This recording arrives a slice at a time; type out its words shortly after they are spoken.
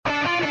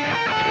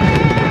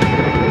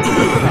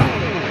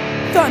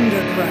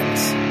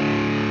Grunts.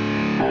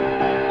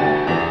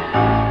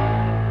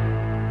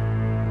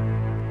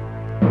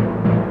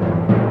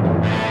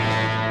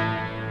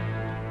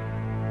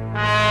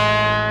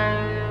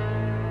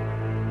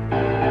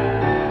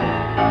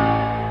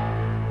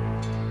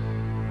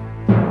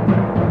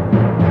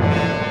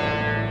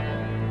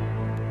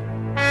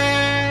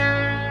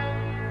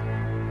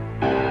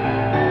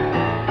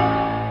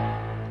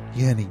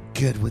 You any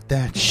good with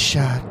that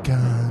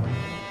shotgun?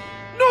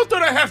 Not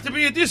that I have to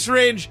be at this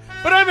range,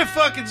 but I'm a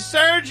fucking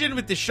sergeant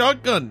with the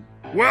shotgun.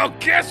 Well,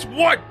 guess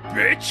what,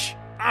 bitch?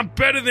 I'm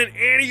better than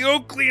Annie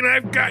Oakley, and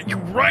I've got you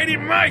right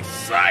in my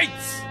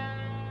sights!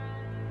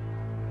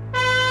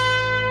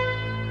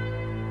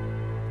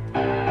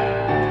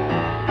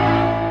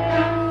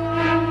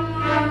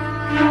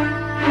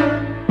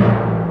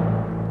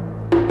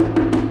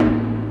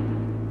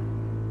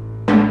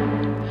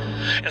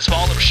 In a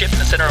small little ship in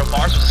the center of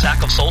Mars was a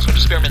sack of souls with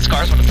experiment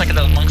scars. When the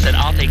psychedelic monk said,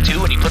 "I'll take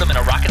two," and he put them in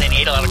a rocket and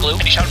he ate a lot of glue.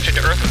 And he shot them straight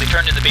to Earth when they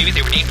turned into babies.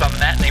 They were named on the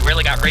mat and they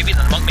rarely got rabies.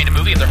 And the monk made a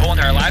movie of their whole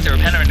entire lives. They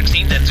were panoramic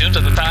scenes and zooms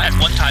of the thighs.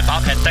 One time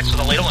Bob had sex with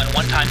a ladle, and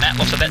one time Matt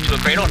lost a vet to a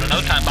cradle, and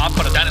another time Bob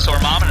caught a dinosaur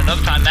mom, and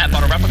another time Matt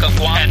bought a replica of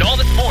Guam. And all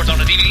this more is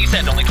on a DVD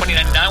set, only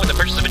 $20.99 with the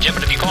purchase of a gym.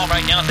 But if you call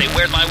right now and say,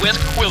 "Where's my whisk?"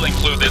 we'll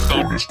include this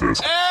bonus disc.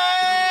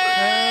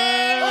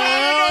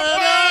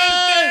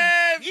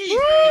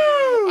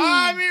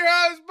 I'm your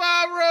host,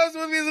 Bob Rose.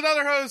 With me is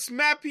another host,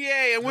 Matt PA.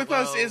 And with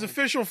us is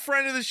official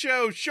friend of the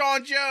show,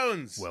 Sean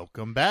Jones.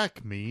 Welcome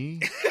back,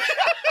 me.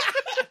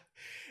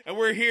 And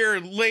we're here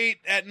late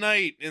at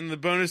night in the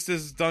bonus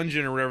disc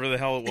dungeon or whatever the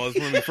hell it was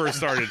when we first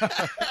started.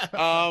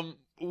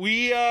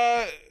 We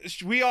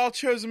all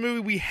chose a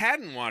movie we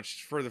hadn't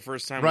watched for the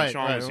first time when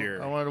Sean was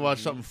here. I wanted to watch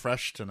something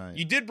fresh tonight.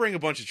 You did bring a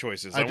bunch of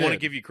choices. I want to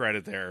give you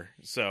credit there.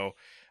 So,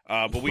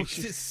 but we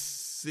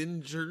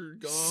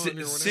Sinjargon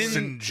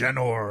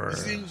or whatever.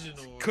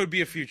 Sinjanor. Could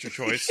be a future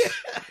choice.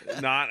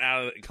 Not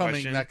out of the Coming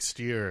question. next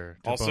year.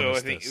 to Also, bonus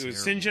I think disc. it was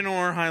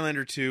Sinjanor,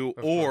 Highlander 2,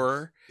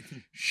 or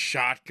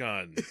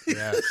Shotgun.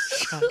 Yes.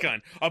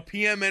 Shotgun. A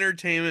PM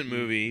Entertainment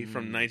movie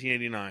from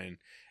 1989.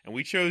 And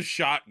we chose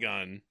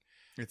Shotgun.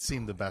 It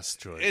seemed the best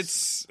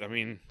choice.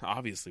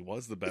 Obviously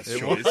was the best It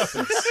choice. was.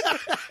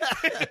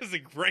 It was a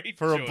great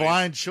For choice. a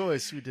blind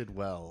choice, we did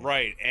well.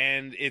 Right,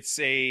 and it's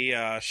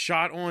a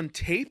shot on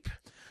tape.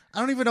 I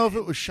don't even know if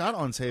it was shot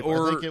on tape.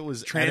 Or I think it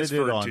was transferred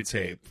edited on to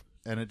tape.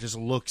 And it just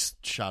looks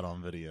shot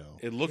on video.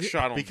 It looks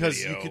shot on because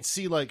video. you could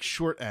see like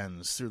short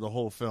ends through the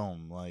whole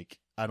film. Like,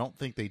 I don't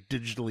think they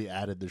digitally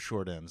added the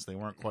short ends. They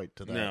weren't quite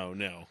to that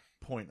No.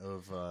 point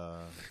of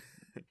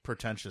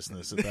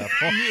pretentiousness at that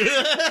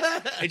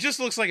point. It just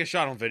looks like a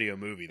shot on video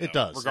movie, though. It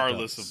does.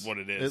 Regardless it does. of what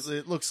it is.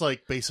 It looks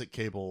like basic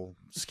cable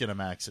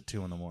Skinamax at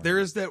 2 a.m. There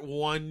is that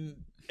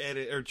one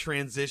edit or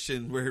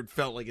transition where it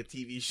felt like a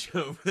TV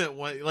show. That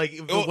one, like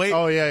the way.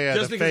 Oh yeah,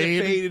 Just the because fade.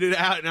 it faded it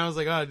out, and I was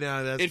like, "Oh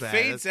no, that's it bad."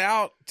 fades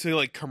out to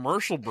like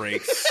commercial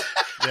breaks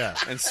Yeah.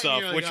 and stuff,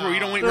 You're like, which "Oh." we're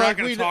not They're going like,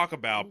 to talk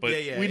about. But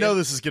We know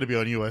this is going to be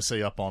on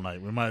USA Up All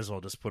Night. We might as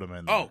well just put them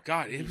in there. oh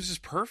god, it was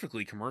just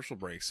perfectly commercial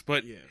breaks.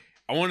 But Yeah.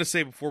 I want to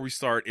say before we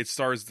start, it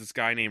stars this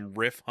guy named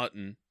Riff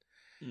Hutton,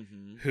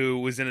 who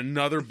was in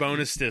another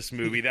bonus disc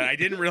movie that I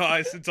didn't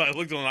realize until I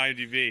looked on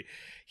IMDb.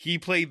 He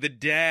played the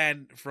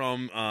dad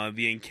from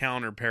The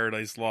Encounter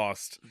Paradise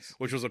Lost,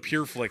 which was a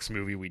Pure Flix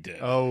movie we did.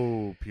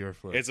 Oh, Pure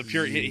Flix. It's a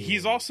pure.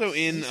 He's also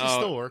in. He's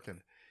still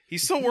working.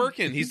 He's still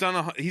working. He's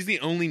done. He's the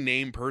only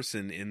named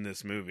person in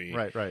this movie.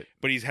 Right.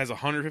 But he has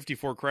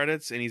 154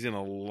 credits, and he's in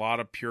a lot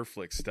of Pure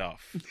Flix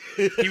stuff.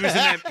 He was in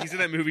that. He's in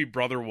that movie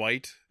Brother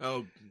White.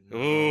 Oh. No.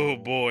 Oh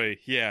boy,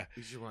 yeah.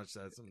 We should watch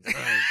that sometime.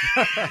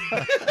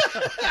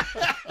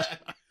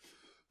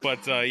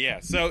 But yeah,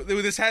 so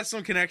this has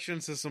some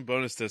connections to some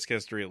bonus disc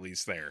history, at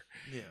least there.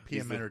 Yeah.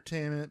 PM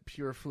Entertainment,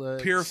 Pure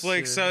Flix. Pure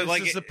Flix. So This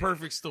like is the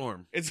perfect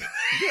storm. it's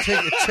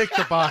Tick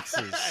the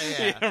boxes.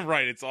 yeah,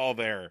 right. It's all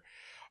there.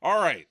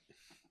 All right.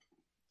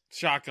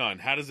 Shotgun.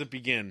 How does it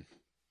begin?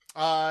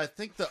 I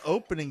think the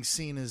opening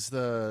scene is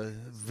the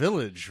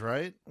village,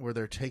 right? Where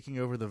they're taking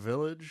over the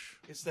village.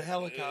 It's the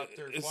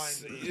helicopter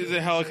It's flying.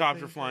 the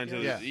helicopter flying to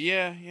Yeah. the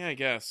yeah, I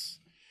guess.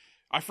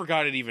 I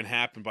forgot it even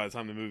happened by the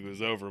time the movie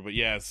was over, but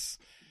yes.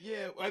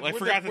 Yeah, I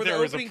forgot that there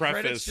was a opening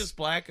preface. credits just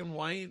black and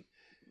white,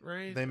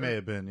 right? They may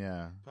have been,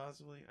 yeah.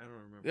 Possibly. I don't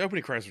remember. The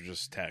opening credits were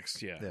just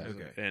text, yeah. Yeah.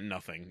 Okay. And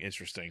nothing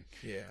interesting.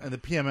 Yeah. And the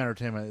PM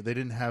Entertainment, they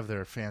didn't have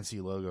their fancy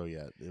logo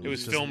yet. It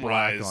was just Film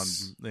black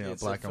Rise. on,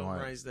 It's black like and Film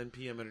white. Rise, then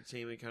PM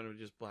Entertainment, kind of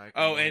just black.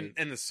 Oh, white.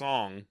 and the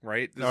song,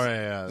 right? Oh,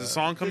 yeah. Does the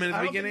song come in at I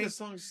the don't beginning? think the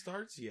song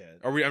starts yet.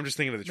 Are we? I'm just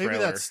thinking of the trailer.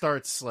 Maybe that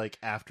starts like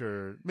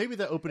after. Maybe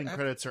the opening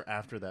credits are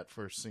after that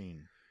first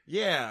scene.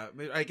 Yeah,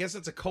 I guess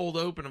it's a cold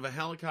open of a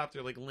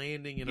helicopter like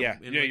landing in Yeah,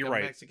 in yeah, like you're a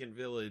right. Mexican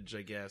village,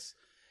 I guess.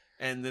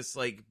 And this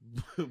like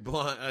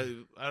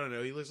blonde, I don't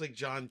know, he looks like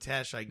John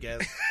Tesh, I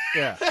guess.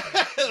 Yeah.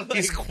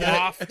 He's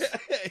coiffed.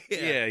 Yeah.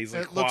 Yeah, he's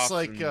like It looks coiffed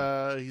like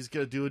and- he's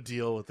going to do a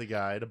deal with the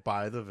guy to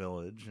buy the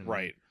village. And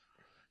right.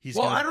 He's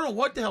Well, gonna... I don't know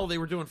what the hell they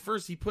were doing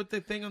first. He put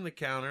the thing on the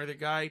counter. The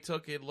guy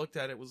took it, looked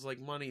at it, was like,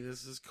 money,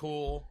 this is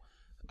cool.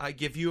 I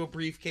give you a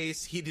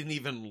briefcase. He didn't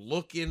even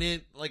look in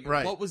it. Like,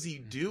 Right. what was he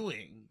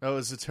doing? That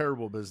was a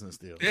terrible business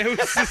deal. It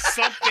was just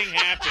something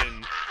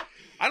happened.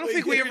 I don't Well,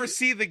 think he we did- ever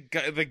see the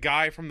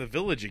guy from the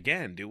village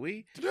again, do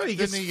we? No, he Didn't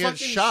gets he get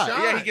fucking shot?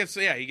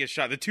 Yeah, he gets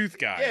shot. The tooth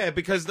guy. Yeah,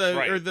 because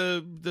Right.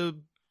 the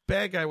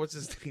bad guy, what's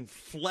his name?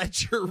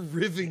 Fletcher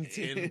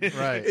Rivington.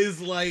 Right.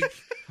 Is like,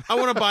 I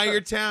want to buy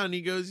your town.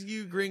 He goes,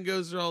 you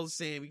gringos are all the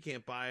same. You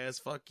can't buy us.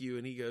 Fuck you.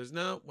 And he goes,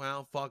 no,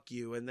 well, fuck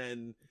you. And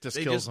then Just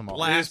they kills them all. They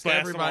blast just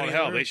blast them all everybody to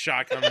hell. in the They room.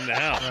 shotgun him to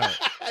hell.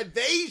 Right.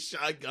 They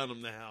shotgun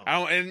him to hell.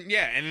 And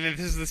then this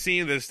is the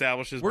scene that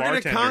establishes We're gonna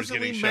bartenders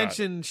constantly getting shot.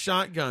 mention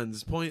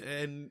shotguns.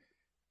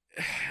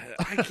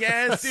 I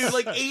guess, Dude,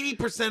 like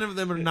 80% of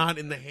them are not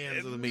in the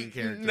hands of the main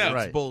character. No. It's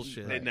Right.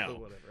 bullshit. No. But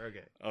whatever.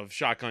 Okay. of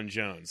Shotgun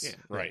Jones. Yeah.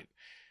 Right.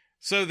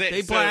 So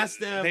They blast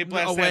them. They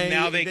blast away. them.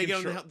 Now they get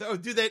on control. the oh,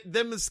 dude,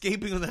 them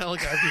escaping on the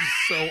helicopter is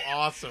so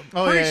awesome.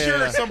 Oh, Pretty yeah, sure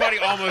yeah. somebody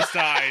almost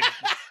died.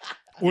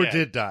 Or Yeah.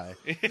 did die.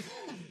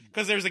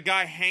 Because there's a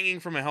guy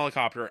hanging from a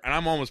helicopter, and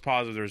I'm almost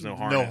positive there's no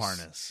harness. No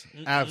harness.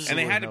 Absolutely. And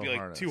they had to no be like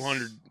harness.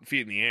 200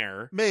 feet in the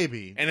air.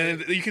 Maybe. And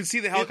then you can see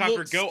the helicopter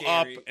looks go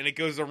scary. up, and it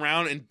goes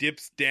around and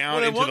dips down Well,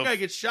 then into one the. guy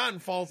gets shot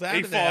and falls out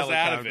He of the falls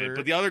out of helicopter. it,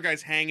 but the other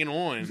guy's hanging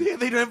on, yeah,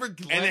 they never. and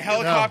the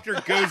helicopter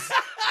goes.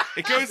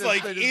 It goes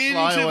like They just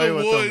fly into away the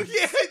with woods.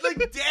 Yeah,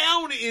 like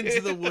down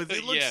into the woods.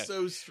 It looks Yeah.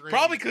 so strange.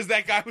 Probably because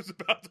that guy was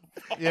about to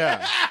fall.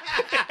 Yeah.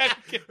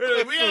 We're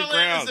like, we to the gotta land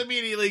ground. this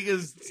immediately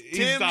because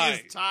Tim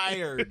dying. is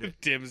tired.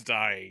 Tim's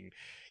dying.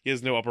 He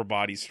has no upper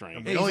body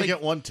strength. You he's only like-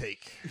 get one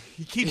take.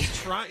 He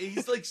keeps trying.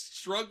 He's like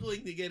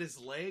struggling to get his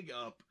leg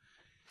up.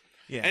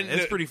 Yeah, And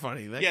it's the- pretty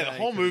funny. That Yeah, guy the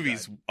whole could've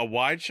movie's died. a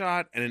wide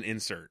shot and an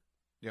insert.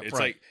 Yep, It's right.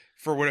 like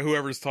for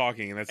whoever's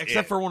talking, and that's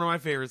Except it. for one of my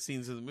favorite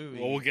scenes of the movie.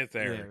 Well, we'll get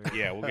there. Yeah.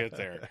 Yeah, we'll get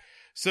there.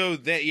 So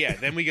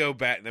then we go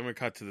back. Then we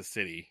cut to the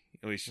city.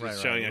 And we're Right,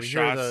 showing right. us We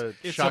hear shots. the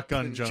It's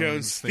Shotgun a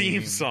Jones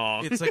theme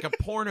song. It's like a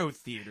porno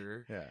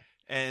theater, Yeah.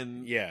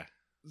 and Yeah,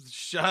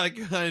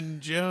 Shotgun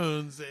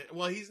Jones.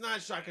 Well, he's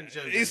not Shotgun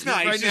Jones. He's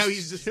not, Right he's now, just-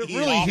 he's just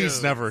Really, he's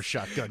Jones. never a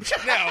shotgun.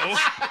 no,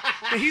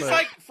 he's But-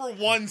 like for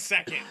 1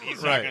 second he's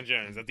Right. Shotgun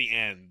Jones at the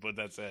end, but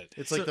that's it.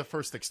 It's like the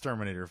first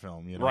Exterminator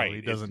film, you know. Right.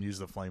 He doesn't use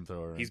the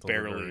flamethrower. He's until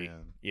the very barely.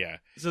 end. Yeah,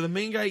 So the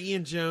main guy,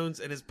 Ian Jones,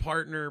 and his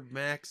partner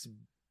Max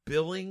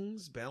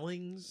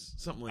Bellings,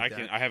 something like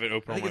that. I have it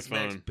open I on think my it's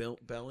Max phone.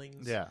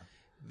 Bellings. Yeah.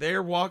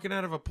 They're walking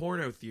out of a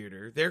porno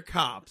theater. They're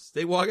cops.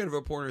 They walk out of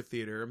a porno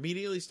theater,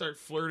 immediately start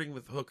flirting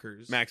with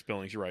hookers. Max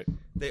Billings, you're right.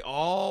 They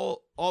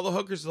all the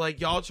hookers are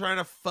like, y'all trying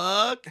to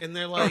fuck? And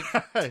they're like,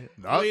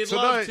 Not we'd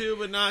tonight. love to,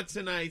 but not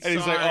tonight. And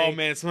he's like, Sorry. "Oh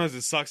man, sometimes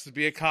it sucks to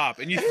be a cop."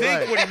 And you think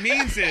Right. what he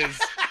means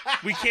is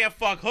we can't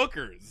fuck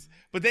hookers.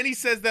 But then he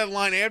says that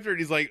line after it.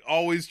 He's like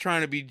always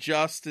trying to be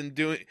just and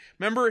doing.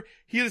 Remember,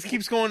 he just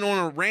keeps going on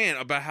a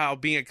rant about how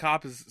being a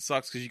cop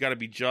sucks because you got to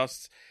be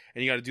just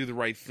and you got to do the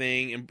right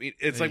thing. And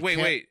it's And like,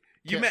 you wait,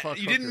 can't fuck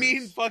you didn't mean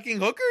hookers. fucking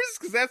hookers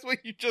because that's what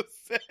you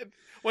just said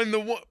when the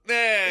one.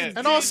 Eh.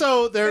 And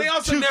also, there They are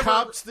also two never-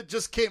 cops that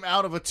just came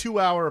out of a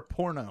 2-hour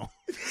porno.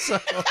 So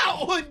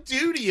out on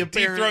duty, Deep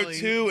apparently.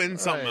 Throat 2 and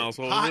something Right. else.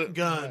 What was Hot it?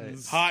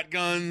 guns. Hot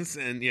guns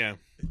and yeah,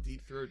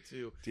 Deep Throat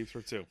 2. Deep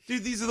Throat 2.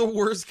 Dude, these are the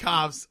worst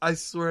cops. I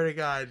swear to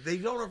God. They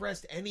don't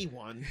arrest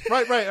anyone.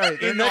 right. Their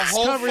In the next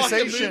whole fucking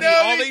conversation movie, No,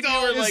 all they they do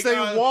don't. are is like,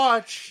 they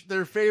watch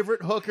their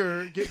favorite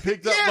hooker get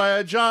picked up Yeah. by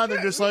a John.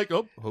 They're just like,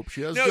 oh, hope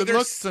she has good they're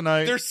looks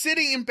tonight. They're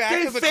sitting in back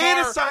they of the car.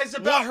 fantasize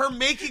about her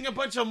making a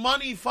bunch of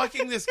money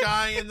fucking this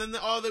guy, and then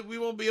that we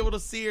won't be able to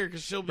see her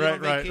because she'll be on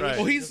Right, vacation. right.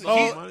 Well, he's-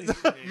 because of he- the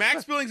money she made.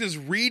 Max Billings is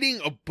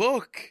reading a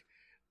book,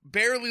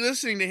 barely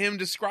listening to him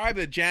describe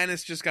that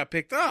Janice just got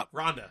picked up.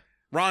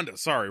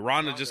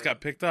 Rhonda just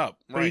got picked up.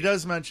 But he Right.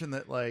 does mention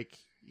that, like,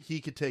 he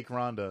could take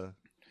Rhonda.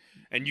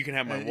 And you can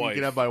have my and wife. You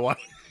can have my wife.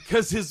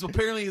 Because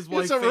apparently his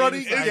wife a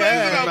running fantasizes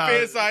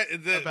gag. It's about-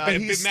 about about-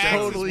 Max's He's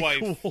totally wife.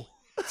 cool.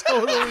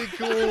 Totally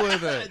cool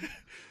with it.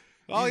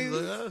 Oh, He's he's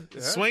like,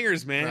 Yeah.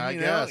 swingers, man. I you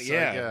know? guess, I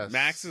Yeah.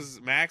 guess.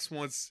 Max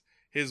wants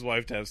his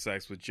wife to have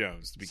sex with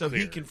Jones. To be so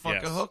clear. he can fuck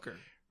Yes. a hooker.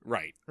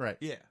 Right. Right.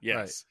 Yeah.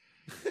 Yes.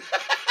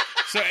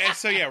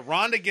 So yeah,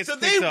 Rhonda gets So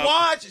they picked up.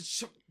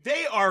 watch.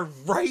 They are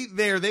right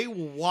there. They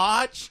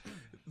watch.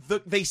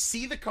 They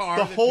see the car.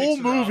 The that whole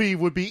picks her up. movie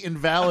would be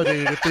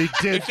invalidated if they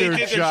did, If they their,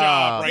 did their job.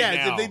 job, right.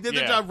 Yeah, now. they did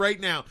the Yeah. job right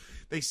now.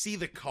 They see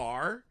the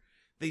car.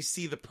 They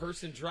see the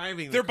person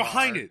driving the They're car.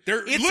 behind it.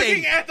 They're It's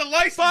looking a at the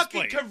license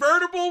fucking plate.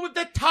 convertible with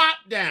the top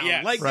down.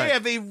 Yes. Like Right. they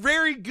have a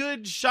very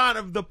good shot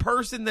of the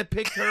person that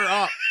picked her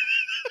up.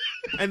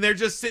 And they're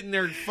just sitting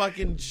there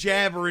fucking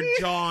jabbering,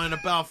 jawing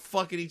about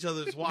fucking each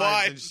other's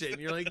wives and shit.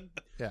 And you're like,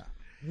 Yeah.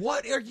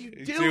 what are you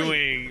doing?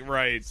 doing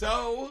right.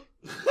 So,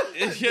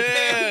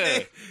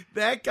 Yeah.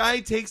 that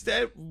guy takes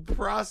that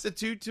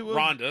prostitute to a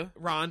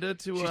Rhonda.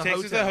 to She a takes her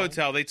hotel. to the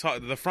hotel. They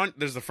talk.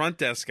 There's the front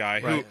desk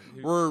guy Right.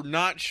 who we're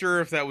not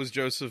sure if that was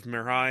Joseph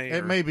Mihai.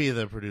 It may be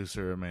the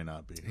producer. It may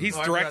not be. He's Oh,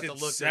 I forgot directed to look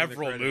during the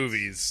several credits.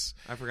 movies.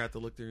 I forgot to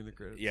look during the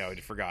credits. Yeah, I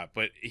forgot.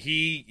 But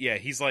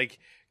he's like,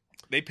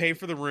 they pay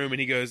for the room, and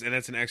he goes, and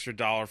that's an extra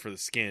 $1 for the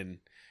skin.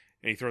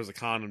 And he throws a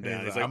condom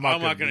down. He's like, I'm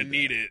not going to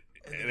need it.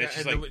 And then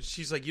she's like,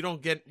 she's like,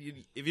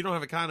 if you don't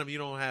have a condom, you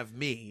don't have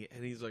me.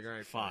 And he's like, all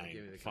right, fine,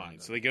 give me the fine.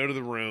 condom. So they go to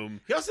the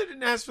room. He also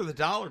didn't ask for the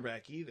 $1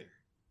 back either.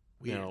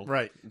 No,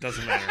 Right. it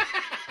doesn't matter.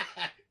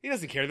 He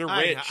doesn't care. They're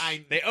I- rich.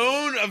 I- They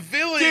own a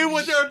village. Dude,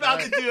 what they're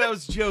about to do, I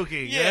was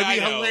joking. Yeah, That'd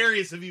be I know.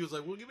 hilarious if he was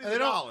like, well, give me And the they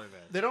don't- $1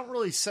 then. They don't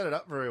really set it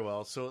up very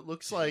well, so it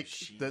looks like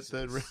that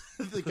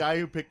the guy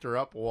who picked her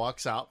up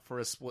walks out for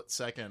a split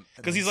second.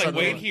 Because he's like,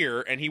 wait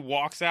here, and he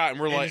walks out, and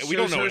we're And like, it we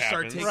don't shows know her what start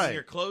happens. taking Right.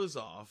 her clothes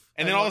off.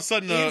 And then all of a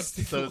sudden, the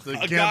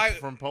a gimp guy-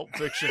 from Pulp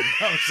Fiction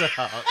comes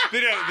out.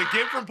 the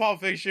kid from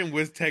Pulp Fiction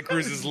with Ted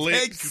Cruz's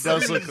lips. He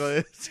does look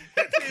like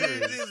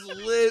Dude, his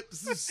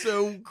lips is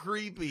so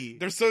creepy.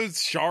 They're so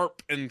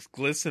sharp and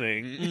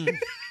glistening,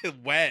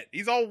 wet.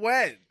 He's all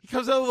wet. He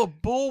comes out with a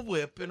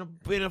bullwhip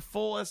in a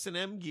full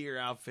S&M gear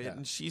outfit, Yeah.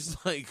 and she's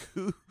like,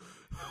 "Who?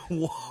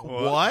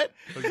 What?"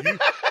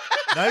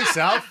 nice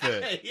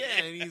outfit. Yeah,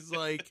 and he's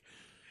like,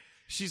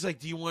 she's like,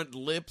 "Do you want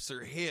lips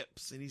or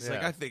hips?" And he's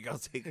like, Yeah. "I think I'll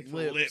take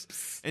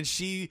lips." And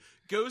she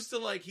goes to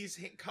like he's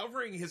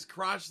covering his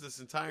crotch this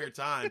entire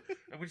time,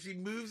 and when she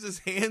moves his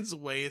hands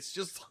away, it's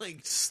just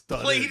like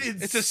Studded.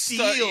 plated It's a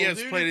steel. yeah,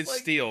 it's dude. plated like-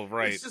 steel,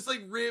 right? It's just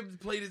like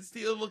ribbed plated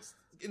steel. It looks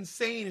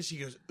insane, and she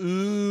goes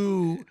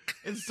ooh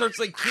and starts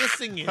like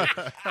kissing it.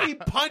 He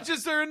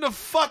punches her in the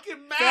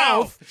fucking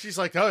mouth, She's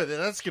like, oh,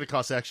 that's going to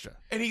cost extra.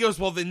 and he goes,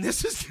 "Well, then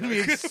this is gonna be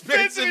expensive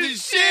Expensive as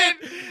as shit."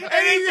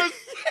 And he just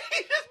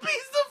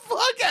beats the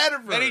fuck out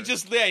of her. And he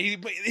just,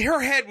 her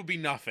head would be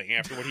nothing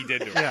after what he did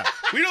to her. Yeah.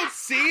 We don't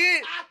see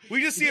it.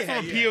 We just see it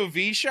from a Yeah,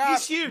 POV shot.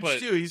 he's huge but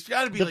too. He's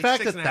got to be The like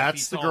fact 6.5 that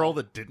that's feet the girl tall.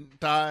 that didn't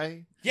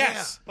die.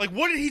 Yes. Like,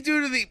 what did he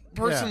do to the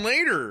person Yeah.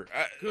 later?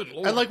 Good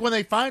lord. And like when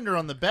they find her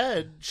on the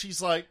bed,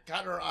 she's like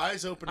got her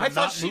eyes open. I And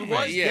thought not she moving.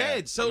 was Yeah,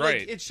 dead. So right.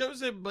 like it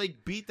shows him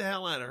like beat the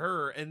hell out of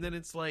her, and then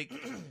it's like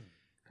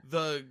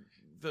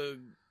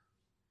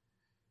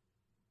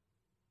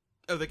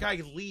the guy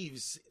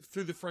leaves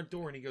through the front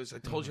door, and he goes, "I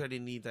told you I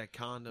didn't need that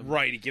condom."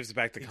 Right, he gives it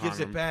back to He condom. gives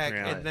it back,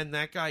 Yeah. and then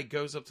that guy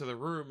goes up to the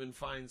room and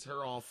finds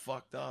her all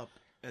fucked up,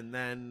 and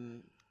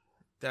then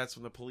that's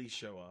when the police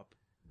show up.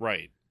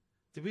 Right.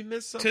 Did we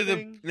miss To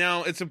something? the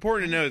now, it's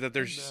important to note that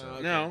there's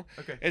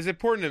Okay. It's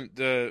important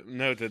to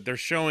note that they're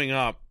showing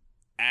up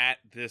at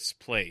this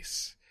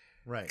place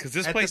Right. because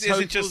this At place this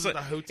isn't hotel- just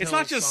the hotel it's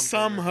not just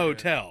something some or whatever.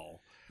 hotel.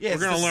 Yeah,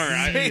 We're gonna it's the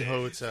learn. same-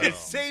 hotel. It's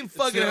same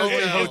fucking the only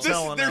hotel.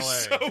 hotel in They're LA.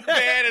 so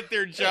bad at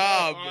their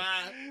job.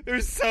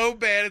 They're so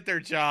bad at their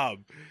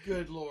job.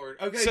 Good lord.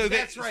 Okay, So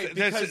that's they- right. so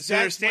Because they're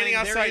that's standing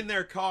when they're outside- in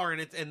their car,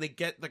 and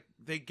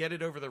they get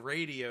it over the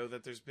radio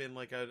that there's been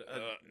like a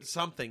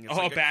something. It's Oh,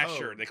 like a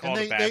basher. code. They call And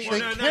it a they basher.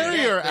 No, carry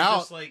yeah, her they're out.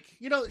 just like-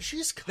 You know,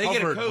 she's They get a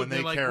covered code, when they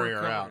they're like, carry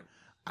 "We're her out. covered."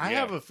 I Yeah.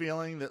 have a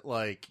feeling that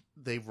like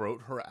they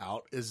wrote her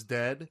out as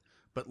dead,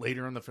 but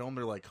later in the film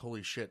they're like,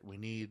 "Holy shit, we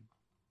need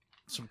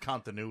some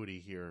continuity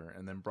here,"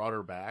 and then brought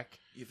her back.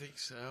 You think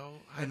so?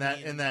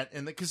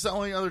 And because the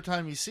only other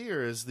time you see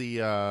her is the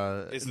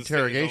Is the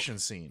interrogation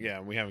scene. Yeah,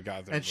 we haven't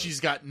got there. and but she's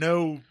got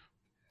no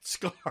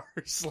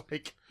scars.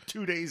 Like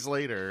 2 days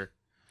later.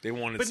 they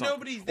wanted But something.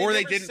 nobody- or they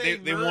never didn't. say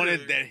They murder.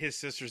 wanted that his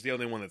sister's the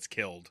only one that's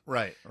killed.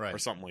 Right. Right. Or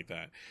something like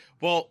that.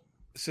 Well,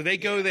 so they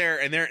go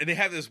there and they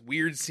have this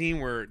weird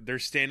scene where they're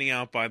standing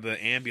out by the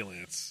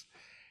ambulance.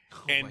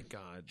 Oh and my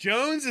god!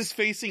 Jones is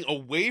facing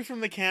away from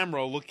the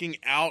camera, looking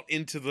out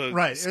into the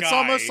Right. sky. It's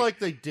almost like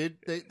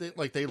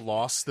they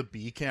lost the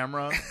B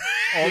camera.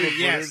 All the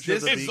Yes, footage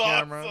of the it's B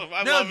awesome. camera.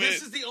 I No, love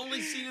this it. is the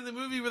only scene in the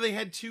movie where they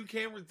had two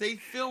cameras. They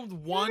filmed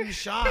one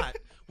shot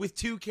with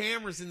two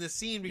cameras in the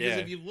scene because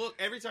Yeah. if you look,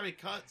 every time it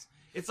cuts,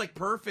 it's like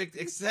perfect,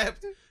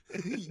 except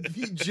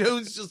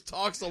Jones just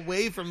talks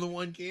away from the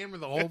one camera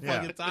the whole Yeah.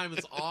 fucking time.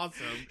 It's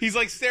awesome. He's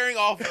like staring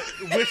off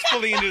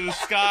wistfully into the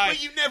sky.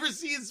 But you never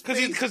see his 'Cause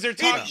face they're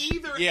talking- in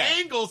either Yeah.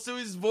 angle, so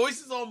his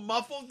voice is all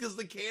muffled because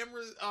the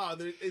camera.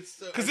 It's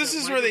so, Because and this the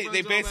is where they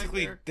microphone's all back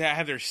basically there.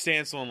 have their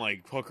stance on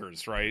like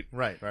hookers, right?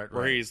 Right.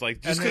 Where he's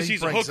like, just And then because he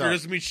she's a brings hooker up-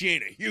 doesn't mean she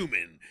ain't a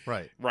human.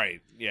 Right.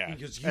 Right. Yeah.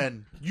 He goes,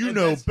 And you and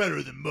know that's-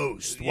 better than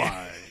most.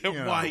 Why? You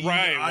know. why?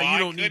 Right, why You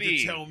don't could need he?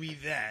 to tell me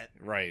that.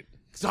 Right.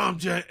 So I'm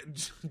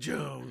Jones.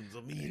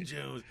 I'm Ian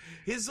Jones.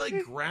 His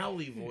like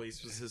growly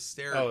voice was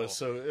hysterical. Oh,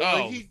 so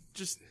Oh. like,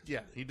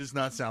 he does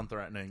not sound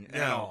threatening at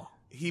no, all.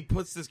 he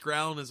puts this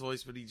growl in his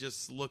voice, but he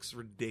just looks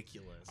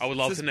ridiculous. I would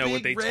love It's to this know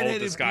what big they told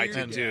redheaded this guy to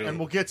weird do. guy. And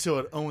we'll get to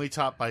it only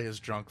topped by his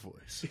drunk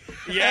voice.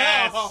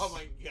 Yes. Oh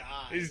my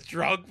god. His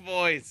drunk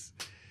voice.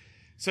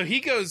 So he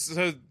goes.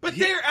 So But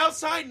he- they're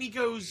outside, and he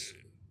goes.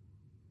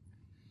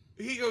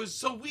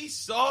 So we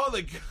saw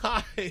the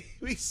guy.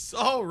 We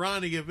saw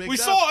Ronnie get picked we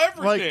up. saw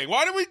everything.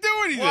 Why did we do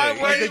anything? Why-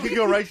 Like they could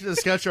go right to the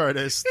sketch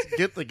artist,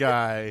 get the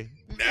guy.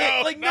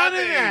 No, like none of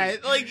nothing.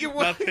 that. Like you're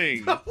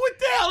Nothing. What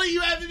the hell are you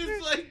having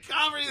this like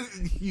comedy?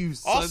 You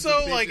sons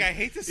Also, of like bitches. I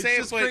hate to It's say it,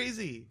 just but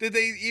crazy. did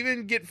they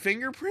even get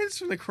fingerprints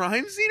from the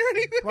crime scene or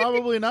anything?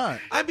 Probably not.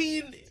 I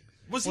mean,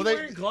 was he Well, they-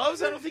 wearing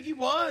gloves? I don't think he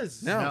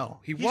was. No.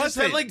 he He wasn't. just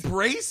had like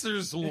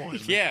bracers on.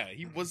 yeah,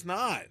 he was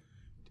not.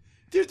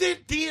 Dude, their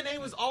DNA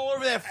was all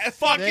over that They,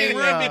 fucking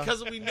room uh,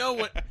 because we know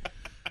what.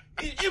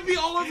 It'd be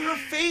all over her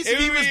face It if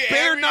he would was be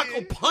bare every-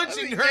 knuckle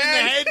punching her in the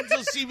Yes. head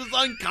until she was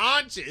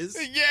unconscious.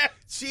 Yeah.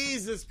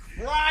 Jesus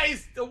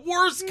Christ, the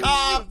worst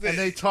cop. And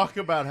they talk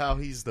about how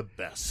he's the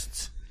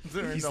best.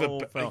 He's the whole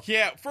the film.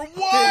 yeah. For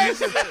what? He's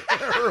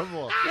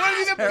terrible. What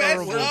is he the best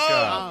Terrible of?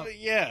 cop.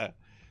 Yeah.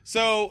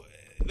 So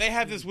they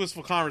have this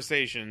wistful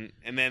conversation,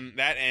 and then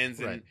that ends,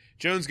 and Right.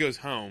 Jones goes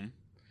home.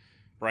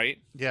 Right.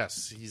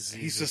 Yes,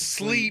 He's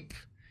asleep,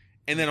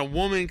 and then a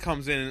woman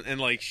comes in and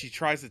like she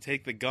tries to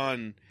take the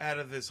gun Out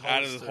of his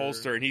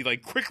holster, and he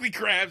like quickly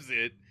grabs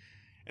it,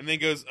 and then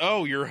goes,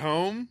 "Oh, you're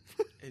home."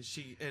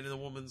 And the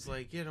woman's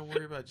like, "Yeah, don't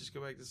worry about it. Just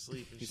go back to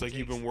sleep." And He's she like,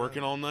 "You've takes been the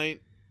working gun. all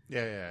night."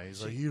 Yeah.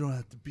 He's like, you don't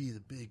have to be the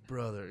big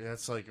brother.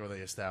 That's like where they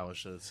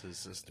establish that it's his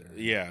sister.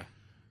 Yeah.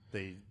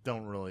 They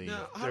don't really.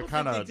 No, I they're don't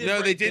kind think of. they did No,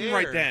 right they didn't there,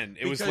 right then.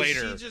 It was because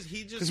later.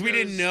 he just Because we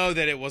didn't goes- know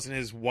that it wasn't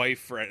his wife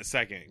for a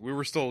second. We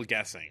were still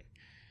guessing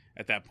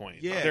at that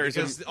point. Yeah, There's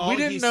because a, all We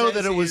he didn't know says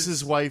that it was is-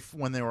 his wife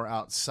when they were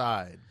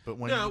outside, but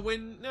when No.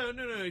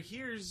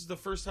 Here's the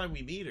first time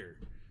we meet her.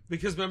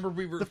 Because remember,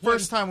 we were the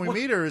first time we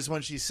meet her is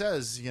when she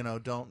says,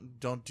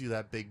 don't do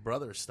that big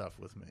brother stuff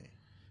with me.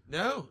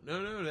 No,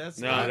 that's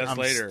No, not. that's I'm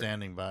later.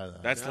 standing by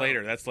that. that's No.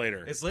 later. That's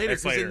later. It's later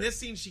That's because in this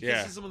scene she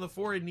Yeah. kisses him on the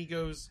forehead and he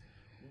goes,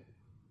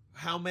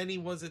 "How many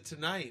was it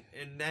tonight?"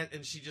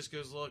 And she just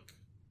goes, "Look,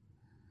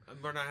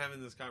 we're not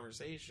having this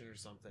conversation or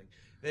something."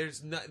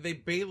 They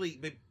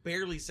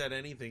barely said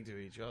anything to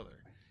each other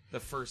the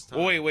first time.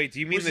 Oh, wait. Do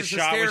you mean Which the is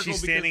shot when hysterical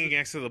she's standing because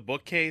next to the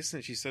bookcase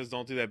and she says,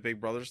 "Don't do that big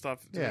brother stuff"?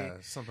 To yeah, me?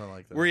 something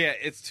like that. Where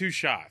it's two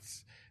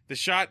shots. The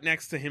shot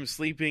next to him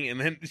sleeping, and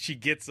then she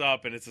gets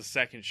up, and it's a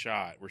second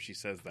shot where she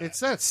says that. It's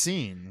that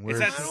scene where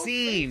It's that I don't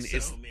scene.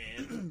 think so,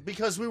 man.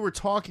 because we were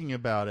talking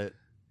about it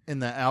in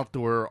the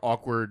outdoor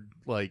awkward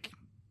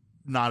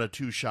not a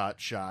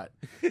two-shot shot.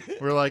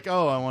 We're like,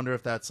 oh, I wonder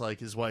if that's like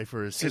his wife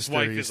or his His sister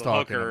wife he's is a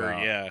talking hooker.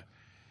 about. Yeah.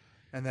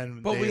 And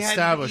then But they we hadn't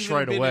established even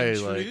right been away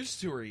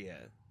introduced to her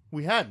yet.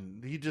 we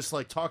hadn't. He just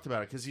talked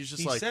about it because he's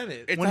just He like said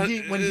it. It's when a-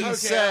 he okay,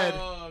 said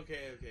okay.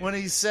 when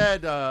he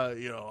said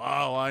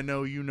oh, I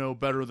know you know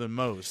better than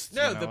most.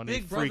 No, you know, the and he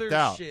big freaked brother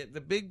out. shit.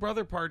 The big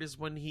brother part is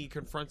when he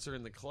confronts her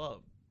in the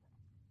club.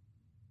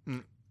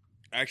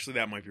 Actually,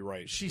 that might be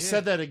right. She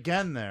said that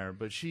again there,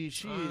 but she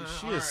all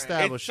right.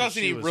 established It doesn't that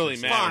she even was really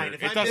his matter. Fine,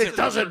 if I It missed doesn't. It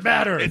doesn't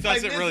matter. It I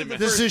doesn't missed really it the matter.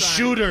 This first is time.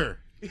 shooter.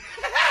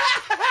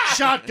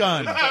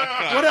 Shotgun.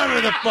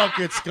 Whatever the fuck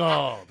it's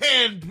called.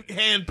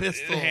 Hand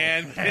pistol.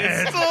 Hand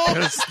pistol.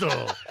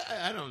 Pistol.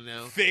 I don't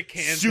know. Thick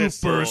hand Super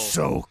pistol.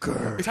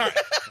 soaker.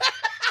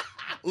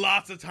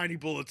 Lots of tiny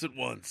bullets at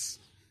once.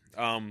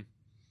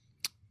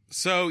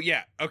 So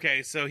yeah,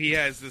 okay. So he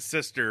has the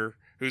sister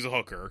who's a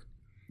hooker.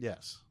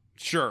 Yes.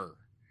 Sure,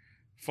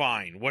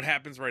 fine. What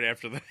happens right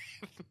after that?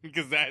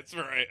 Because that's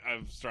where I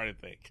was trying to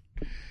think.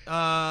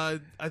 I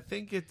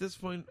think at this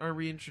point, are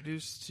we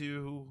introduced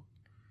to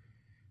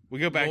We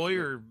go back,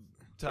 lawyer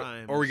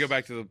time, or we go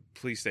back to the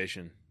police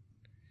station.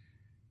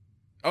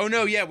 Oh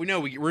no, yeah, we know.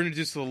 We're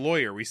introduced to the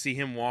lawyer. We see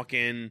him walk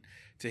in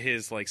to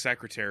his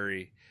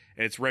secretary,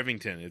 and it's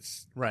Revington.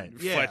 It's Right.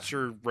 Yeah.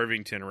 Fletcher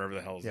Revington, or whatever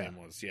the hell his Yeah. name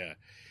was. Yeah.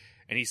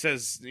 And he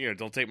says,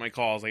 don't take my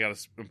calls. I got an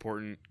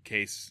important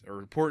case or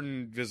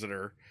important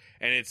visitor,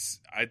 and it's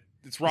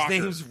Rocker.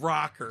 His name's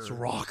Rocker. It's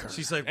Rocker.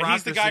 She's like, and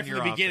he's the "Rocker's guy in from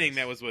your the beginning office."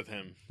 that was with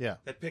him.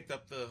 that picked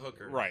up the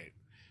hooker. Right.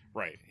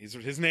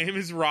 His name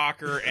is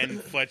Rocker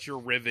and Fletcher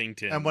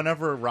Rivington. And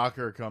whenever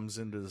Rocker comes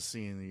into the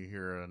scene, you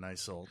hear a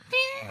nice old.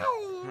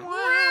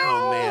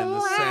 Oh man, the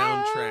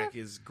soundtrack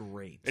is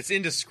great. It's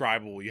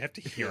indescribable. You have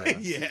to hear it.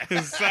 Yeah.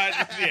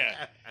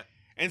 Yeah.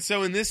 And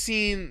so in this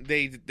scene,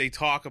 they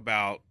talk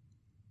about,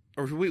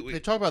 or They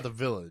talk about the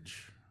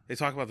village. they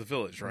talk about the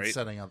village, And right?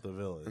 setting up the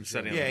village. And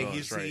setting Yeah, up the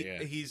village,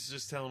 right? he's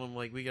just telling him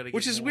we got to.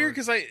 Which is weird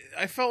because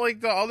I felt like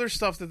the other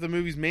stuff that the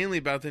movie's mainly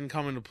about didn't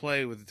come into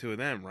play with the two of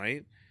them,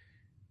 right?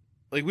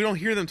 Like we don't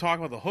hear them talk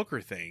about the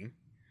hooker thing.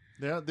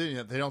 They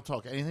don't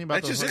talk anything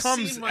about That the just hook.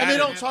 comes scene out And they of-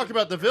 don't talk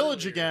about the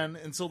village again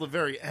until the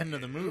very end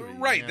of the movie.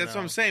 Right, you that's know?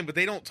 what I'm saying. But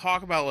they don't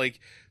talk about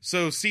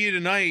so see you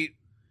tonight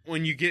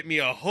when you get me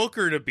a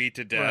hooker to beat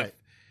to death. Right.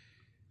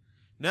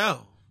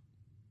 no.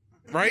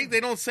 Right? They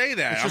don't say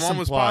that. It's I'm just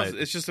almost implied.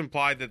 positive. It's just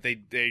implied that they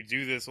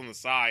do this on the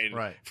side,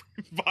 Right.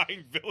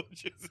 buying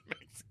villages in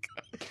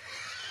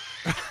Mexico.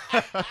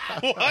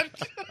 What?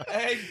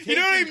 You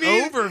know what I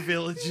mean? Over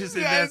villages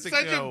in That's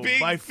Mexico such a big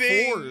by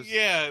thing. force.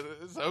 Yeah,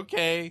 it's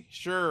okay,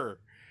 sure.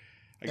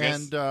 I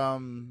guess.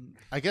 And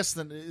I guess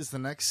is the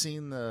next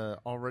scene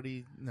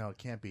already? No, it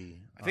can't be.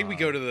 I think we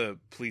go to the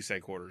police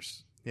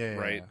headquarters. Yeah,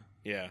 right.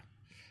 Yeah.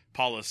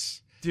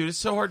 Paulus. Dude, it's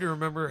so hard to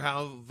remember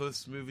how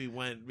this movie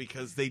went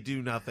because they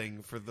do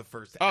nothing for the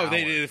first Oh, hour.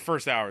 they did. The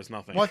first hour is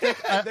nothing. Well, They're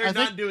I not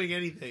think doing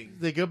anything.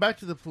 they go back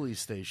to the police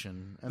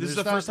station. And This is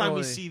there's the not first time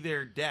we really- see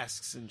their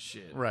desks and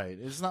shit. Right.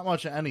 It's not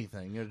much of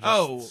anything. You're just,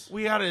 Oh,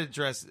 we gotta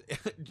address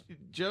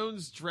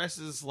Jones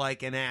dresses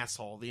like an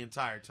asshole the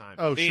entire time.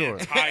 Oh, The sure.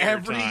 entire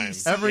Every time.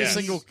 scene. Every Yes.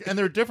 single, and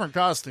they're different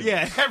costumes.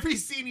 Yeah, every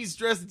scene he's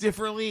dressed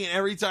differently, and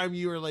every time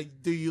you are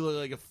like, "Do you look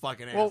like a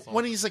fucking Well, asshole?"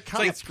 when he's a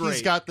cop, it's great.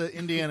 he's got the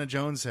Indiana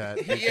Jones hat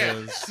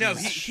because No,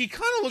 he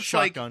kind of looks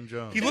Shotgun like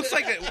Jones. he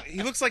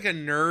looks like a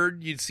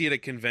nerd you'd see at a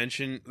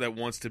convention that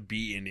wants to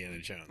be Indiana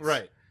Jones.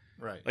 Right.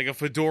 Like a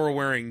fedora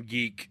wearing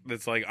geek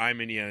that's like, I'm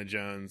Indiana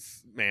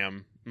Jones,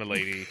 ma'am,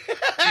 milady.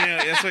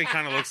 That's what he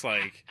kind of looks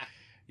like.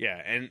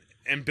 Yeah,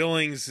 and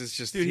Billings is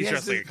just Dude, he's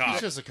dressed like a cop.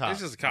 He's just a cop. He's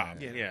just a cop.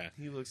 Yeah.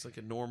 He looks like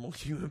a normal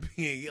human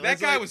being.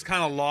 That guy was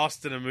kind of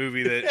lost in a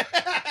movie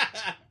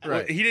that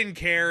Right. he didn't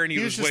care, and he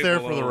was was just way there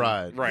below. for the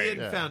ride. He Right.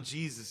 hadn't found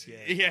Jesus yet.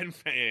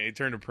 He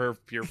turned to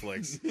Pure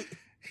Flix.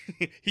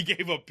 He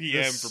gave up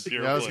PM for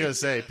Pure I was Flix. gonna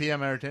say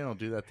PM Entertainment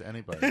will do that to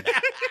anybody.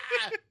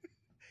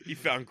 He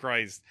found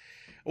Christ.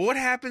 What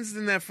happens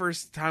in that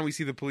first time we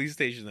see the police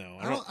station, though?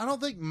 I don't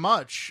think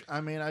much.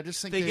 I mean, I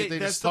just think they that's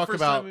just the talk first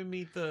about time we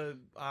meet the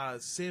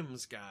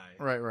Sims guy.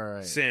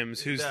 right.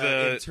 Sims, who's the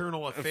the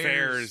internal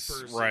affairs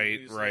person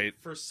right, who's, right.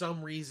 like, for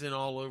some reason,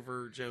 all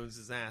over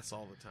Jones's ass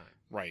all the time.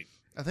 Right.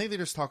 I think they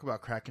just talk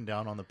about cracking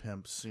down on the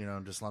pimps.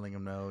 Just letting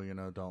them know.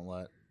 Don't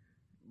let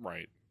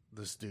Right.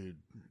 this dude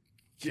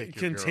kick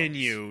your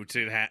Continue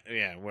to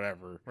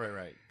whatever. girls.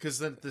 Right. Because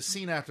the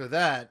scene after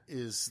that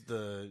is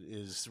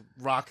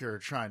Rocker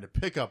trying to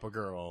pick up a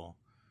girl,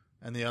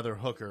 and the other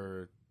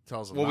hooker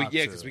tells him. Well, not to.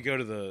 because we go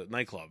to the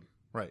nightclub.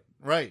 Right.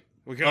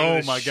 We go Oh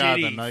to the my God,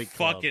 the shitty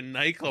nightclub. fucking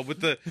nightclub with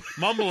the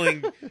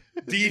mumbling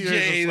He's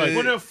DJ. just like, that-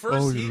 Well, no, first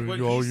Oh,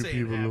 what all he's you saying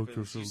people look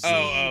happens. so You good. see-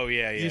 oh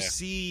yeah. You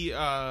see,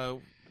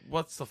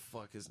 what's the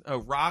fuck is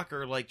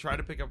Rocker like try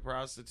to pick up a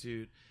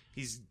prostitute.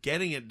 He's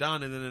getting it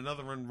done, and then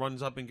another one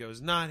runs up and goes,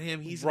 "Not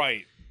him." He's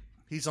right.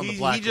 He's on the he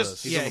blacklist.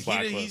 just He's on the he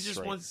blacklist, just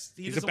right. wants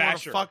he He's a doesn't want to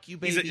basher. fuck you,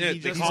 He's baby. a- he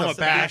they just call him wants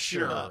a to bash you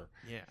basher. up.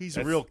 Yeah, He's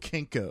That's- a real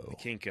kinko.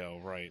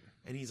 Kinko, right.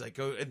 and he's like,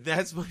 "Go." And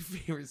that's my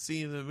favorite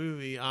scene in the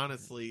movie.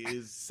 Honestly,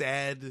 is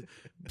sad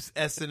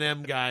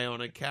S&M guy on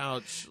a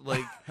couch,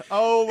 like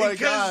Oh my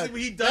because God,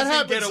 he That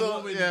doesn't get happens a a-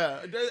 woman. Yeah,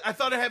 I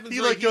thought it happens.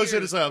 he right like goes here.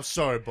 in and says, "I'm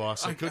sorry,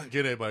 boss. I couldn't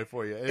get anybody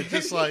for you." It's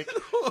just like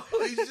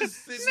he's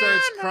just sitting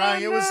starts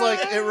crying. It was like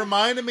it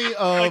reminded me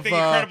of Like the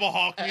Incredible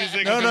Hulk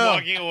music no, of him no.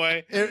 walking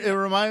away. It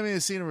reminded me of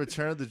the scene of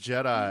Return of the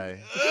Jedi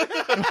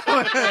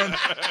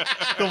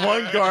when the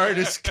one guard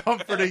is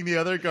comforting the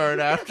other guard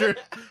after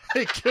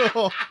they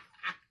kill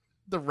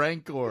the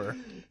Rancor.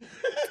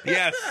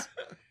 Yes.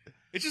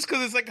 It's just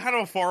because it's like kind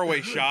of a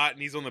faraway shot,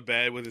 and he's on the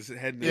bed with his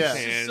head in Yeah. his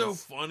It's hands.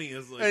 just so funny.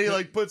 It's like And he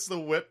like puts the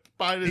whip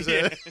behind his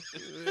head.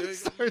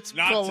 Starts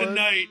Not pulling.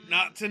 tonight,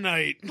 not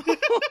tonight.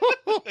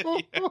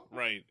 Yeah,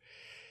 right.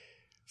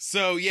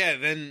 So yeah,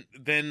 then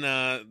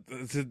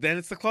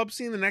it's the club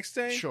scene the next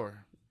day.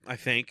 Sure. I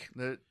think.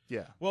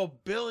 Yeah. Well,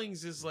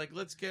 Billings is like,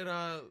 let's get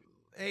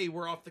hey,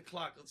 we're off the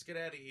clock. Let's get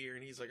out of here.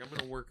 And he's like, I'm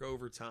going to work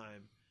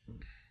overtime. And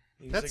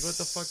he's like, what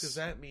the fuck does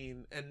that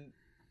mean? And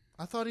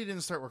I thought he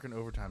didn't start working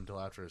overtime until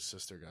after his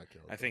sister got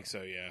killed. I think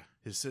so. Yeah.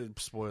 His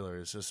spoiler,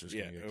 his sister's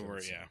Yeah. gonna get Over.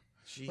 killed. Yeah.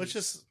 jeez, Let's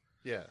just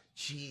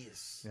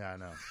jeez. yeah, I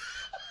know.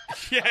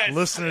 Yes.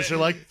 Listeners are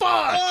like,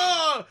 fuck!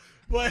 Oh,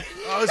 but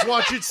I was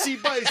watching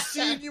Scene by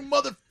Scene, you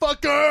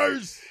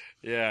motherfuckers!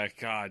 Yeah.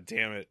 God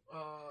damn it.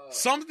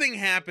 Something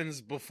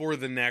happens before he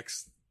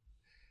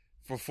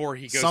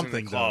goes Something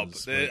in the club.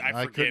 does, but I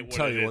I forget couldn't what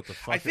tell it you is. what the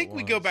fuck I think it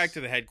we go was. back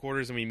to the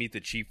headquarters and we meet the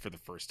chief for the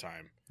first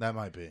time. That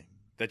might be.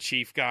 The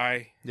chief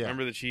guy. Yeah.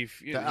 Remember the chief?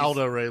 The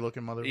Aldo Ray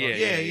looking motherfucker.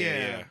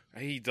 Yeah.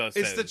 He does.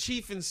 it's say the it.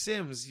 Chief and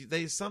Sims.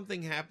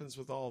 Something happens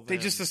with all of them.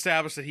 They just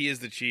established that he is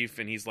the chief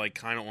and he's like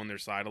kind of on their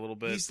side a little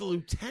bit. He's the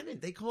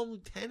lieutenant. They call him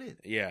lieutenant.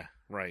 Yeah,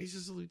 right. He's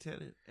just a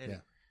lieutenant. And Yeah.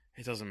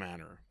 It doesn't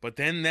matter. But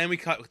then we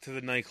cut to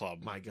the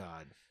nightclub, my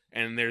God.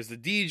 and there's the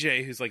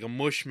DJ who's like a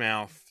mush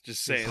mouth,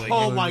 just saying like,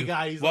 Oh my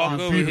God. He's "Walk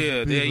on over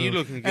here, yeah, you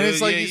looking good." And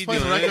it's like yeah, he's you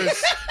playing doing it."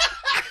 records.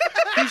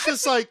 He's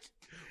just like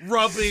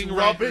rubbing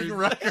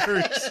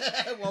records.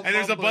 And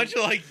there's a bunch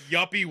of like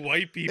yuppie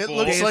white people. It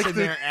looks Dancing like the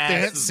their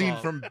dance asses scene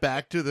off. from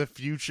Back to the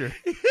Future.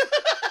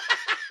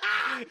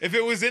 if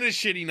it was in a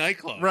shitty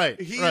nightclub, Right.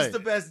 He's right. the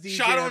best DJ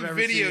Shot I've on ever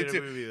video seen in a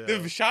too. movie, though.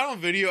 The shot on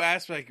video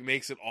aspect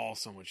makes it all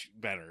so much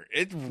better.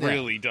 It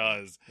really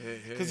does.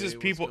 Because there's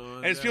people,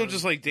 and it's people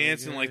just like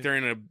dancing, like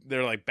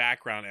they're like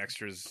background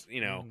extras.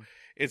 You know,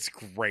 it's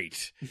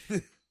great.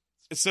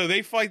 So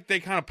they fight. They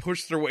kind of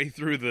push their way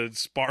through the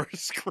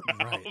sparse crowd,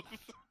 Right.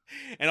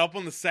 and up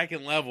on the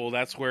second level,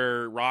 that's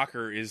where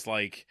Rocker is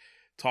like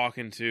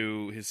talking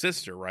to his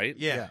sister, right?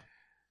 Yeah.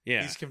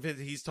 Yeah. He's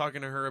convinced. He's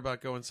talking to her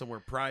about going somewhere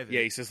private.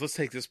 Yeah, he says, "Let's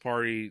take this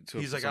party to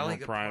He's like, I somewhere like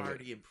the private."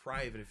 party in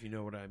private, if you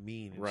know what I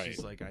mean. And Right.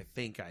 she's like, I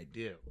think I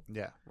do.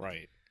 Yeah.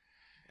 Right.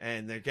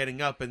 And they're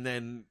getting up, and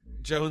then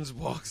Jones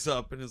walks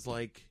up and is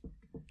like,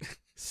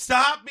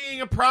 stop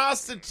being a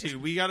prostitute.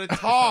 We got to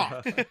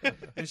talk.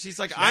 And she's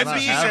like, I'm not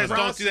being having a it. Don't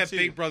do prostitute. that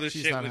Big Brother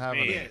She's shit not with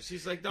having me. Yeah,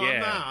 she's like, no,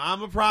 Yeah.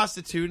 I'm a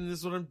prostitute, and this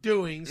is what I'm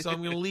doing, so I'm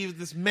going to leave with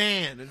this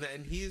man.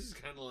 And he's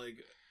kind of like,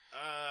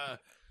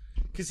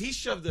 because he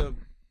shoved a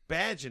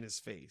badge in his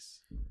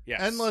face.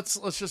 Yes. And let's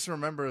just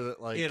remember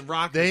that like In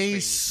Rocker's they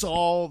face.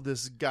 saw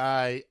this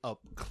guy up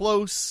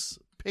close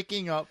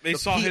picking up They the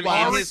saw him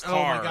Peabody in his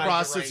car. Oh my God, you're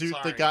prostitute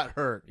right, that sorry. got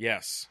hurt.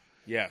 Yes.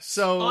 Yes.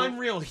 So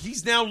Unreal.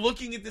 He's now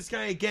looking at this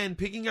guy again,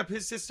 picking up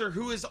his sister,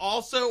 who is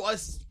also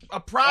a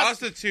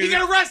prostitute. He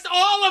can arrest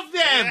all of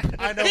them. Yeah,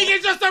 I know. He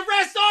can just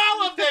arrest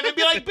all of them and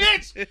be like,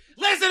 bitch,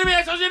 listen to me.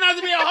 I told you not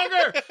to be a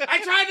hooker.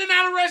 I tried to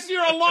not arrest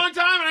you a long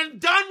time, and I'm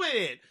done with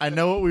it. I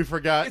know what we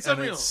forgot, It's and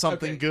unreal. it's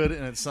something Okay. good,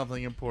 and it's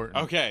something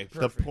important. Okay.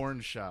 The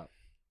porn shop.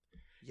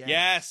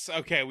 Yes.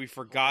 Okay. We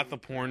forgot the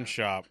porn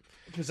shop.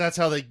 Because that's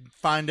how they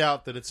find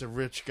out that it's a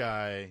rich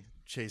guy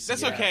chasing.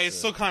 That's okay. It's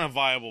still kind of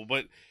viable,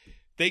 but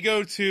they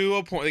go to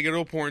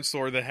a porn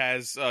store that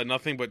has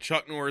nothing but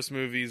Chuck Norris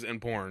movies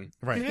and porn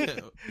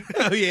right.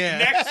 Oh,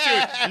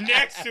 yeah.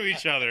 next to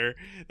each other.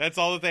 That's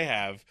all that they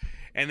have.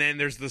 And then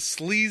there's the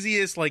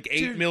sleaziest, like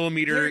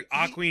 8mm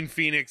Aqueen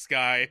Phoenix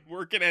guy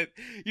working at.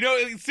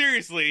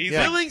 Seriously, he's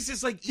Billings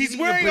is like he's eating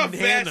wearing a a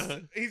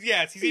banana.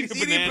 vest. He's eating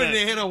a eating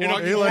banana in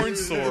walking a He porn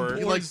store.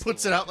 He like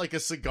puts it out like a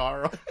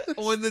cigar.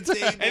 on the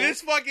table. And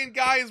this fucking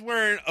guy is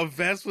wearing a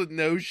vest with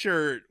no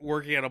shirt,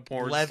 working at a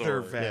porn leather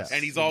store. vest,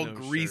 And he's with all no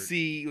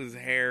greasy with his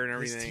hair and shirt.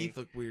 everything. His teeth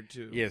look weird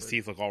too. Yeah, his but-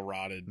 teeth look all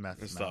rotted Meth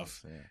and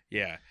stuff. mouth, yeah.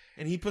 Yeah.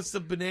 And he puts the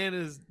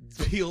bananas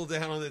peel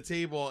down on the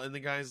table, and the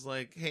guy's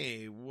like,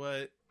 "Hey,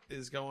 what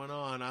is going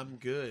on? I'm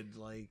good.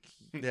 Like,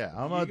 Yeah,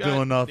 I'm you not got-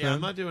 doing nothing. Yeah,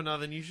 I'm not doing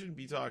nothing. You shouldn't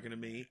be talking to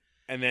me."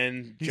 And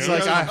then He's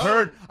Jonas- like,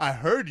 goes, I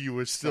heard you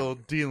were still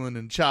dealing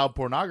in child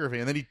pornography,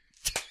 and then he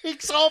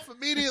takes off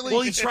immediately.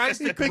 Well, he tries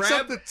to He picks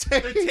grab up the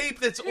tape. the tape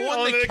that's on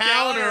On the the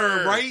counter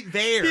counter. right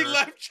there. he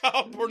left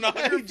child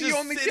pornography Just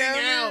on the sitting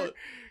counter. out.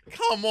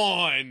 Come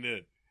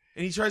on.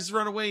 And he tries to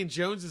run away, and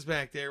Jones is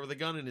back there with a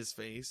gun in his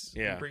face.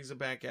 Yeah. He brings him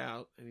back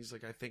out, and he's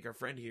like, "I think our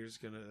friend here is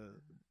gonna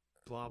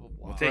blah blah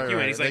blah." We'll take you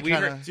in. He's They like, we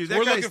kinda- heard, Dude, we're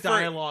that guy's looking for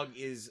dialogue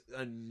is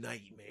a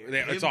nightmare.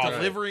 Yeah, it's Him awful.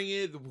 delivering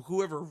it,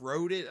 whoever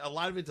wrote it, a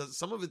lot of it does.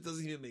 Some of it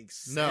doesn't even make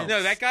sense.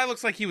 No, that guy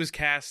looks like he was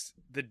cast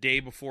the day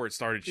before it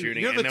started Dude,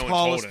 shooting. you're and the no one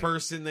tallest told him.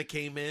 person that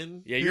came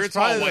in. Yeah, He's you're a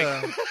tall probably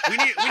white.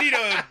 we need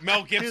a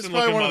Mel Gibson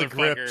probably looking one of the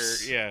motherfucker.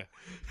 grips. Yeah.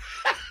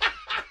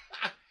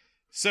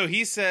 So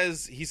he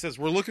says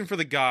we're looking for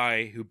the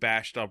guy who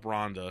bashed up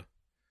Rhonda,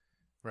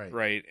 Right.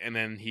 right? And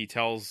then he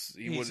tells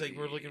He's like,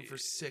 "We're looking for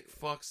sick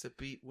fucks that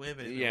beat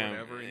women, Yeah. or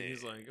whatever." And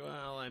he's like,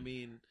 "Well, I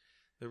mean,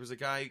 there was a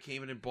guy who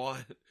came in and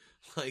bought."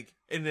 Like,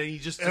 and then he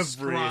just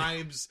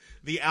describes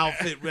the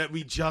outfit that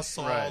we just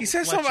saw. Right. He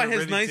says Fletcher something about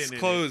his Rivington nice in it.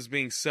 clothes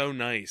being so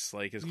nice,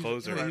 like his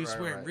clothes Yeah, are. he was Right,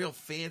 wearing right. real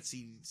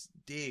fancy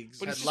digs.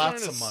 But Had he's just lots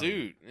wearing a of money.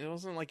 suit. It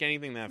wasn't like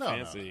anything that No,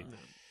 no, fancy. No.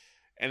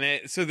 And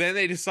then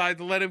they decide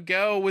to let him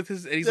go with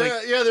his. And he's They're-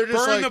 like, yeah, they're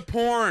just burn like, the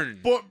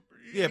porn.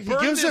 Yeah, he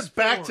burn gives this it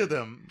back porn. to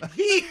them.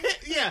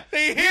 Yeah,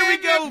 They here we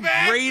hand go. it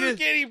back Greatest. for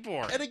kitty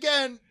porn. And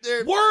again,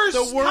 they're Worst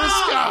the worst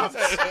cops.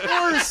 cops.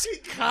 Worst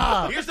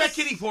cops. Here's that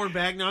kitty porn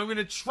bag. Now I'm going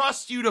to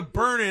trust you to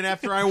burn it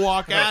after I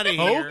walk out of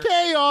here.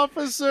 Okay,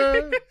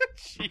 officer.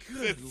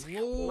 Jesus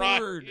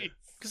Lord. Christ.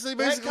 Because they That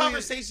basically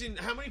conversation,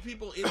 how many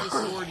people in the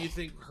store do you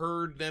think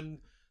heard them?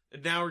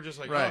 And now we're just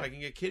like, Right. oh, I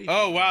can get kitty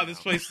Oh porn wow, now.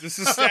 this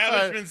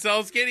establishment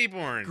sells kitty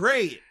porn.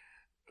 Great.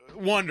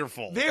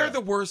 Wonderful. They're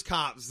the worst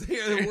cops.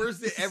 They're the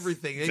worst at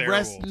everything. They Terrible.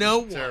 arrest no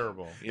one.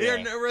 terrible. They're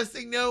Yeah.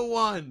 arresting no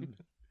one.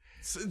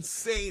 It's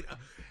insane.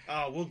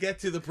 We'll get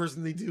to the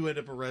person they do end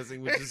up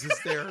arresting, which is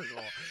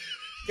hysterical.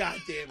 God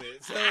damn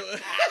it. So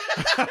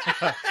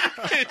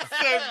It's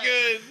so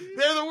good.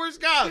 they're the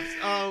worst cops.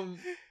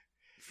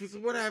 So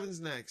what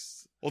happens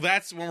next? Well,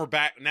 that's when we're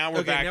back. Now we're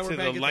Okay, back now we're to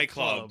back the at the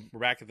nightclub. club. We're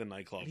back at the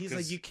nightclub. And he's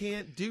 'cause- like, "You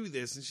can't do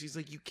this," and she's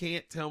like, "You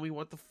can't tell me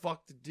what the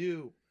fuck to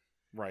do."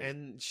 right.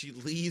 And she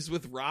leaves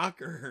with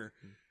Rocker,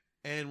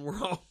 and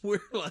we're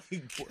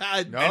like,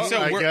 God. No, And so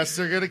I we're- guess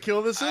they're gonna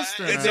kill the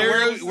sister. And now. so There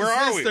where, goes the where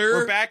are we? sister.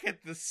 We're back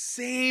at the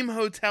same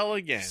hotel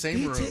again.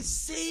 Same It's room. the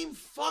same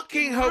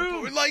Fucking fucking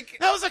hope. room. Like,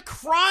 That was a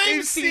crime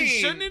Insane. scene,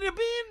 shouldn't it have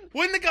been?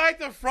 wouldn't the guy at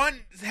the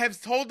front have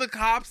told the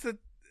cops that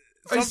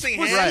something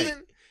Was-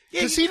 happened? Yeah,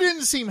 Because he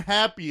didn't seem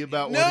happy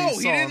about what No, he saw.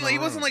 he in didn't. the He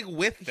wasn't room. like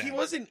with them. he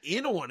wasn't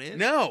in on it.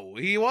 No,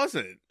 he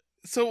wasn't.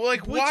 So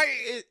like, Which-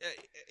 why?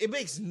 It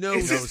makes no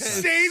It's sense.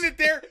 insane that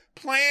their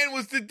plan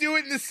was to do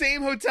it in the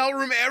same hotel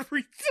room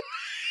every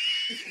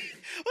time.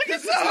 Like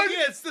it's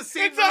It's the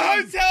same. it's a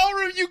hotel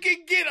room. You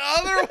can get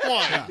other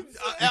ones.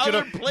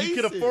 Other You places.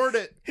 could afford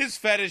it. His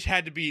fetish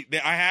had to be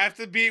I have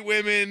to beat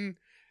women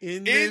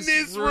in in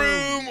this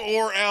room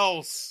or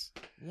else.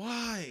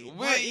 Why? Wait.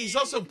 Why? He's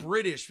also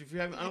British. If you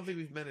haven't, I don't think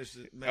we've managed.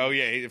 Oh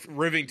yeah,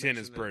 Rivington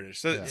is Mention that. British.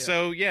 So Yeah.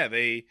 so yeah,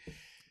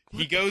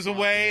 he goes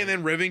away and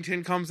then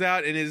Rivington comes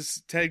out in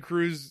his Ted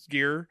Cruz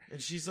gear.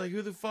 And she's like,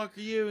 "Who the fuck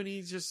are you?" And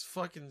he just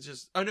fucking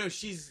just. Oh no,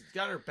 she's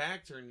got her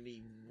back turned and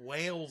he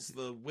wails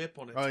the whip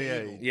on a Oh, yeah,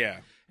 table.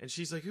 Yeah, And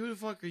she's like, "Who the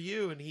fuck are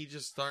you?" And he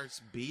just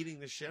starts beating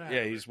the shit out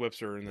yeah, of he her. just whips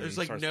her and then There's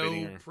like starts no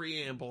beating her.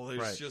 preamble. There's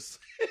Right. just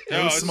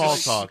No it's small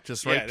just- talk,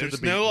 just Yeah, right to the there's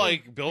beat. no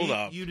like build beat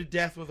up. you to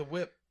death with a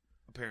whip.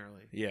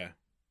 Apparently. Yeah,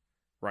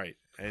 right.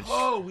 And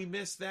Oh, we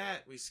missed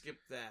that. We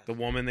skipped that. the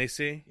woman they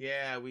see,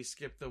 Yeah, we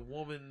skipped the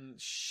woman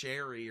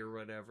Sherry or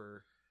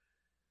whatever.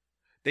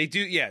 they do.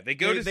 Yeah, they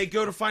go to They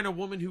go to find a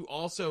woman who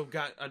also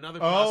got another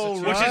Oh,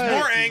 prostitute. which is Right,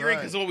 more he's angry right.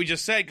 because of what we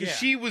just said. Because Yeah.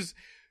 she was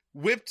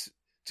whipped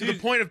to the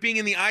Dude. point of being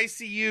in the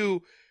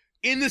ICU,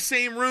 in the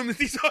same room that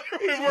these other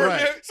women were.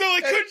 Right. So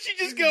like, couldn't she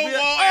just go? Yeah.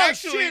 Well, Oh,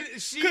 actually,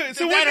 shit. so Did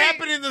when that they-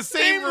 happen in the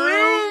same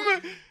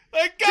room?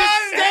 Like, Just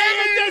God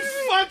stand in damn this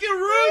fucking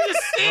room.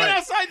 Just stand Right.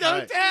 outside the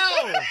Right.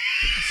 hotel.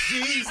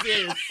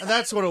 Jesus. And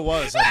that's what it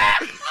was. I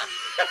bet.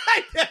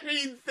 I didn't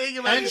even think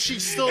about And it.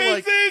 she's still It's-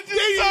 like, it's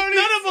just so many-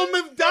 None of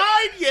them have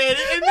died yet,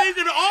 and they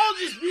could all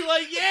just be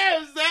like,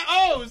 "Yeah, is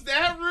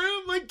that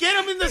room? Like, get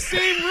them in the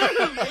same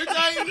room." What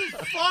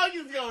the fuck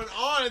is going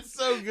on? It's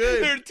so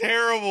good. They're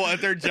terrible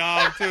at their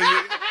job too.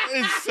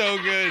 It's so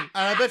good. and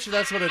I bet you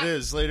that's what it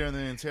is. Later in the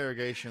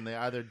interrogation, they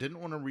either didn't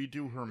want to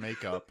redo her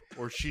makeup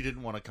or she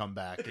didn't want to come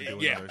back and do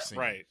Yeah, another scene.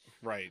 right.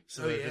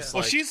 So Oh, they're yeah. just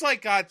Well, like, she's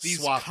like got these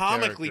swap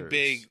comically characters.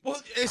 big,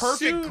 Well,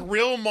 perfect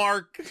grill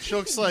mark, she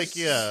looks like,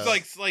 yeah.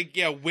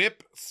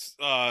 whip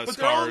but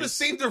they're all in the scars.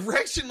 same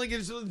direction. Like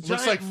it's a giant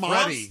like Freddy.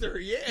 monster.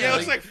 Yeah, Yeah, it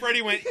looks like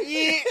Freddy went.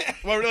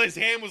 Well, really, his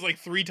hand was like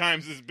 3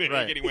 times as big,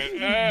 Right. and he went.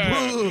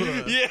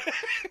 Ugh. Yeah,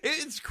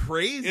 it's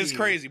crazy. it's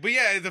crazy. But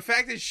yeah, the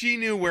fact that she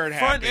knew where it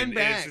Front happened and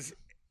back. is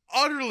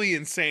utterly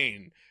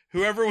insane.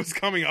 Whoever was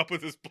coming up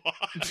with this plot,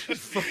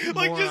 Fucking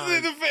like just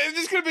moron. it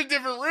just could have been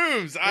different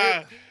rooms.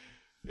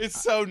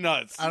 It's so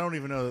nuts. I don't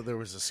even know that there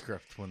was a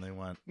script when they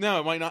went. No,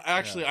 it might not.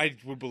 Actually, I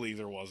would believe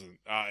there wasn't.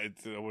 I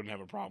wouldn't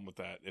have a problem with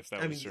that if that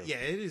I was mean, true. yeah,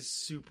 it is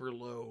super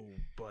low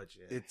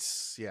budget.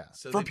 It's, yeah.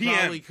 so For they PM.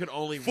 probably could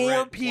only 4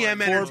 rent PM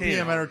one. 4 entertainment.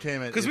 p.m.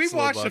 entertainment. Because it's we've low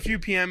watched a budget. few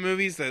PM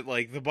movies that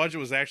like the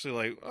budget was actually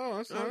like, oh,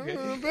 that's not Okay.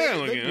 bad They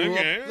looking. blew up-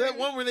 Okay. that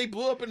one where they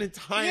blew up an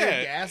entire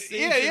Yeah, gas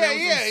station. yeah, that was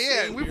yeah.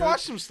 insane, We've dude.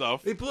 watched some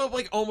stuff. They blew up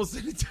like almost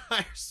an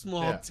entire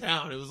small Yeah.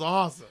 town. It was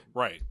awesome.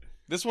 Right.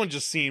 This one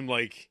just seemed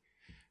like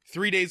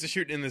 3 days of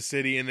shooting in the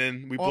city, and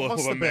then we Well, it blow up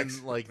must a have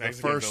been like the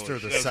Mexican first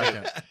village. or the That's it.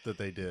 second that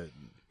they did.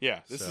 Yeah,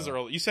 this So- is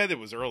early. You said it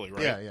was early,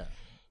 right? Yeah, yeah.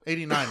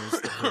 89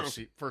 was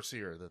the first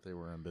year that they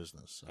were in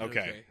business. So.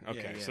 Okay.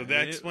 Okay. Yeah, So yeah. that I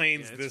mean,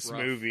 explains it's this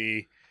rough.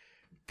 movie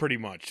pretty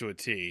much to a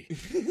T.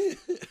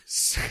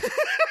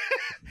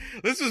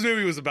 This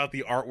movie was about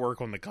the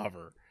artwork on the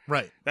cover.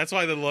 Right. That's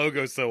why the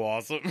logo's so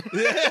awesome.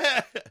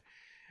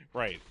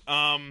 Right.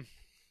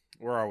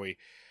 Where are we?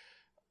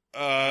 We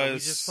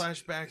just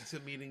flashed back to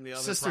meeting the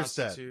other Sister's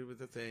prostitute with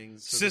the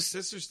things. So Sis-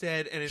 the sister's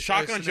dead, and it's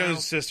Shotgun so now-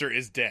 Joe's sister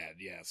is dead.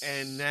 Yes.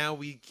 And now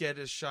we get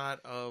a shot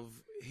of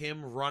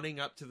him running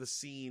up to the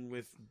scene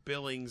with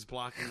Billings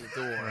blocking the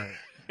door, Right.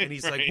 and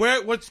he's Right.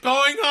 like, "What's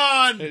going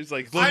on? It's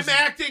like, I'm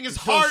acting as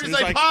hard as it's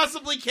I like-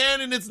 possibly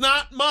can, and it's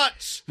not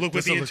much." Look,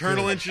 with This'll the look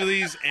internal good.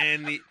 injuries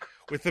and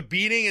with the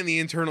beating and the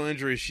internal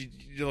injuries, she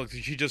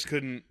just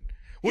couldn't.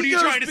 What He are you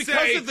goes, trying to because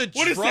say? of the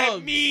What does that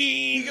drugs.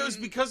 mean? He goes,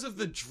 because of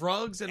the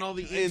drugs and all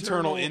the Internal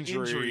internal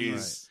injuries.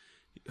 injuries.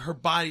 Her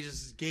body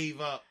just gave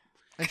up.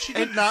 And she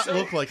did not so-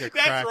 look like a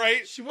crack. That's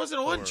right. She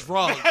wasn't on Or-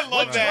 drugs. I love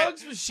what that.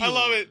 drugs was she I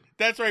love on? it.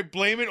 That's right.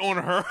 Blame it on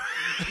her.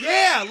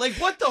 Yeah, like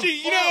what the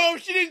She, fuck? you know,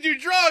 if she didn't do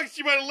drugs,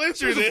 she might have lived She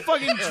through was a this.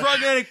 fucking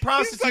drug addict,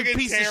 prostitute, fucking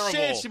piece of terrible.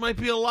 shit. She might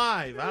be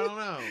alive. I don't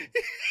know.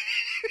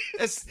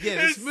 This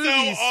It's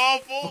movie's so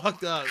awful.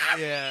 fucked up.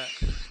 Yeah,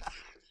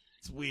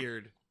 it's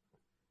weird.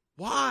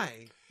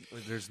 Why?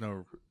 There's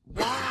no.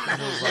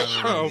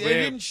 Why? Oh, they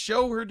man. didn't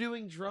show her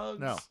doing drugs.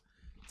 No.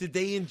 Did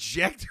they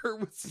inject her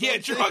with something? Yeah,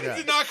 drugs Yeah.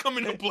 did not come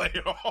into play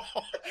at all.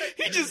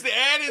 He just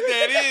added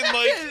that in,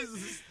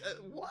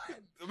 like What?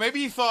 maybe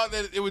he thought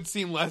that it would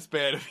seem less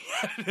bad if he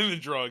added in the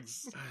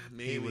drugs.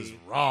 Maybe He was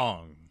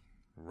wrong.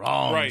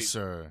 Wrong, Right.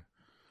 sir.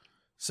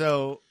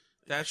 So,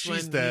 That's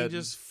she's when dead. he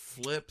just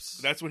flips.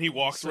 That's when he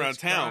walks around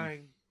starts town.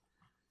 crying.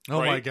 oh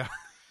my Right. God.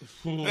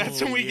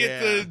 That's when we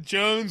get the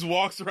Jones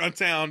walks around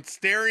town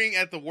staring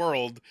at the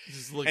world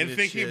just looking and at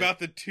thinking shit. about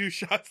the 2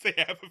 shots they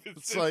have of his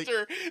It's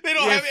sister. like- They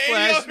don't Yeah, have any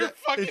flash- other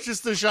fucking. It's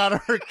just the shot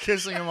of her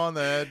kissing him on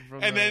the head.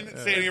 From And then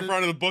standing in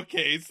front of the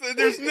bookcase.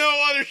 There's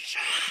no other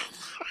shot.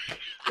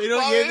 They don't.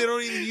 Love Yeah, it. they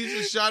don't even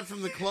use a shot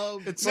from the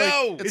club. It's No,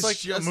 like it's it's like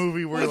just- a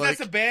movie where Well, like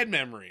that's a bad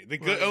memory. The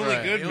good, Right. only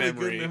Right. good the only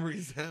memory, good memory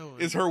is that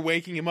one. is her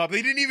waking him up.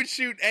 They didn't even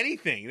shoot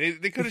anything.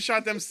 They could have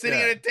shot them sitting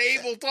Yeah. at a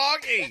table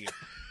talking.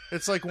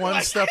 it's like one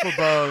step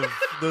above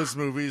those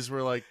movies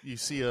where like you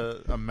see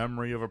a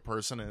memory of a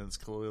person and it's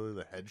clearly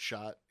the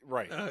headshot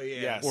Right. Oh,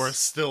 yeah. Yes. or a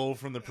still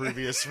from the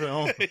previous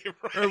film.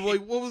 Or like,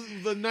 what was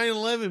the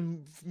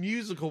 9/11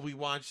 musical we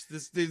watched?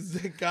 This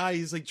guy,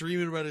 he's like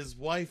dreaming about his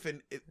wife,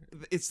 and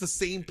it's the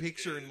same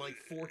picture in like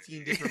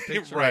 14 different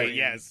pictures. Right.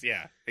 Yes.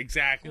 Yeah.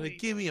 Exactly. You're like,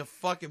 give me a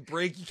fucking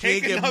break. You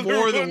Take can't get another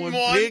more than one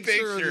one picture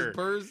of picture. this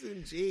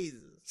person. Jesus.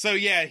 So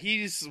yeah,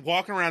 he's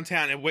walking around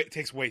town and it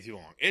takes way too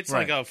long. It's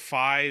Right. like a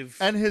 5.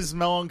 And his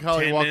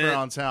melancholy 10 walk minute-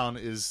 around town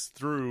is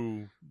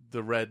through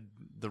the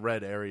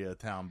red area of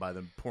town by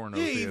the porno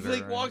Yeah, he's theater.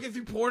 like and- walking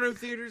through porno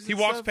theaters. He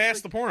and walks stuff, past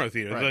like, the porno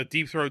theater, Right. the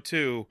Deep Throat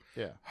 2,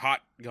 Yeah.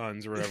 Hot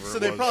Guns or whatever. So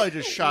it they was. probably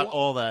just shot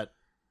all that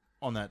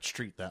on that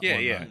street that Yeah,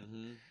 one yeah. night.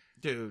 Mhm.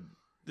 Dude,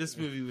 this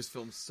movie was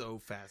filmed so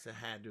fast. It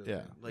had to have Yeah.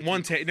 been. Like,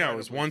 one take. No, it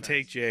was incredibly one fast.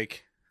 take,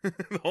 Jake.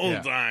 The whole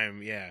Yeah.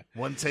 time. Yeah.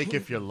 One take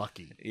if you're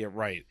lucky. Yeah.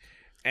 Right.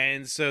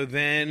 And so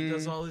then He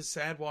does all his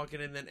sad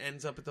walking and then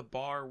ends up at the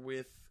bar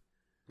with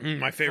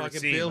My favorite fucking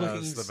scene.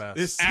 Billings. That's the best.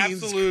 This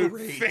scene's Absolute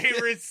great.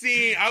 favorite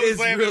scene. I was It's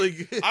laughing. really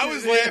good. I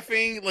was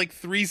laughing like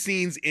 3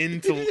 scenes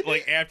into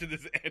like after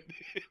this ended.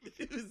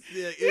 It was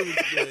good.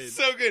 It's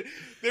so good.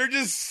 They're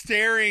just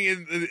staring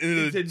in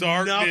the Into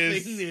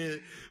darkness. nothingness.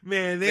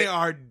 Man, they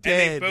are And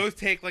dead. they both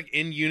take like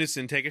in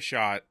unison, take a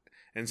shot,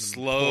 and pour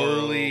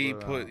slowly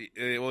over put.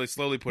 They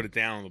slowly put it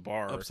down on the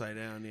bar, upside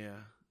down. Yeah.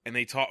 and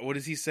they talk. What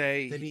does he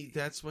say? Then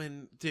that's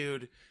when,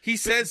 dude. he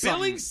says something.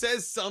 Billings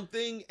says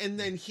something, and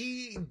then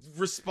he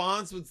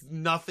responds with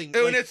nothing. Oh,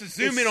 Like, and it's a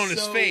zoom in on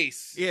his so-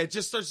 face. Yeah, it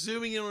just starts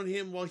zooming in on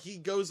him while he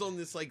goes on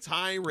this like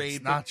tirade.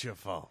 It's but not your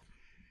fault.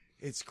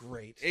 it's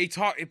great. He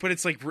talk, but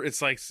it's like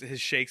his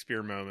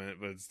Shakespeare moment,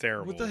 but it's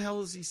terrible. What the hell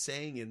is he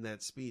saying in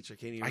that speech? I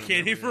can't even. I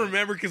can't even that.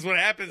 remember because what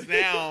happens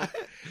now,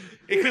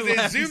 because it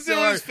Laughing zooms so in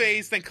on his hard.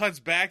 face, then cuts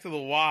back to the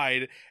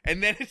wide,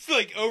 and then it's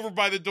like over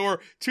by the door,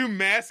 2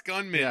 masked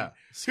gunmen Yeah.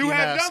 who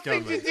have Ski mask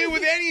nothing gunmen. to do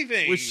with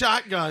anything. with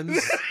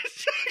shotguns.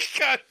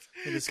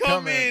 It is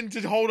come coming. in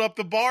to hold up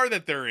the bar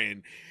that they're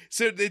in.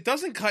 So it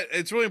doesn't cut.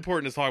 It's really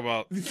important to talk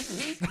about.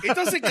 It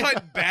doesn't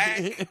cut back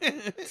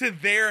to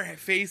their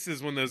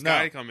faces when those No.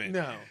 guys come in.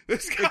 No,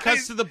 Those it cuts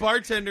guys, to the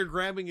bartender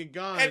grabbing a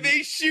gun and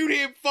they shoot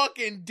him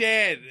fucking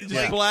dead. just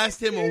Like,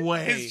 blast him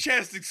away. his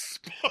chest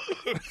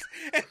explodes.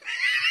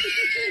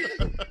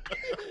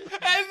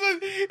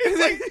 It's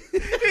like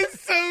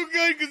it's so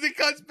good because it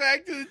cuts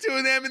back to the 2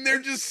 of them, and they're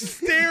just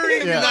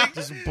staring Yeah, like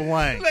just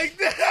blank.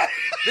 that.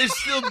 They're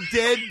still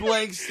dead,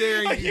 blank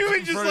staring. A in human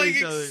just front of like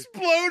each other.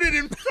 exploded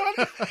in front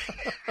of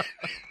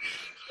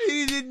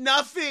He did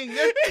nothing.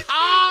 They're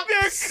cops.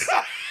 their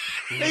gun.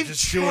 They've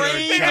just doing their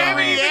trained They job. haven't,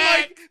 every even,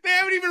 act. they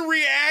haven't even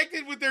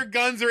reacted with their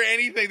guns or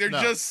anything. They're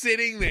No. just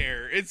sitting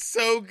there. It's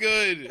so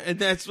good. And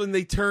that's when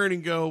they turn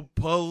and go,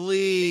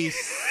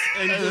 police,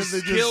 and And just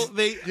then they kill. just-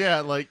 They,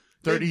 Yeah, like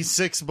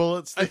 36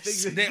 bullets. I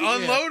think They Yeah.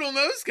 unload on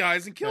those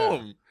guys and kill Yeah.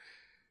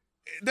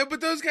 them. But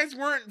those guys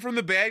weren't from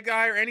the bad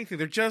guy or anything.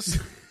 They're just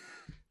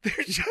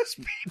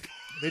people.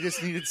 They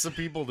just needed some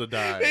people to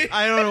die.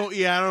 I don't know.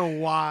 Yeah, I don't know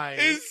why.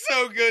 It's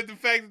so good. The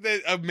fact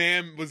that a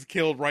man was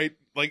killed right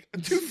like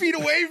 2 feet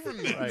away from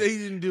them. Right. They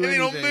didn't do And they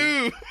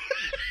anything.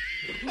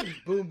 don't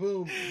move.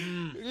 Boom,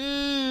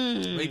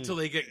 boom. Wait till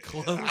they get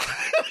close.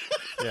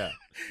 Yeah.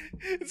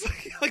 It's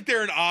like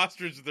they're an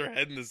ostrich with their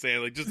head in the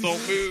sand. Like, just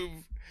don't move.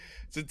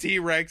 It's a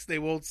T-Rex. They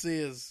won't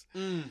see us.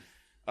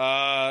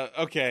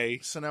 Okay.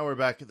 So now we're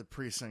back at the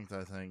precinct,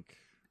 I think.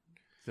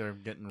 They're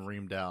getting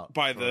reamed out.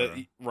 By for-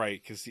 the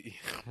right, because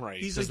right.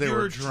 He's 'Cause like, they you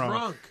were were drunk.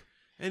 drunk.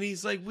 And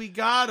he's like, we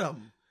got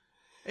him.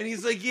 And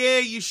he's like, yeah,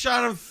 you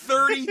shot him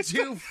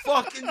 32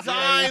 fucking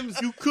times.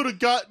 You could have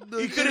gotten.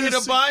 You could have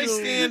hit a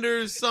bystander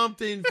or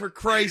something, for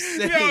Christ's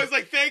sake. Yeah, I was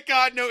like, thank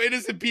God no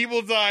innocent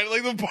people died.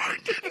 Like the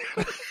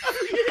bartender.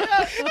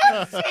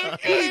 That's so good.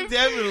 He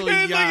definitely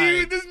And it's died.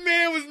 like, this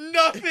man was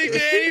nothing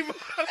to anybody.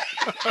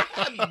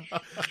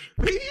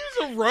 Maybe he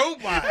was a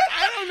robot.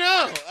 I don't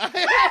know.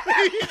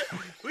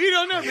 We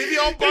don't know. Maybe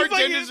all It's like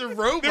bartenders are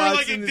robots. They were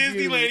like in in this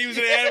Disneyland. movie. He was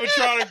an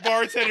animatronic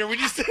bartender. We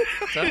just I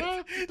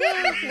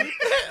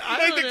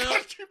like the don't know.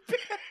 country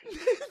band.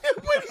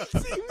 Nobody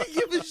seemed to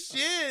give a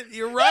shit.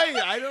 You're right.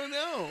 I don't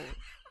know.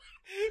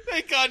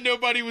 Thank God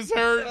nobody was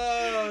hurt.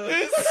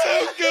 It's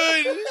so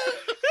good.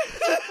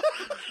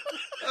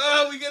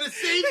 Oh, we gotta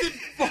save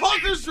the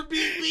fuckers from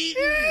being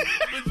beaten.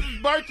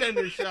 This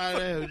bartender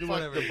shot out. Fuck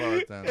Whatever. the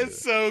bartender.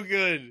 It's so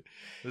good.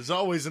 There's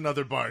always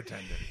another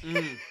bartender.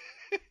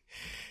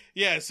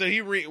 Yeah, so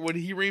when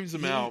he reams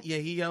them out. Yeah,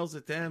 he yells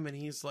at them and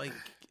he's like,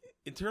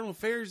 Internal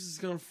Affairs is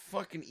gonna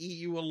fucking eat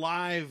you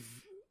alive,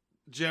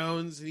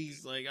 Jones. And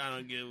he's like, I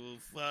don't give a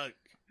fuck.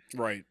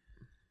 Right.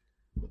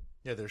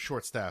 Yeah, they're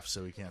short staffed,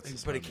 so he can't. But he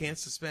suspend can't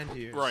suspend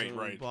you. Right, so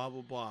right. Blah,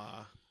 blah,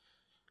 blah.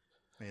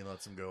 them. He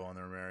lets them go on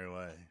their merry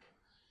way.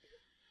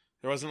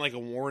 There wasn't like a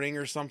warning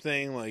or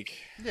something. Like,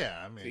 Yeah,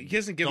 I mean, he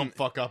doesn't give don't him.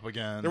 fuck up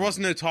again. There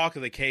wasn't no talk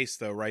of the case,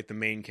 though, right? The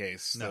main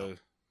case, No. the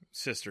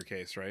sister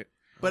case, right?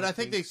 But I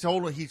think they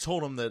told him. He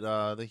told him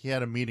that he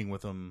had a meeting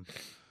with him.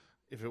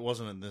 If it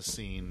wasn't in this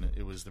scene,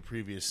 it was the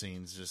previous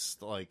scenes.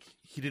 Just like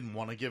he didn't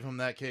want to give him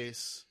that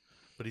case,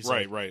 but he's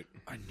Right, like, right.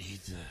 I need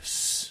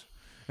this,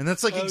 and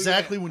that's like Oh,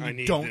 exactly yeah. when I you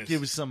need don't this.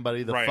 give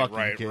somebody the Right, fucking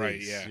right, case.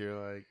 right, yeah.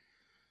 You're like,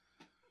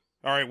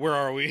 All right, where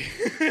are we?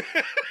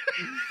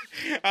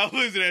 I was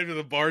losing after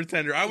the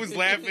bartender. I was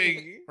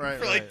laughing Right,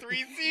 for like right.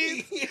 3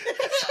 scenes.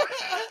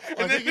 I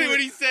And then think when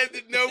he said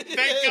that, no,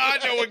 thank God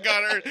no one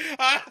got hurt.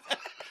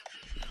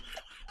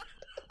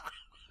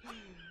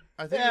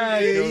 I think Yeah,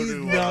 they go he's to,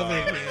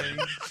 nothing, man.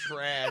 He's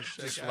trash.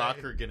 just That guy.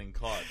 Rocker getting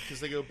caught because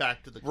they go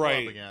back to the club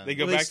Right. again. They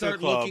go Well, back to the start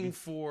club. looking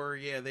for.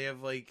 Yeah, they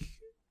have like.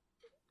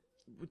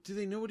 Do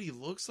they know what he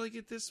looks like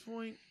at this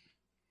point?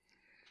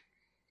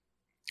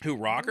 Who,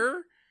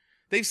 Rocker?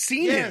 They've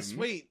seen Yes. him.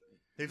 Wait.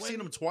 They've when-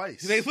 seen him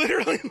twice. They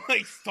literally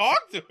like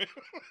talked to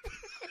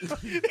him.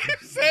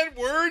 They've said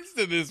words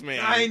to this man.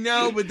 I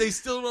know, but they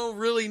still don't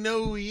really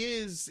know who he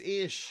is.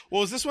 Ish.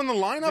 Well, is this when the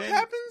lineup Then-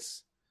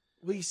 happens?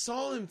 We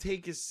saw him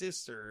take his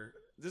sister.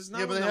 This is not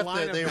Yeah, but when they the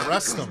have to. They lineup-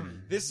 arrest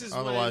them. This is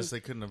Otherwise, when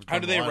they couldn't have. How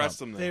do done they the arrest lineup.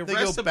 them? they Though?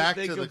 arrest go them, back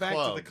they to go the back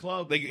club. to the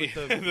club. They,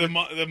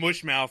 with the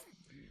mush mouth.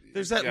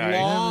 there's that guy.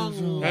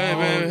 long. Hey,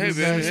 baby, hey, He's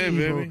baby, hey, asking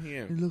baby. for-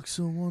 Yeah. He looks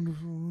so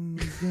wonderful.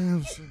 He's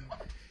dancing.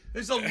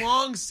 There's a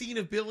long scene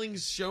of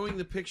Billings showing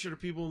the picture to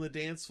people on the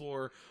dance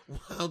floor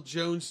while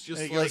Jones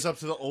just He like, goes up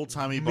to the old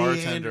timey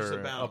meanders bartender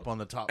about. up on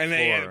the top And floor.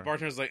 then the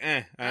bartender's like,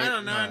 I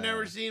don't know, I've no.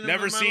 never seen him.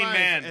 Never in my seen life.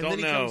 man, And don't then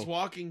he know. comes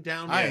walking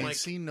down I from ain't like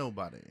seen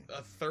nobody.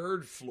 a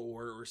third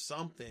floor or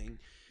something,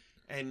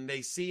 and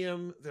they see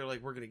him. They're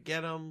like, "We're gonna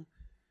get him."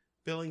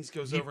 Billings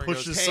goes He over and goes,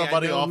 pushes "Hey,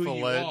 somebody I know off who a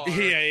you ledge. are."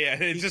 yeah.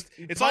 It's just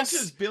He it's all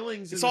punches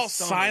Billings. it's in all the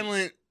stomach.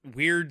 silent,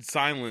 weird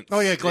silence. Oh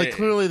yeah, like Yeah.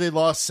 clearly they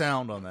lost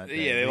sound on that.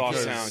 Day Yeah, they lost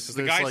because sound, 'cause the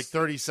there's guy's- like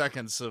 30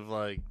 seconds of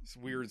like It's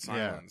weird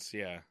silence.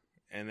 Yeah.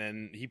 And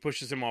then he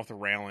pushes him off the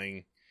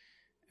railing,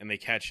 and they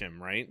catch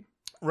him. Right.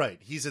 right.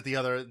 He's at the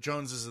other.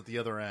 Jones is at the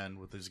other end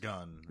with his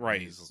gun.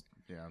 Right. He's,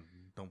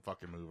 don't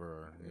fucking move her.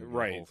 Or he'll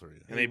Right. hole through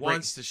you. And they he bring-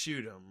 wants to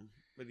shoot him,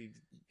 but he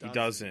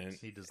doesn't.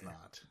 He does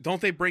not.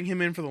 Don't they bring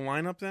him in for the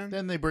lineup then?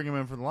 Then they bring him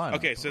in for the lineup.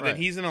 Okay, so right. then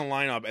he's in a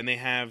lineup, and they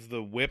have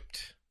the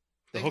whipped,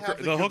 the They hooker,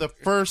 have the hook, the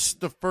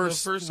first The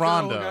first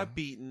Rhonda. girl got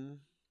beaten,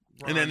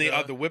 and then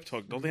Rhonda. the whipped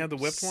hook. Don't they have the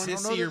whipped one? Sissy I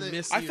don't know or that they-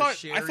 Missy I or thought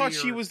Sherry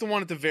she or- was the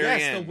one at the very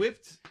yes, end. the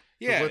whipped.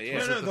 Yeah, whipped yeah.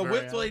 was No, at no, the the very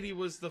whipped end. lady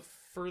was the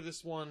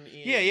furthest one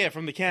in. Yeah,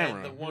 from the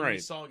camera. And the one we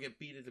right. saw get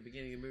beat at the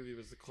beginning of the movie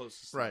was the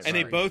closest. Right, And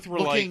they right. both were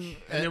Looking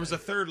like, And there was a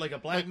third, like a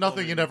black. like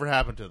nothing woman. had ever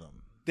happened to them.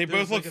 they there both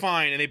was looked like a-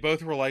 fine, and they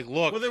both were like,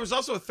 look, Well, there was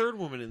also a third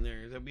woman in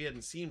there that we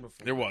hadn't seen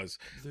before. there was,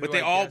 Who but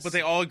I guess-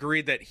 they all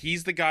agreed that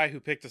he's the guy who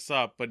picked us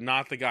up, but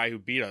not the guy who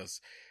beat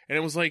us. And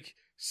it was like,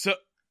 so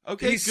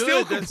Okay, he's good.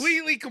 still That's-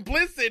 completely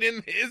complicit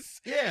in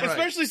this. Yeah,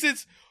 especially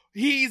since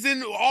he's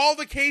in all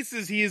the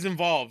cases he is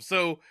involved.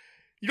 So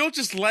you don't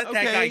just let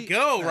that guy Okay.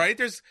 go, right?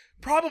 There's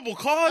probable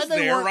cause And they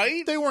there, weren't-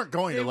 right? They weren't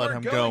going They to let him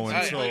weren't go going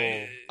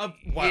to.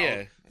 until. Wow.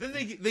 Yeah. Then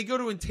they go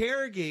to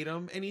interrogate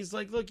him, and he's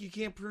like, "Look, you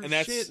can't prove And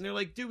that's- shit." And they're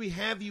like, "Dude, we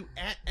have you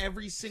at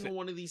every single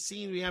one of these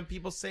scenes. We have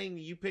people saying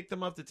that you picked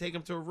them up to take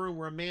them to a room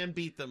where a man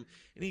beat them."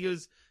 And he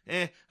goes,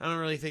 I don't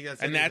really think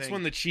that's." And that's anything."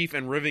 when the chief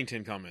and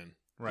Rivington come in.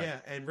 Right.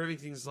 Yeah, and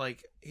Rivington's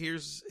like,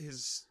 "Here's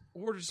his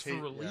orders for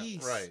Yeah,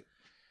 release." right.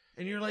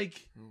 And you're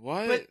like,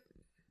 What? But-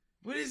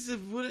 "What is the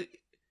what?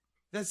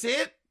 That's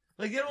it?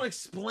 Like they don't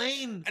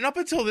explain." And up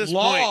until this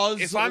laws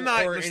point, if I'm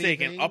not or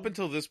mistaken, anything. up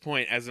until this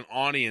point, as an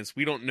audience,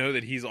 we don't know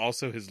that he's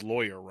also his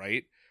lawyer,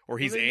 right? Or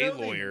he's they a know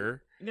they-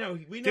 lawyer. No,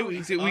 we Do know. we-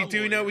 he's do we- a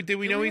do we know- lawyer. do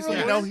we know he's a You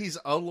lawyer? know he's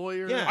a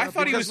lawyer. Yeah, I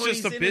thought he because was when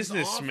just he's a in his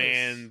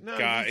businessman office- No,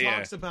 guy, he yeah.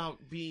 talks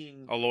about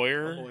being A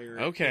lawyer? a lawyer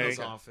Okay. in his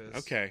office.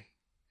 Okay.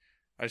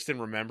 I just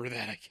didn't remember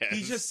that, I guess.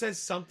 He just says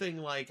something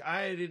like,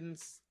 "I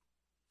didn't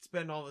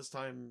spend all this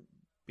time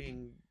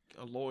being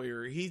a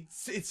lawyer."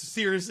 It's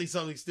seriously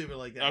something stupid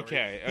like that.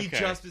 Okay, where He okay.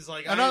 just is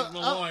like, And, "I'm a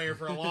lawyer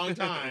for a long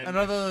time." And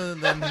other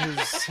than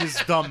his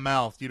dumb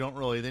mouth, you don't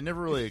really. They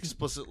never really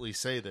explicitly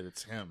say that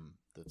it's him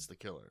that's the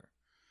killer.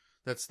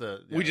 That's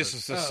the. we just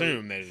that's-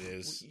 assume that it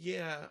is.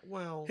 Yeah,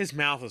 well, His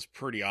mouth is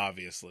pretty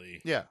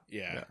obviously. Yeah.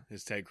 Yeah, Yeah.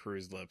 his Ted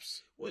Cruz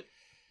lips. what?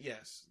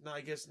 Yes, no, I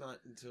guess not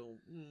until.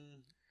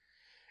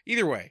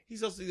 Either way,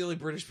 He's also the only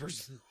British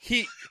person.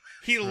 he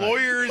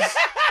lawyers.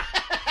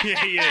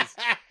 Yeah, he is.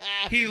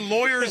 He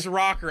lawyers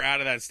Rocker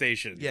out of that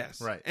station. Yes,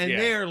 Right. And Yeah.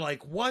 they're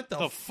like, "What the,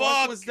 The fuck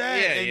fuck? was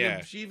that?" Yeah, and yeah.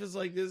 the chief is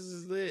like, "This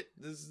is it.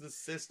 This is the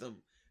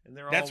system." And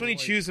they're That's all when he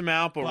like, chews him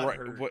out, but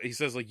butthurt. what he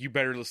says, like, you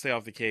better stay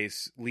off the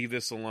case, leave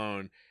this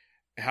alone.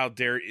 How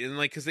dare, and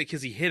like,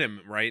 because he hit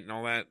him, right, and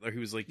all that. Or he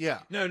was like,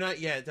 Yeah. No, not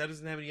yet. That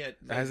doesn't happen yet.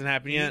 that hasn't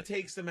happened yet. He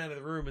takes them out of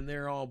the room, and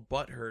they're all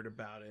butthurt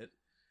about it.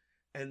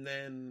 And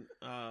then,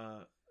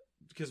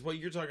 because what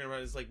you're talking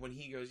about is like when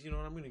he goes, "You know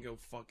what? I'm going to go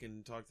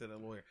fucking talk to that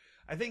lawyer."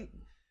 I think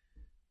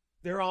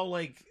they're all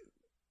like,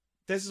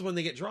 this is when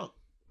they get drunk.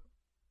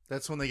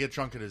 That's when they get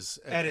drunk at his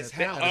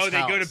house. Oh, they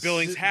go to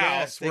Billings' Yes,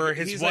 house they- where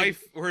his he's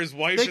wife, They is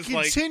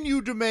like,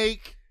 continue to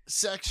make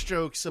sex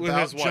jokes With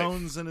about his wife.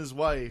 Jones and his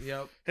wife.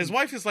 Yep. his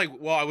wife is like,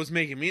 well, I was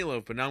making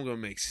meatloaf, but now I'm going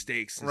to make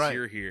steaks since Right.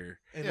 you're here,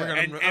 And, Yeah. we're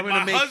gonna, and I'm my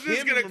gonna make husband's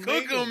him gonna cook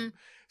make them,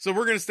 so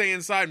we're gonna stay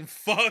inside and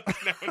fuck.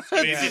 No, I'm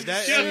kidding. Yeah, He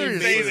that-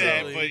 shouldn't say that,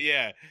 seriously. but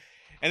yeah.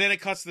 And then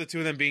it cuts to the two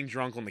of them being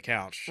drunk on the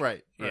couch,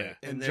 Right. Yeah. Right.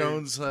 And And they're-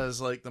 Jones has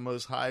like the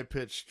most high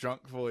pitched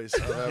drunk voice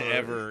I've ever.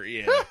 Ever,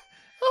 yeah,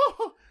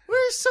 Oh,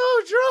 we're so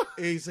drunk.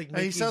 He's like, And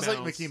he Mickey sounds like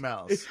Mouse. Mickey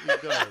Mouse.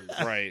 He does.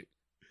 right.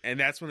 And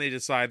that's when they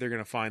decide they're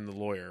gonna find the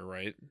lawyer,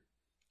 right?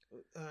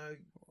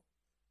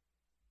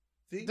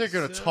 Think They're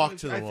gonna so. talk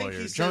to the I think lawyer.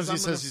 he Jonesy "I'm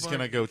says he's gonna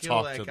fucking go kill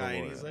talk that to the guy."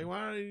 And lawyer. he's like,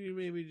 "Why don't you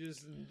maybe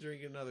just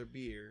drink another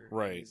beer?"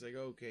 Right. And he's like,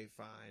 "Okay,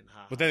 fine."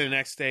 Ha, But ha, then the ha.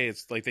 next day,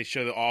 it's like they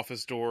show the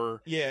office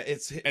door yeah,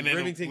 it's and then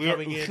Rivington we-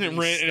 coming in. And he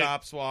Ri-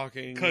 stops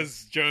walking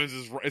because Jones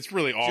is. It's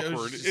really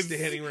awkward. just It's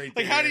standing right like,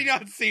 there. how do you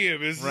not see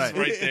him? It's Right. just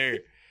right there.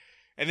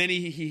 And then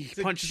he It's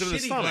a punches him in the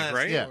shitty stomach, glass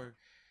right? Yeah. door.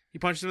 He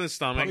punches him in the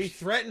stomach. He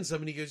threatens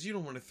him, and he goes, "You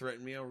don't want to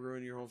threaten me. I'll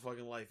ruin your whole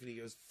fucking life." And he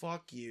goes,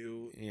 "Fuck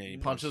you." Yeah, he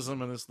Punches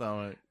him in the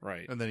stomach,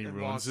 Right. and then he And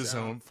ruins walks his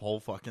out. own whole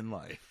fucking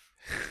life.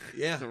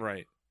 Yeah.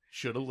 Right.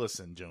 Should have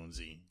listened,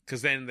 Jonesy.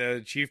 Because then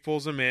the chief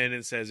pulls him in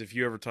and says, if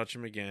you ever touch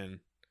him again,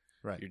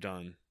 Right. you're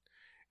done.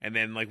 And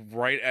then, like,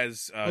 right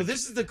as... well,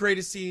 this is the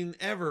greatest scene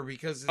ever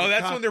because...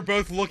 that's when they're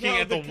both looking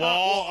at the wall. Well,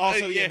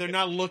 also, yeah, they're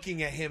not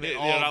looking at him at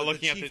all. They're not but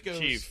looking at the goes,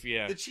 chief,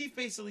 yeah. The chief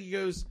basically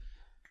goes,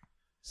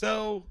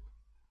 so,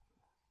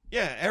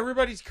 yeah,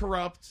 everybody's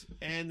corrupt,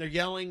 and they're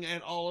yelling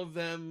at all of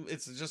them.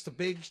 It's just a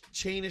big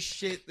chain of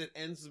shit that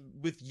ends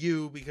with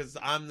you because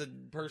I'm the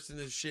person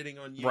that's shitting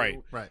on you.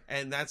 Right.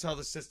 And that's how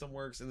the system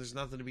works, and there's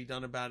nothing to be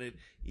done about it.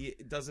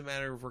 It doesn't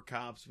matter if we're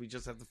cops. We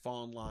just have to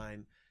fall in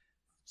line.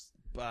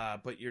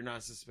 But you're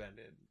not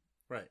suspended.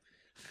 Right.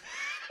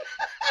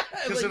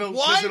 Because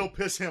Because it'll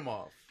piss him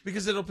off.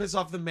 Because it'll piss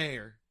off the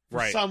mayor. For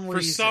Right. some reason.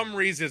 For some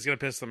reason, it's going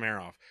to piss the mayor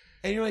off.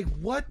 And you're like,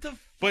 what the...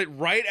 But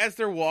right as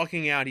they're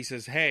walking out, he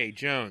says, hey,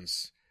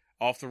 Jones,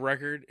 off the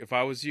record, if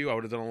I was you, I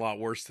would have done a lot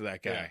worse to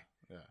that guy.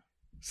 Yeah.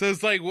 So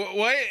it's like,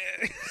 what?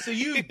 So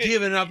you've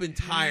given up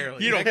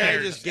entirely. You don't That guy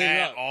care just gave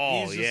at up.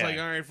 all, He's just yeah. like,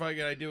 all right, fuck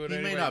it, I do it He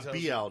anyway. may not tells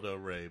be me. Aldo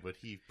Ray, but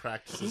he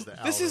practices the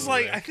This Aldo is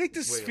like, Ray I think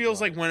this way of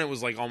feels like life. when it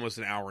was like almost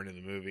an hour into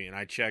the movie, and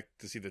I checked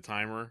to see the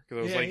timer because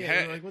I was like, yeah,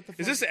 hey, you're like, what the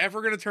is this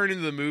ever going to turn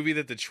into the movie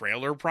that the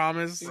trailer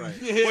promised? Right.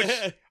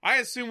 Which I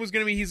assume was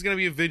going to be he's going to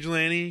be a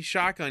vigilante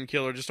shotgun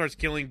killer, just starts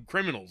killing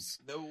criminals.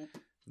 Nope.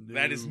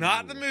 That is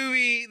not the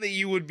movie that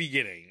you would be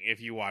getting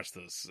if you watch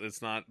this.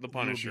 It's not The You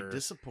will Punisher. be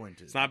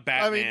disappointed. It's not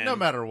Batman. I mean, no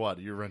matter what,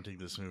 you're renting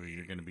this movie,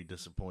 you're going to be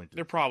disappointed.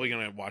 They're probably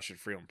going to watch it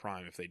free on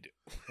Prime if they do.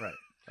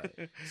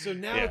 Right. So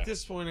now Yeah. at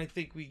this point, I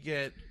think we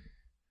get...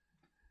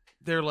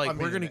 They're like, I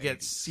mean, we're going to in get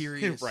the 80s.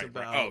 serious right.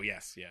 about... Oh,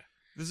 yes. Yeah.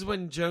 This is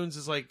when Jones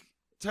is like,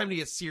 time to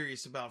get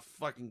serious about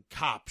fucking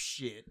cop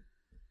shit.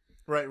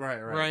 Right.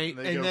 Right,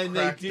 They and go then they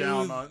crack do-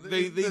 down on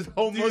they this do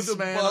homeless the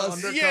man. bus.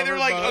 undercover Yeah, they're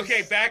like, bus.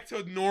 okay, back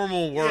to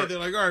normal Yeah, work. they're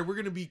like, all right, we're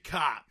going to be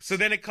cops. So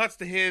then it cuts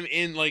to him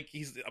in, like,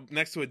 he's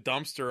next to a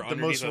dumpster The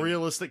underneath most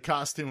realistic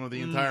costume of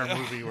the entire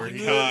movie, where my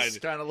he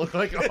God. kind of look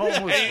like a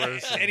homeless and,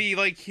 person. and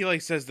he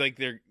says like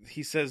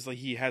he says like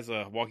he has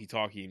a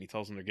walkie-talkie and he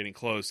tells them they're getting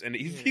close and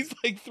he's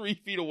like 3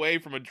 feet away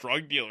from a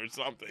drug deal or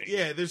something.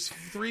 Yeah, there's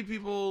 3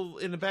 people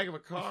in the back of a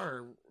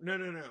car. No.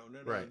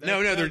 Right.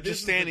 No, they're this just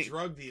is the standing.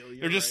 drug deal.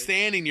 They're just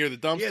standing near the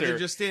dumpster. Yeah, they're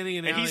just standing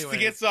in an and he alleyway.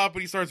 gets up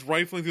and he starts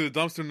rifling through the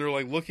dumpster and they're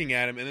like looking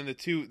at him and then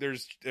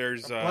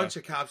there's a bunch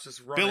of cops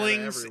just running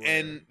Billings everywhere.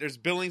 and there's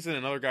Billings and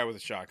another guy with a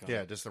shotgun.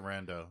 Yeah, just a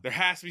rando. There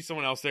has to be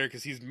someone else there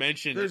because he's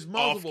mentioned There's off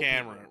multiple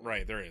camera. people.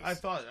 Right, there is. I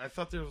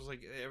thought there was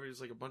like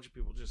a bunch of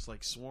people just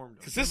like swarmed him.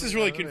 Because this is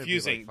really Maybe like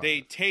confusing. 5.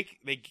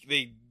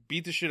 They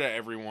beat the shit out of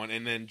everyone,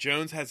 and then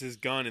Jones has his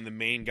gun in the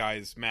main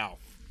guy's mouth.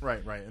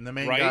 Right. And the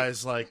main Right?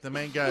 guy's like,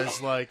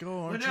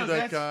 oh, aren't no, you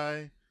that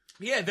guy?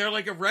 Yeah, they're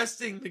like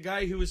arresting the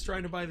guy who was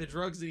trying to buy the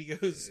drugs, and he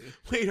goes,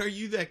 "Wait, are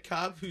you that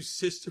cop whose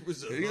sister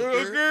was a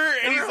hooker?"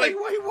 And he's we're like,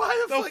 "Wait,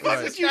 why the the fuck fuck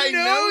does would this you guy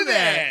know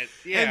that?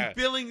 Yeah. And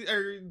Billings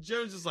or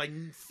Jones is like,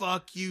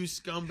 "Fuck you,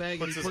 scumbag!"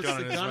 Puts and his he puts gun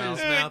the in his gun in mouth.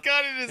 his mouth.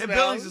 Gun in his And mouth.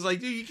 Billings is like,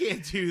 "Dude, you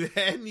can't do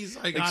that." And he's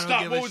like, Like, "I don't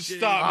stop, give a won't shit."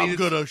 stop me. I'm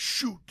gonna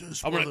shoot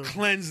this. I'm gonna mother-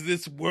 cleanse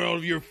this world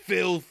of your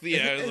filth.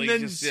 Yeah, and like,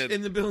 then just, yeah.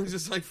 and the Billings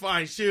is like,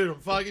 "Fine, shoot him,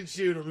 fucking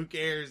shoot him. Who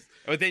cares?"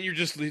 But then you're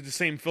just the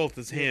same filth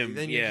as him.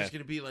 Then you're yeah. just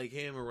gonna be like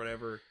him or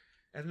whatever.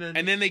 And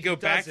then They go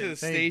back to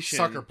doesn't. the They station.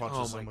 sucker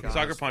punches Oh him my with God. a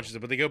Sucker pistol. punches it,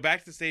 but they go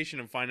back to the station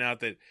and find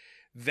out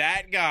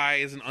that guy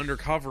is an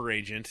undercover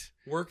agent.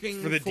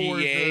 working For the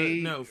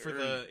DA for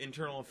the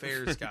internal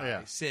affairs guy,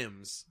 Yeah.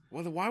 Sims.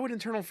 Well, why would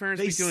internal affairs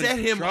They be doing set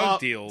him drug up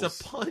deals?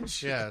 to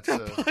punch. Yeah, it's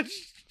Punch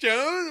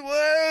Jones?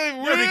 What?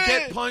 No, to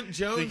get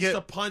Jones get-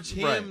 to punch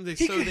him, right.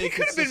 so they could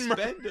could have been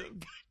suspend him.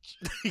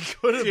 he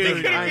could have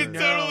Dude, been. I He could have been know.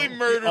 totally He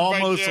murdered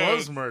almost by Jones.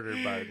 was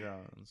murdered by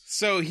Jones.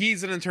 So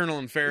he's an internal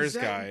affairs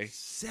guy.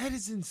 That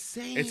is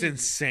insane. It's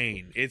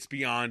insane. It's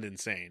beyond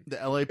insane. The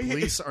LA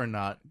police are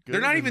not good.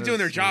 They're not in even doing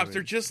their this jobs. movie.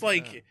 They're just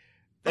like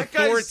That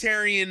guy's-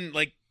 authoritarian,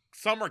 like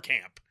summer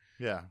camp.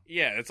 Yeah.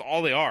 Yeah, that's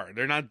all they are.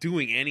 They're not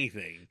doing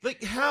anything.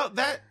 Like how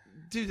that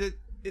dude.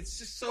 It's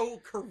just so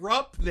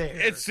corrupt there.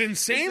 It's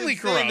insanely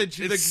It's insane. corrupt.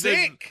 It's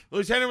sick. The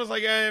lieutenant was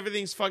like,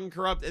 everything's fucking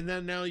corrupt, and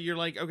then now you're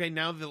like, okay,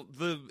 now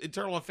the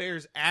internal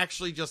affairs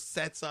actually just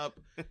sets up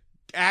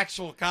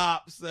actual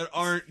cops that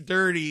aren't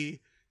dirty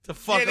to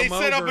fuck Yeah, they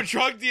them set over. up a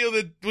drug deal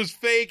that was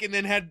fake and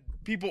then had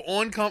people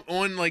on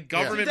like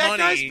government That money.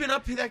 guy's been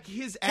up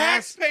his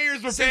ass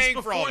Taxpayers were since paying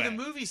before for all the that.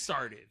 movie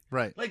started.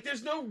 Right. Like,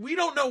 we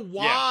don't know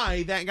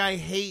why that guy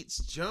hates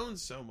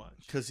Jones so much.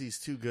 Because he's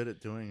too good at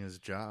doing his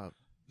job.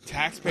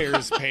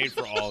 Taxpayers paid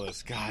for all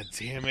this. God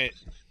damn it.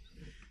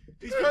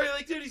 He's probably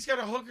like, dude, he's got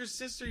a hooker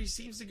sister. He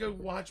seems to go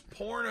watch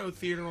porno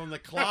theater on the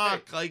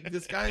clock. Like,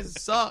 this guy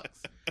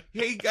sucks.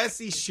 Hey, guess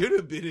he should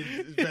have been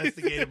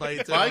investigated by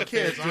internal I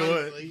can't affairs, do it.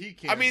 honestly. He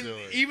can't I mean, do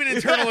it. even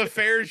internal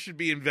affairs should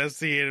be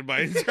investigated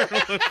by internal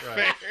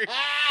affairs.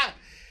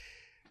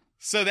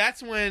 So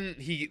that's when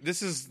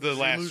this is the He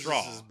last loses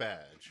straw. his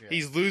badge.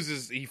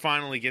 Yeah. He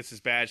finally gets his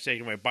badge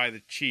taken away by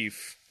the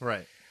chief.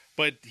 right.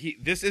 But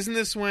isn't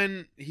this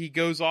when he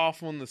goes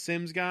off on the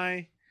Sims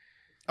guy?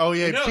 Oh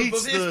yeah, No, beats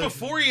but it's the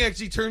before he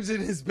actually turns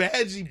in his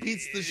badge. He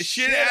beats the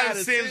shit out of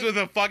Sims Sims with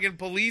a fucking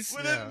police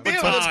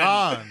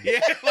baton. Yeah,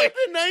 like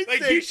nice like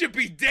thing. you should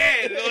be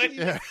dead. Like,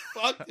 Yeah.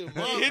 Fucked him he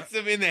up. hits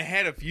him in the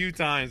head a few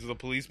times with a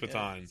police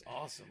baton. It's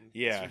awesome.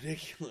 Yeah. It's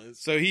ridiculous.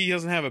 So he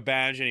doesn't have a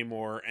badge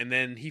anymore, and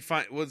then he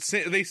what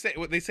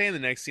they say in the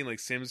next scene, like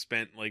Sims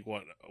spent like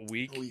what a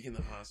week in the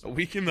a hospital.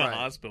 week in the Right.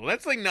 hospital.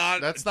 That's like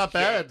not That's not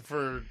bad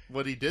for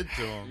what he did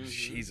to him.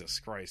 Jesus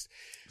Christ.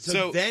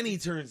 So then he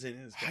turns in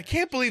his badge. I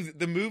can't believe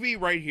the movie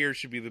right here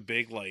should be the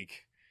big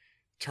like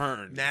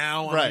turn.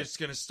 Now I'm Right. just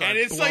gonna start And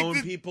it's blowing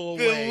like people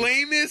the away.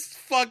 lamest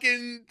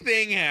fucking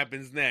thing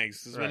happens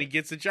next is when he Right.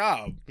 gets a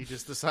job. He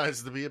just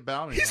decides to be a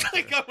bounty He's hunter.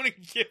 like, I'm gonna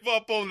give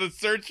up on the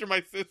search for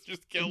my sister's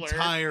killer.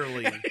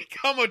 entirely. And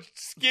become a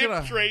skip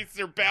Gonna-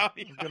 tracer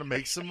bounty I'm gonna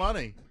make some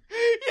money.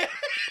 Yeah.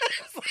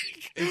 It's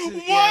like, It's-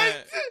 what?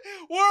 yeah.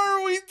 What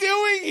are we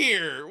doing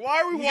here?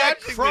 Why are we He got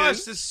watching crushed.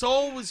 this? His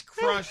soul was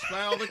crushed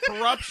by all the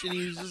corruption.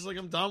 He was just like,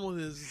 I'm done with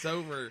this. It's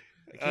over.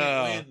 I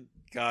can't win.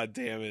 God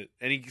damn it!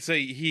 And he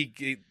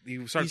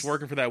starts He's-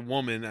 working for that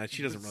woman.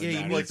 She doesn't really Yeah, he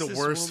matter. Like the this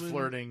worst woman-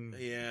 flirting.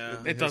 Yeah.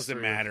 in the It doesn't history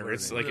of matter.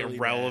 It's flirting. like Really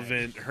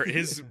irrelevant.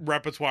 His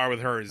repertoire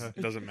with her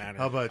doesn't matter.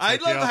 How about I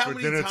take you love out how for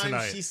many dinner times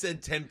tonight? she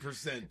said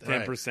 10%.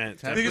 10%.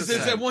 10%. Because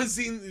there's that one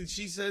scene,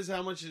 she says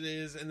how much it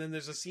is, and then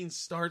there's a scene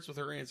starts with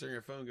her answering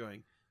her phone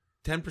going,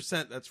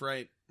 10%, that's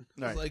right. I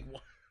was Right. like,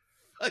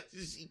 what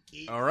does she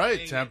keep All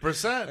right, saying?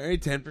 10%. All right,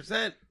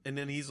 10%. And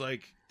then he's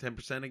like,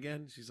 10%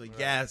 again? She's like,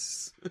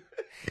 yes.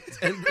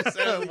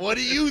 10%. What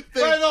do you For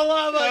think? the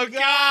love of Oh,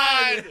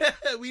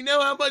 God! We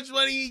know how much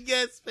money he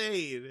gets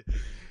paid.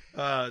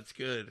 It's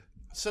good.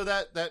 So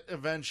that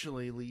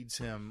eventually leads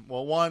him.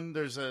 Well, one,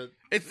 there's a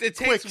It takes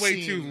Quick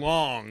way scene. too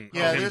long.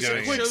 yeah, of him there's a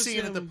doing quick it. Shows scene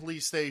at the him-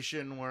 police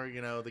station where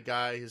the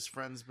guy, his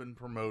friend's been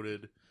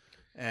promoted,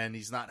 and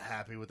he's not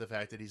happy with the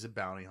fact that he's a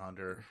bounty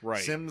hunter.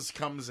 Right. Sims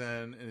comes in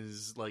and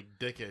is like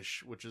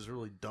dickish, which is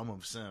really dumb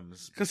of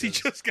Sims because he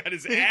just got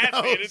his He ass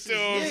knows. handed to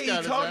Yeah, him. he got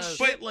his talks ass.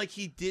 shit like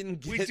he didn't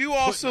get We do put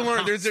also in the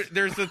learn there's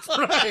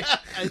right.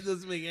 It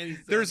doesn't make any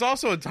sense. there's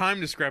also a time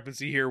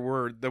discrepancy here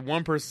where the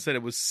one person said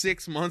it was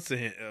 6 months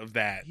of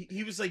that.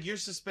 He was like, you're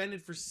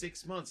suspended for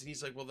 6 months. And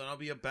he's like, well, then I'll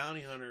be a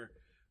bounty hunter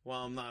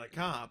while I'm not a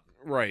cop.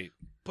 Right.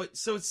 But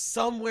so it's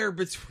somewhere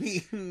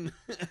between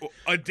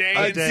A day, A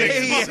and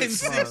day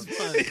 6 months. and 6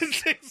 months. In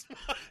 6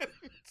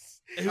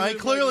 months. I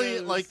clearly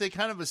knows? like they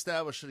kind of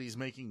established that he's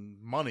making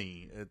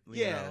money. You know.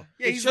 Yeah,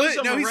 It he's shows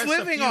him he's arrest a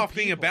living few off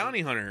being a people.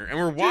 bounty hunter, and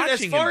we're Dude, watching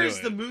as far him do as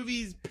it. the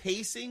movie's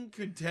pacing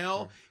could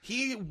tell,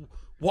 he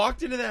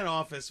walked into that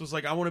office, was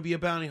like, I want to be a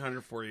bounty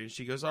hunter for you. And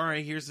she goes, all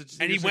right, here's the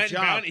And he here's a went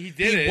job. bounty- he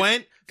did it.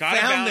 Went, Got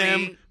a found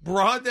bounty. them,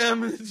 brought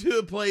them to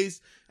the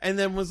place, and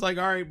then was like,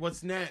 all right,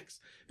 what's next?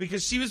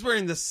 Because she was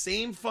wearing the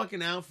same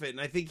fucking outfit, and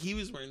I think he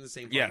was wearing the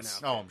same fucking Yes.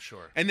 outfit. Oh, I'm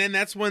sure. And then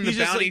that's when the He's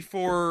just bounty like-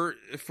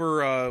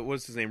 for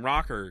what's his name,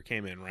 Rocker,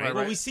 came in, right?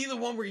 Well, we see the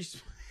one where he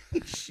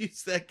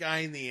shoots that guy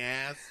in the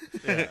ass.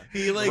 Yeah.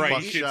 He like Right,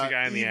 Buckshot. he shoots a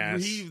guy in the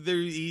ass.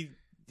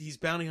 He's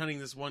bounty hunting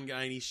this one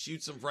guy, and he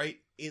shoots him right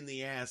in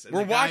the ass. And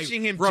We're the guy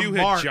watching him do his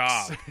remarks,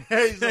 job.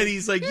 He's And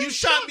he's like, "You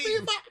shot me."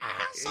 in the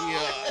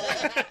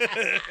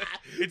asshole.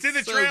 It's in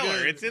the So trailer.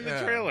 good. It's in the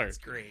Yeah. trailer. It's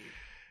great.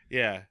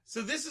 Yeah.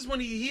 So this is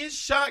when he is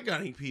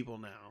shotgunning people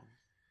now.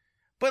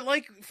 But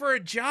like for a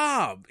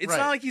job, it's Right,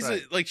 not like he's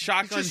right. like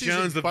Shotgun It's just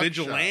using Jones, the buckshot.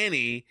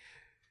 vigilante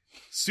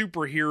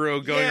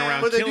superhero going Yeah,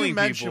 around But they do killing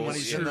mention people. when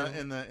he's Sure.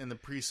 in the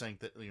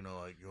precinct that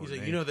like your He's like,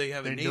 name, you know, they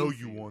have a they name know for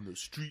you on the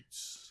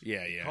streets.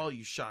 Yeah, yeah. Call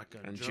you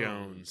Shotgun And Jones.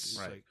 Jones. He's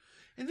Right. like-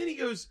 and then he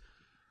goes,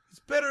 "It's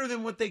better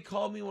than what they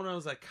called me when I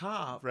was a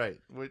cop." Right.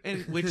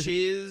 And which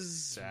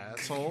is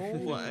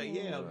asshole.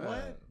 yeah,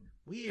 what?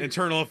 Weird.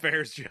 Internal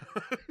Affairs Jones.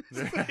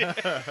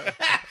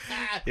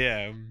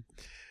 Yeah.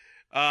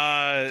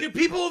 Dude,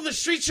 people in the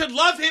street should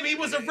love him. He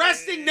was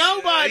arresting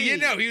nobody. You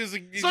know, he was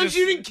like, As long as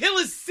you didn't kill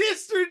his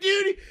sister,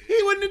 dude,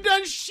 he wouldn't have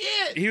done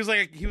shit. he was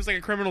like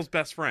a criminal's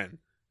best friend.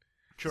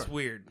 Sure. It's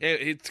weird.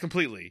 It's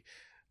completely.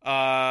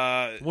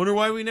 Wonder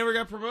why we never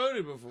got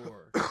promoted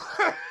before.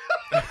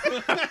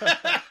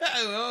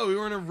 Oh, we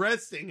weren't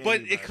arresting.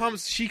 But anybody. it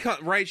comes.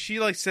 She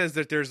like says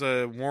that there's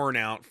a warrant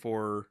out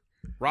for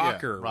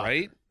Rocker, Rocker.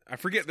 right? I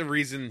forget the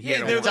reason he Yeah,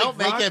 had a they're warrant. Don't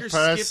like, make it Rocker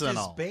skipped his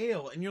personal.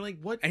 bail, and you're like,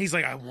 what? And he's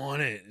like, I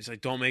want it. He's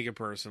like, don't make it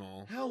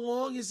personal. How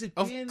long has it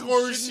Of been?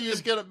 course, Shouldn't he's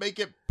have- gonna make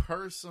it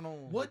personal.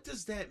 What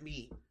does that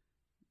mean?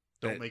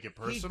 Don't make it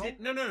personal. He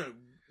did, no.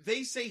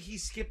 They say he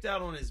skipped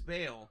out on his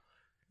bail.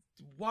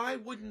 Why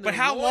wouldn't? But the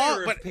how lawyer long-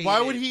 have but paid Why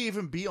it? would he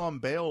even be on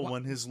bail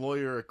when his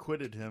lawyer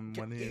acquitted him?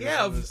 When he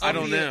Yeah, was in his- I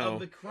don't the- know. of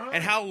the crime.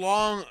 And how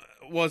long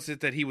was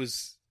it that he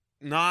was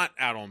not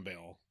out on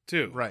bail,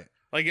 too? right.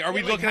 Like, are we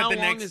Yeah, like, looking at how the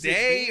long next has it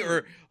day, been?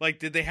 or like,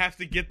 did they have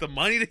to get the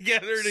money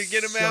together to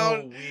get him So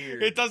out?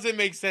 weird. It doesn't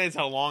make sense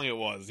how long it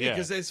was. Yeah,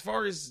 Because as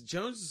far as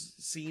Jones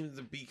seemed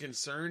to be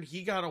concerned,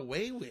 he got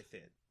away with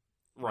it.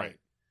 right.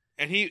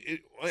 And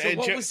he, So and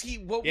what Jo- was he?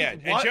 What? yeah,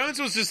 Was, and what? Jones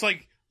was just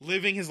like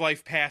living his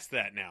life past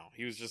that now.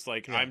 He was just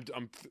like, Yeah.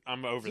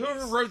 I'm over Whoever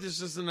this. wrote this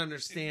doesn't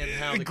understand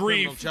how the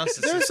Grief. criminal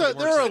justice There system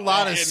works are a at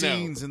lot all. of Yeah, no.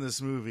 scenes in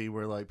this movie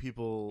where like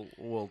people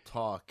will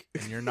talk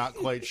and you're not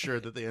quite sure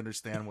that they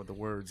understand what the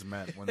words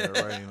meant when they're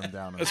writing them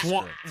down. In It's the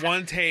one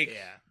script. take, Yeah.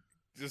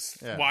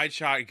 just Yeah. wide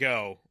shot,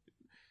 go.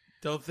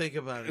 Don't think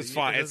about it. It's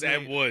fine. It's Ed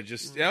doesn't- Wood.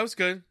 Just that was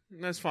good.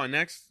 That's fine.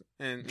 Next,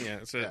 and yeah,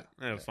 that's it. Yeah.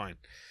 That was fine.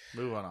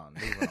 Moving on.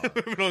 Moving on.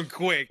 Moving on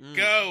quick.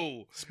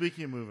 Go.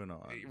 Speaking of moving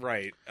on,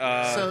 Right.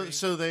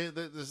 so they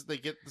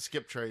get the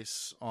skip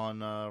trace on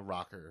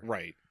Rocker,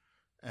 right.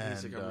 and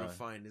He's like, I'm gonna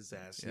find his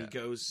ass. And yeah. he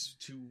goes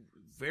to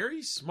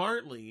very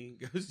smartly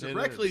goes It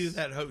directly to is.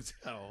 that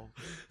hotel.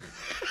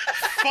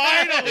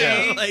 Finally,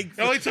 Yeah, like- it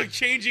only took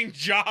changing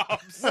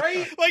jobs.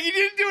 Right? Like he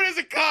didn't do it as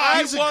a cop.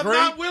 He's a Well, great-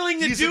 not willing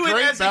to he's do a it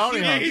great as a bounty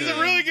human hunter. He's a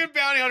really good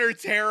bounty hunter.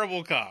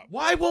 Terrible cop.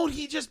 Why won't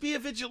he just be a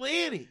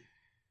vigilante?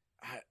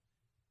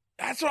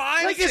 That's what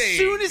I'm Like saying. as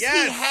soon as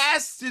Yes. he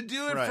has to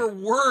do it Right. for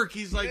work,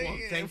 he's like, "Well,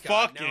 thank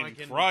God, Fucking now I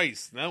can."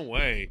 Christ, no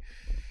way.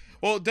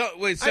 Well,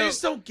 wait. So I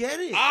just don't get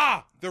it.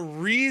 the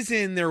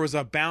reason there was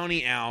a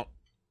bounty out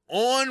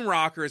on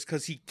Rocker is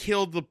because he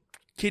killed the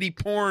kitty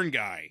porn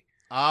guy.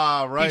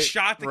 right, He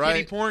shot the right.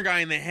 kitty porn guy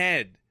in the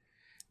head.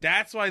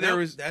 That's why there No,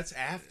 was that's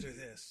after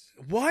this.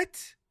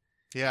 what?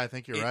 Yeah, I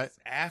think you're right. It's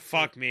after.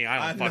 Fuck me,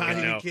 I I'm don't not fucking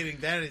even know. kidding.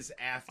 That is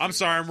after. I'm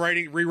sorry, this.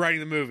 I'm rewriting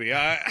the movie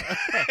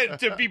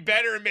to be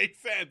better and make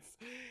sense.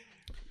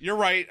 You're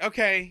right.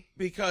 Okay.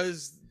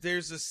 Because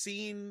there's a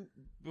scene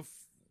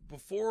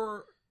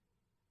before.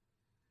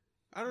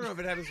 I don't know if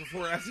it happens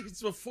before. I think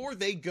it's before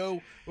they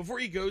go. Before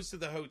he goes to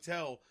the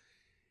hotel,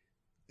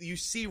 you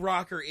see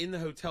Rocker in the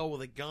hotel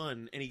with a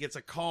gun, and he gets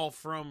a call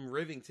from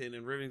Rivington,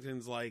 and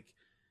Rivington's like,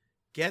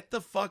 "Get the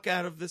fuck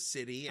out of the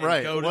city and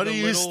Right. go to What the are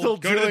you little, still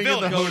go to the doing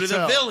in the village. go to the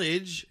hotel?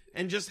 village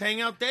and just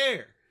hang out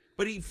there."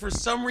 But he, for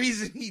some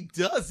reason, he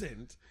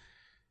doesn't.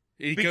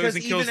 He Because goes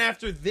and kills. even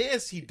after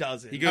this, he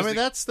doesn't. He goes I mean, to-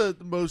 that's the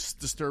most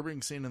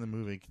disturbing scene in the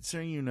movie,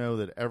 considering you know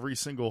that every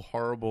single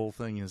horrible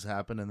thing has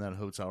happened in that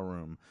hotel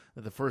room.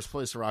 That the first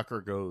place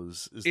Rocker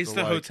goes is it's to,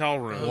 the like, hotel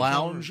room.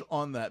 lounge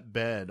on that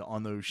bed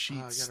on those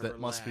sheets gotta that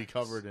must be relax.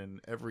 covered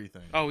in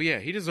everything. Oh yeah,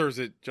 he deserves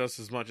it just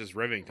as much as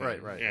Rivington.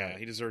 Right, Yeah, right.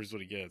 he deserves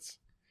what he gets.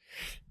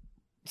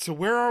 So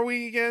where are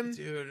we again?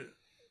 Dude,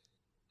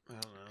 I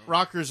don't know.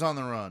 Rocker's on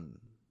the run.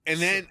 And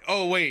then,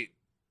 oh wait,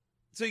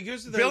 So he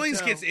goes to the Billings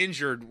hotel. gets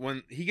injured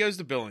when he goes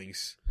to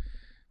Billings.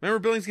 Remember,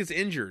 Billings gets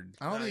injured.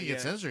 I don't Not think he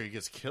gets yet. injured. He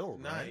gets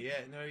killed. Not right?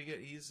 yet. No,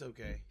 he's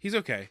okay. He's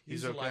okay.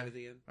 He's okay? alive at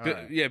the end. All Bi-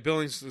 right. Yeah,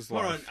 Billings is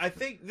Hold alive. on. I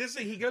think this.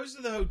 He goes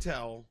to the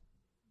hotel,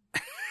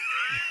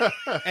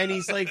 and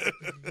he's like,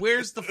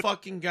 "Where's the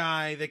fucking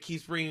guy that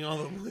keeps bringing all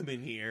the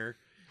women here?"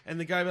 And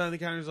the guy behind the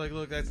counter is like,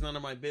 "Look, that's none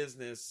of my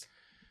business."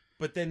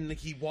 But then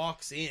he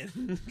walks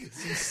in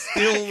because he's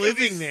still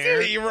living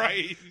there, You're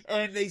right.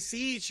 and they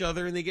see each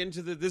other, and they get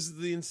into this is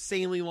the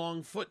insanely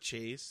long foot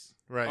chase,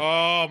 Right.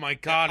 Oh my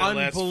god, it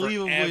lasts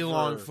unbelievably forever.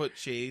 long foot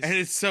chase, and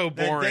it's so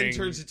that boring. then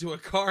turns into a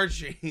car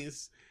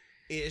chase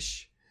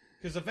ish.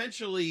 Because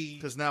eventually,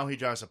 Because now he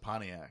drives a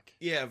Pontiac.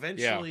 yeah,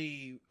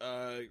 eventually,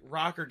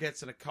 Rocker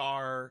gets in a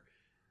car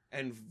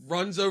and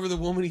runs over the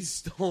woman he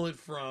stole it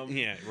from.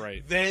 Yeah,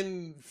 right.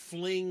 Then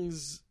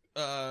flings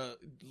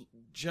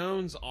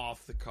Jones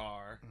off the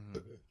car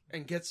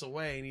and gets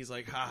away. And he's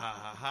like, "Ha ha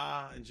ha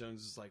ha!" And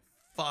Jones is like,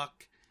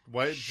 "Fuck."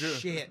 What?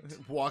 Shit.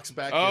 Walks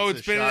back. Oh, gets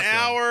it's his been an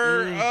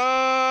shotgun.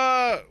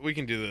 hour. We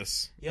can do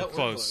this. Yeah, we're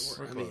close.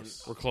 I mean,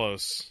 We're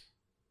close.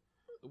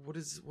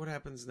 what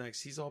happens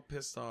next? He's all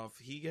pissed off.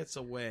 He gets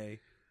away.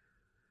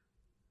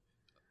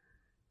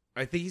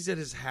 I think he's at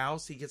his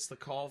house. He gets the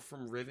call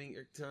from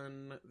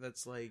Rivington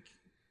that's like,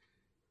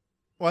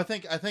 Well, I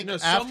think No,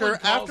 someone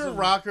calls after him-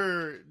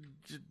 Rocker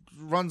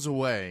runs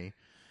away,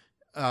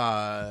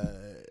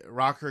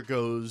 Rocker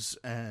goes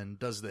and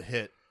does the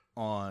hit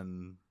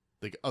on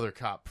the other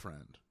cop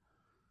friend,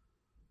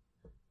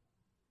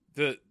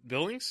 The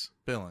Billings?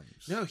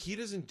 Billings. no, he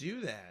doesn't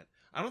do that.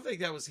 I don't think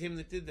that was him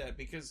that did that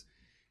because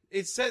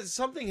it says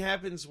something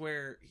happens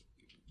where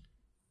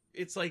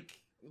it's like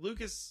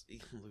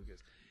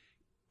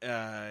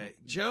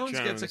Jones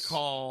gets a Jones.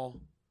 call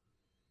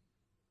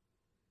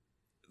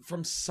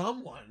from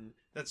someone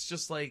that's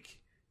just like,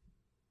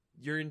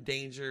 you're in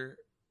danger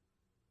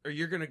or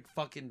you're gonna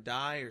fucking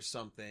die or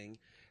something,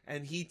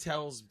 and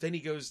then he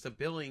goes to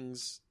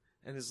Billings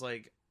and is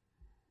like,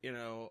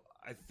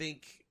 I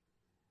think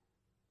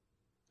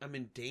I'm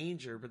in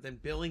danger, but then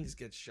Billings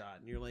gets shot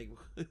and you're like,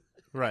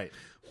 Right.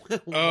 Oh,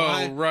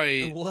 why?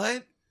 right.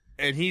 What?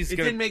 And he's It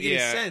gonna didn't make any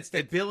sense that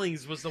it-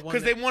 Billings was the one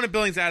because that... they wanted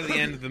Billings out of the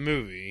end of the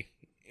movie.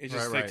 It's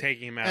just Right, like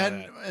taking him out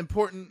And of that.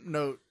 important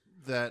note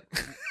that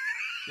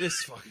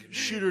This fucking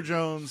Shooter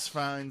Jones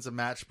finds a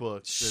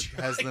matchbook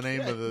that has the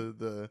name of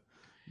the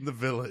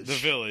village. The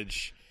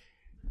village.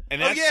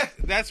 And Oh, that's, yeah.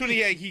 that's when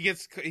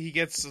he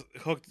gets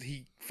hooked.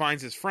 He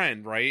finds his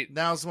friend, right?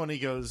 Now's when he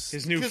goes.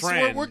 His new 'cause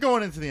friend. We're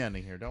going into the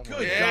ending here. Don't Good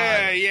worry.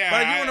 Yeah, God. yeah,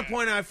 But I do I- want to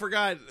point out, I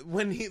forgot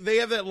when they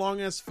have that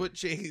long ass foot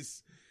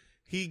chase.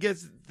 He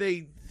gets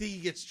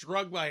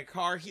drugged by a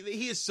car.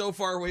 He is so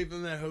far away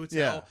from that hotel.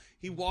 Yeah.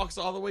 He walks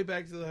all the way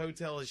back to the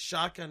hotel. His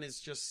shotgun is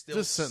just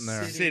still sitting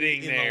there.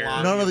 Sitting in there. The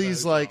lobby None of the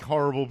these hotel. like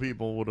horrible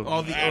people would have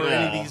all the At or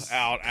any all. of these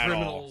Out at all.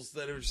 criminals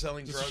that are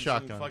selling Just a drugs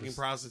shotgun, and fucking just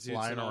prostitutes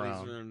lying in all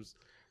around. these rooms.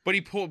 But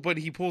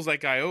he pulls that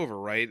guy over,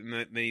 right? And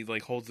then he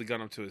like holds the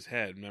gun up to his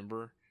head.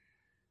 Remember,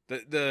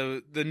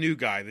 the new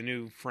guy, the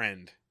new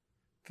friend.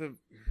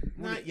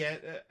 Not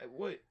yet.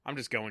 What? I'm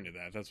just going to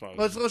that. That's why. I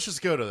was, Let's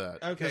just go to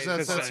that. Okay, 'Cause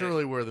that's because-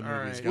 really where the all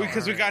movie's right. going.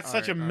 because we got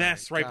such a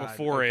mess right God,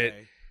 before it.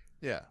 okay.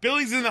 Yeah.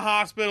 Billy's in the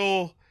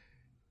hospital.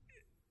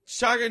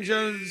 Shotgun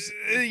Jones.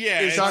 Yeah,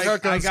 It's it's- like,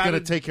 Shotgun's I gotta-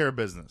 going to take care of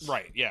business.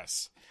 right.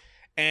 Yes,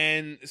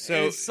 and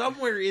so And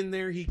somewhere in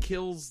there, he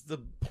kills the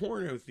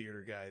porno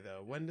theater guy.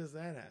 Though, when does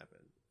that happen?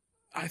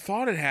 I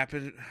thought it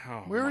happened.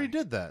 Oh, We already my-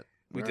 did that.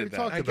 We already did that.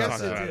 talked I about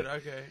guess that. it did.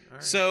 Okay. All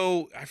right.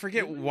 So I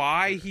forget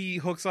why he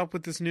hooks up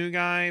with this new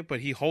guy,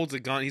 but he holds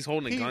a gun. He's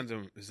holding a gun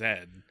to his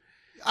head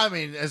I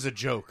mean, as a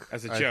joke.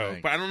 as a I joke.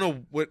 think. But I don't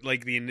know what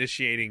like the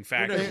initiating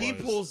factor no, was. he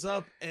pulls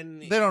up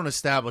and They don't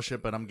establish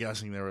it, but I'm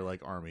guessing they were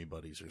like army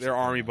buddies or something. They're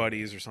army like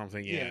buddies or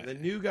something. yeah, the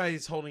new guy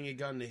is holding a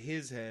gun to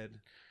his head.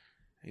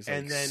 He's like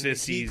And then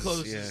sissies. he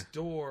closes yeah.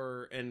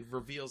 door and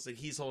reveals that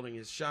he's holding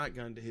his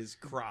shotgun to his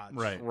crotch.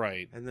 Right.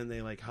 Right. And then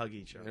they like hug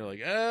each other. They're like,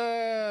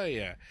 yeah.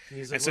 And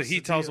he's And so "What's he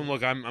the tells deal?" him,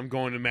 look, I'm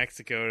going to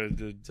Mexico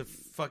to to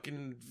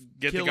fucking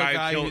Get the kill guy a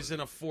guy killed- who's in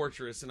a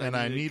fortress, And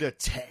I need a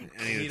tank.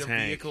 I need a a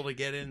tank. vehicle to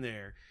get in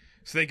there.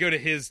 So they go to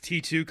his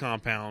T2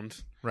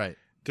 compound Right.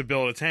 to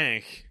build a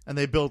tank. And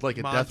they build like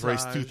a Death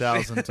Race Montage.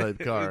 2000 type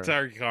The car.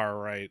 entire car,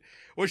 right?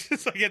 Which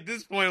is like at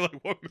this point,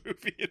 like what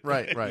movie is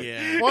Right, this? right.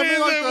 Yeah. Well, I mean, It's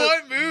like like, the-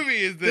 what movie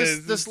is this?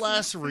 This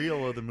last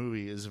reel of the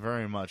movie is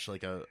very much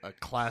like a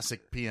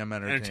classic PM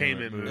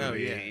Entertainment movie. Oh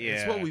Yeah, yeah.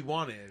 It's yeah. what we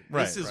wanted.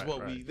 Right, This is right,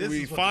 what right. we. This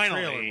we is what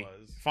finally, the trailer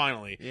was.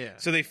 finally. Yeah.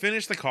 So they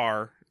finish the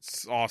car.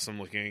 It's awesome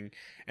looking.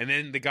 And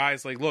then the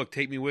guy's like, "Look,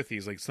 take me with you."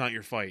 He's like, "It's not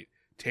your fight.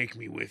 Take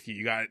me with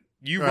you.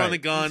 You Right. run the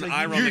gun. He's like,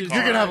 I run You're, the you're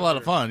car." gonna have a lot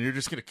of fun. You're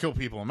just gonna kill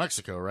people in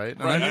Mexico, right? And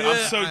Right. I,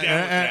 I'm so down with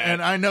that.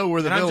 and I know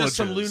where the And I'm village just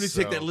some is, lunatic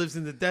so- that lives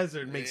in the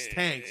desert and makes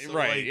tanks. So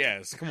right? like,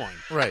 Yes. Come on.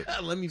 Right.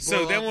 Let me. So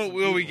blow then up what some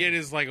we people. get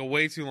is like a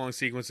way too long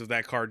sequence of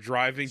that car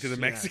driving to the Yes.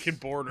 Mexican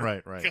border.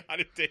 Right, right. God,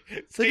 it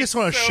takes They just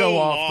want to so show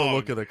off the long.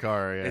 look of the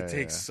car. Yeah, It yeah,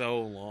 takes yeah.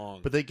 so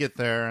long. But they get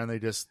there and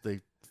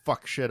they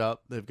fuck shit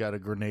up. They've got a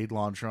grenade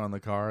launcher on the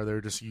car.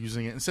 They're just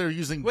using it instead of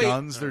using Wait.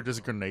 guns. They're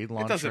just grenade it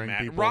launchering doesn't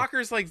matter. people.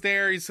 Rocker's like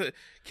there. He's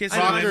kissing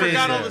I, know, I Rocker women. is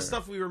forgot all there. the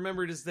stuff we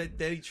remembered is that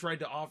they tried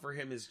to offer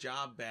him his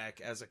job back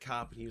as a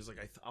cop, and he was like,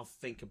 "I'll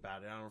think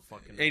about it. I don't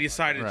fucking." know And he about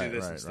decided to Right, do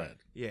this right, instead. right. that."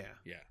 Yeah.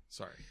 Yeah.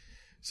 Sorry.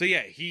 So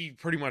yeah, he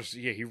pretty much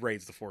he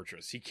raids the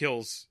fortress. He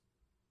kills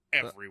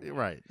everyone.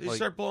 Right. They Like,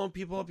 start blowing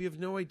people up. You have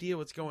no idea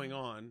what's going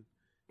on.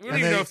 We don't And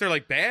even they- know if they're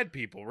like bad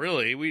people,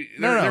 really.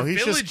 no, they're he's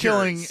just villagers.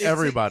 killing It's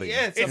everybody.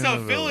 yeah, it's It's in a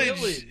the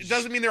village. It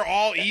doesn't mean they're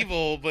all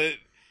evil, but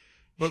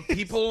But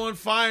people on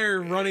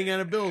fire running at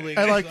a building.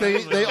 And like So I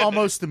don't they know.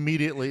 almost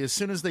immediately, as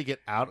soon as they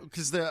get out,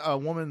 because a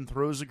woman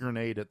throws a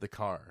grenade at the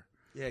car,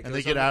 Yeah, it and they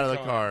goes get under out of the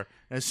car.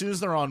 And as soon as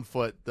they're on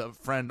foot, the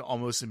friend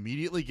almost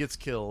immediately gets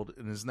killed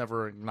and is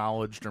never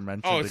acknowledged or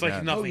mentioned. oh, it's like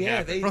again. Oh nothing yeah,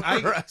 happened. they. For the I,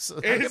 rest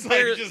of the- It's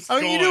compare- like just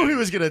I mean, you gone. knew he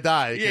was going to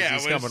die because Yeah,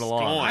 he's when coming it's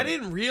along. gone. I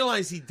didn't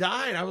realize he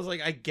died. I was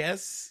like, I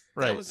guess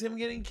Right. that was him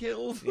getting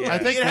killed. Yeah. I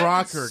think It happened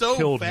Rocker so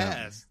killed him.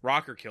 fast.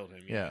 Rocker killed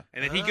him. Yeah.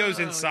 And then he goes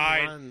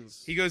inside.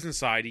 runs. He goes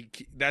inside.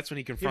 That's when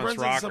he He confronts runs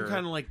into Rocker. some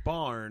kind of like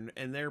barn,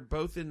 and they're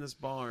both in this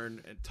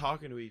barn and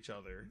talking to each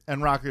other.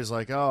 And Rocker's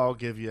like, "Oh, I'll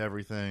give you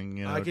everything.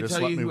 You know, I can just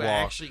tell let you me who walk."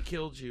 actually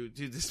killed you,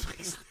 dude. This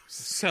makes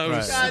so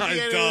Right. so God,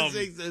 yeah, dumb.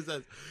 this makes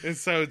sense. It's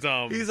so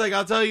dumb. He's like,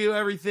 I'll tell you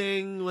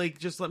everything. Like,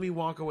 just let me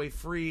walk away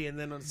free. And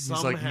then He's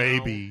somehow like,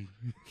 "Maybe."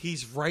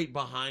 he's right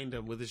behind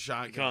him with his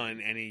shotgun.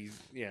 gun, and he's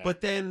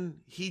But then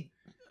he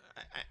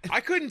I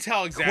couldn't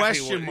tell exactly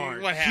question what,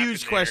 mark, what happened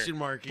huge there. question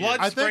mark. Blood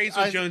I think- sprays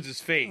on I- Jones's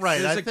face. Right.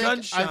 There's I a think,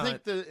 gunshot. I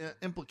think the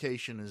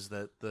implication is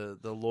that the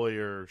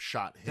lawyer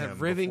shot him that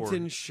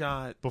Rivington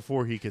shot.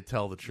 before he could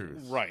tell the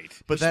truth. Right.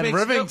 But then Makes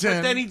no- Rivington.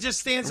 but then he just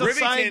stands Rivington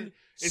outside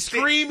is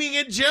screaming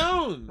at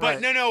Jones.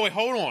 But Right. no, wait,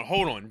 hold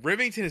on.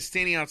 Rivington is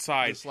standing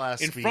outside This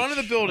last in speech. front of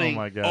the building, Oh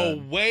my God.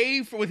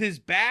 away with his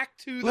back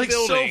to the like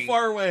building, so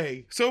far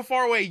away.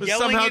 away, But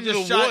yelling somehow into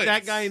just the shot woods.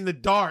 that guy in the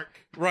dark.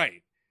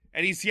 Right,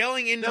 and he's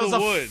yelling into That was the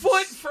a woods.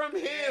 foot from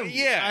him.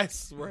 Yeah. I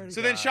swear. To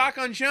So then God.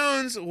 Shotgun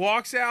Jones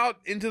walks out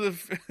into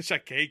the. I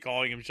hate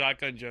calling him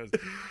Shotgun Jones.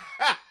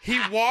 He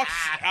walks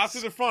out to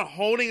the front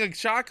holding a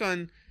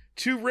shotgun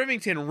to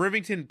Rivington.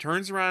 Rivington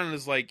turns around and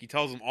is like, he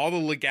tells him all the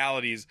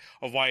legalities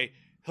of why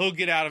he'll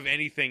get out of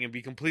anything and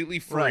be completely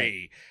free.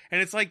 Right.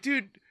 And it's like,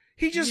 dude,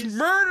 he just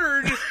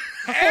murdered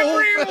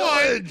everyone.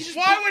 village.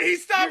 Why would he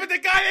stop at the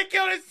guy that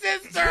killed his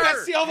sister?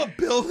 I see all the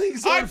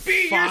buildings on I'd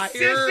beat fire.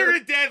 your sister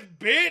to death,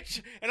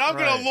 bitch, and I'm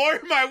Right. gonna lawyer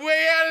my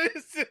way out of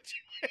this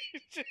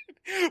situation.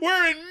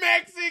 We're in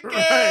Mexico.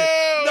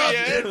 Right.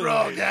 Yeah. Nothing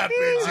wrong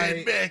happens I-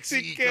 in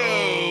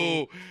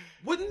Mexico.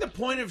 Wouldn't the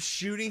point of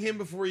shooting him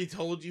before he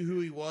told you who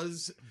he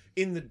was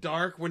in the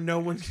dark when no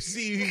one could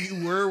see who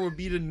you were would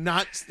be to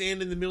not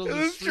stand in the middle of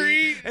the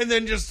street and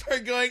then just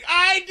start going,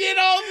 I did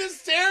all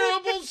this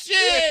terrible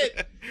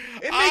shit.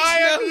 It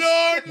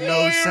makes no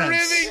Lawyer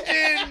sense.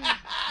 Rivington.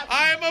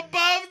 I am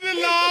above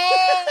the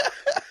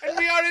law, and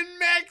we are in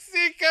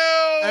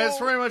Mexico. And it's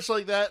very much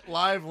like that,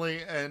 lively,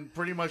 and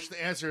pretty much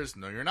the answer is,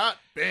 no, you're not.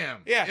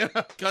 Bam. Yeah.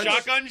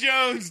 Shotgun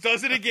Jones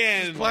does it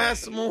again.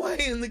 blast him away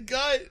in the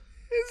gut.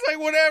 It's like,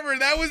 whatever.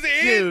 That was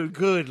it. Dude,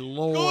 good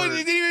lord. Good.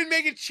 They didn't even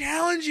make it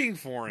challenging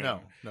for him.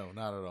 No,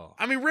 not at all.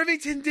 I mean,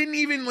 Rivington didn't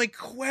even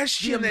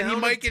question The that he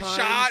amount might of get times-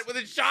 shot with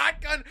a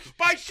shotgun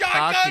by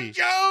Shotgun Cocky.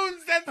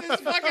 Jones. That's his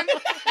fucking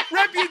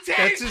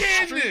reputation.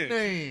 That's his street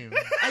name.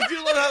 I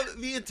do love how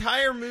the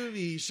entire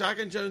movie,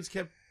 Shotgun Jones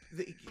kept.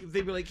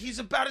 They'd be like, he's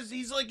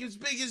like as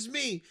big as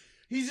me.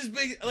 He's as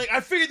big. Like, I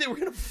figured they were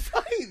gonna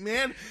fight,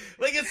 man.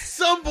 Like, at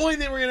some point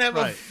they were gonna have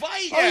a Right.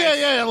 fight. Oh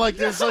yeah. Like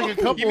there's like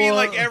a couple. You mean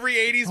like every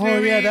 80s Oh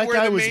movie? yeah, that where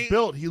guy the was main...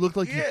 built. He looked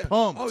like he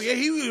pumped. Oh yeah,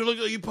 he looked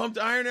like he pumped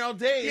iron all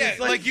day. Yeah, It's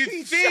like you'd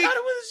he think. shot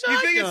him with a You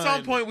shotgun. think at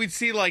some point we'd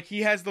see like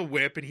he has the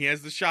whip and he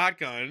has the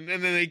shotgun,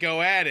 and then they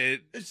go at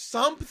it.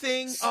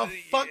 something a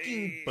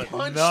fucking But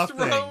punch nothing.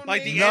 thrown.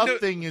 Like the in. end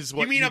of- Nothing is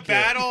what You mean a get.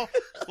 battle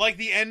like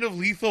the end of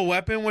Lethal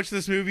Weapon, which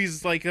this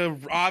movie's like a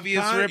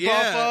obvious Kind- ripoff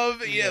yeah.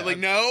 of? Yeah, Yeah. like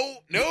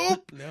nope,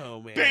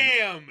 No man.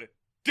 bam,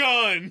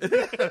 done.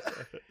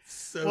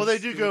 So Well, they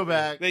do go stupid.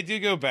 back They do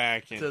go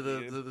back and, to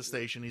the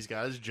station. He's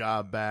got his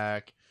job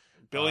back.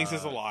 Billings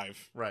is alive.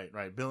 Right.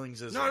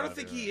 Billings is. No, I don't alive,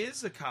 think right. he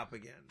is a cop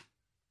again.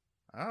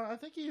 I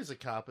think he is a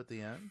cop at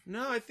the end.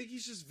 No, I think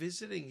he's just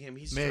visiting him.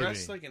 He's Maybe.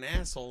 dressed like an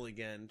asshole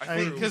again. I I think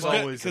mean, because he's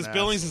always an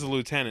Billings asshole. is a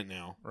lieutenant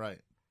now. Right.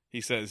 He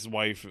says his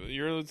wife,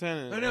 "You're a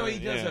lieutenant." Oh no, he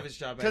does Yeah. have his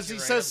job back. Because he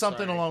You're right, says I'm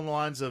something sorry. along the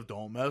lines of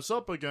 "Don't mess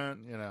up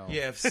again," you know.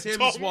 Yeah, if Sims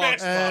Don't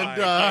walks mess-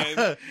 by,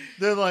 And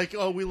they're like,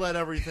 "Oh, we let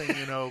everything,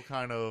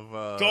 kind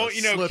of Don't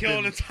slip kill in."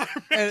 an entire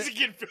And-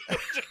 Mexican village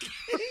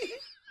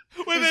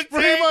with It's a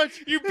pretty tank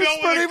much- you it's built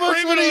with pretty a much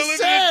what criminal he living in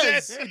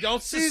says. debt. hey,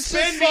 don't He's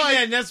suspend just me. like-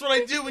 Then that's what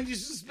I do when you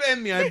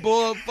suspend me. I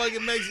blow up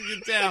fucking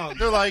Mexican town.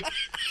 They're like,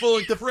 Full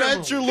of the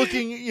criminals. feds are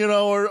looking,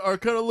 are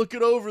kind of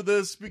looking over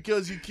this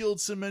because you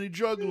killed so many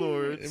drug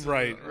lords.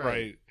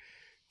 Right.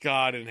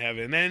 God in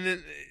heaven.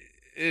 Then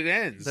it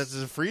ends. That's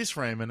a freeze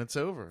frame and it's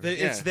over.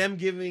 It's Yeah. them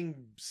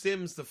giving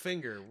Sims the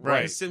finger.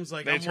 Right. Sims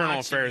like, The I'm Eternal watching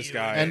Affairs you,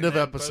 guy. and End of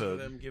then both episode.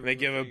 them give They him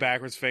give the a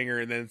backwards finger,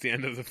 and then it's the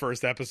end of the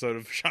first episode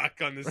of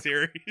Shotgun the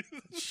series.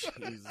 Jesus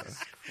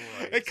Christ.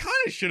 It kind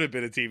of should have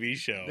been a TV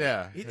show.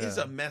 yeah. It yeah. is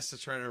a mess to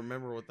try to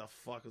remember what the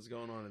fuck was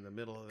going on in the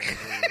middle of that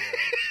movie.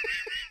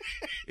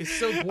 It's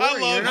so boring. I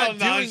love You're how not doing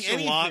nonchalant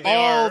anything. they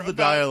All are the about-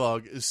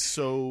 dialogue is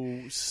so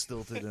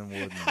stilted and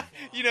wooden.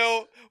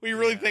 We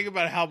really think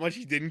about how much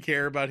he didn't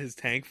care about his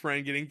tank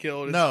friend getting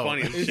killed. It's No.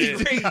 funny as It's shit.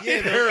 great. Yeah,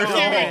 Care they're at all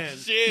all. man.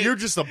 Shit. You're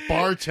just a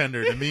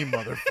bartender to me,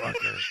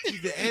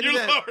 motherfucker. The end You're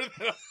of that, lower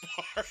than a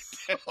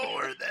bartender.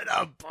 Lower than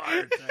a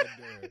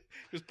bartender.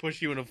 Just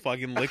push you in a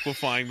fucking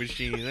liquefying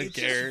machine. I it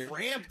care. just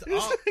ramped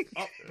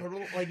up,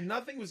 like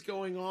nothing was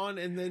going on,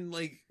 and then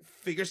like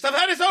figure stuff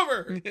out. It's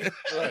over.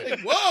 Like,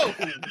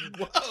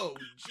 whoa,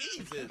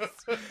 Jesus!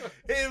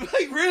 It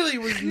like really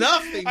was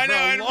nothing. I know, for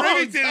a and long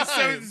Rivington is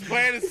so time. his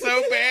plan is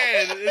so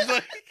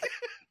bad.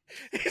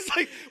 It's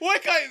like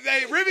what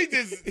kind?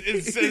 Rivington's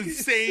is an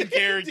insane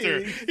character.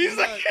 Dude, He's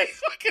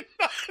fucking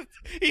nuts.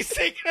 He's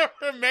taking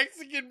over a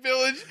Mexican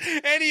village,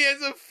 and he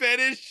has a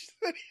fetish.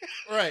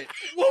 Right.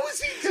 What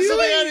was he Because at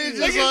the end, doing? he's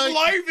Like just his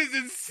life is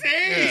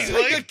insane. He's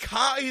like a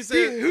cop. He's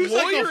a who's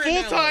like lawyer a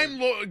in full time,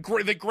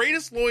 the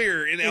greatest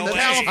lawyer in LA.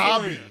 That's his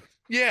hobby.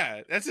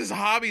 Yeah, that's his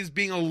hobby is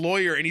being a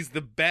lawyer, and he's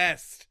the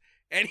best.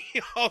 And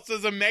he also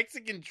has a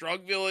Mexican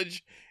drug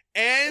village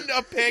and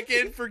a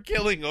picket for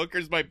killing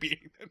hookers by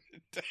beating them to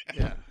death.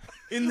 Yeah.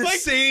 in the Like-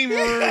 same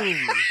room.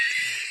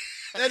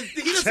 He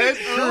doesn't Ted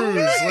own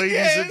Cruz, it. ladies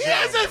and He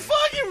has a gentlemen.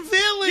 fucking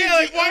village. Yeah,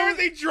 like why were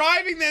they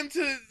driving them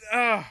to?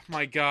 Oh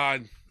my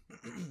god!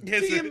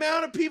 Yes, The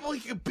amount of people he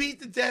could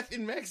beat to death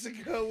in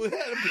Mexico without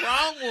a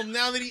problem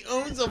now that he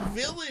owns a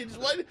village.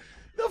 What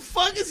the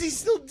fuck is he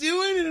still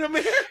doing in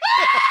America?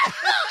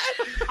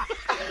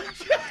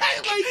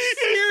 Like,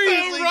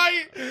 seriously. so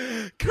right.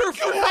 For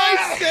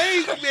Christ's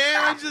sake, man.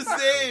 I'm just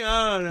saying.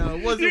 I don't know.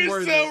 It wasn't You're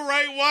worth so it.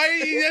 right. Why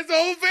he has a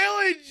whole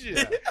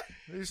village?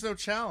 There's no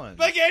challenge.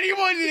 Like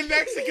anyone in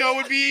Mexico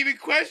would be even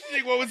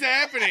questioning what was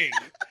happening.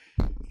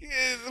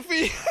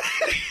 You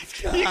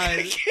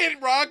God.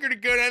 get Rocker to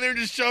go down there and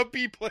just shove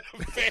people in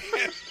a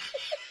van.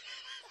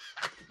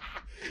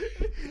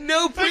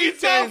 No Like, pretense.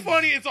 it's not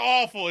funny. It's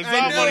awful. It's I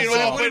not know, funny but at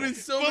it all. would've been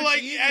so but much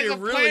like, easier, as a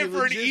really, plan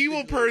for an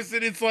evil logistically.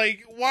 person, it's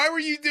like, why were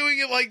you doing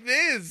it like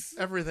this?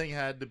 Everything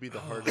had to be the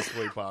hardest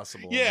way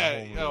possible. in Yeah. the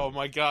whole movie. Oh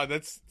my god,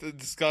 that's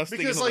disgusting.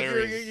 Because and like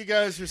hilarious. you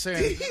guys are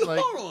saying, like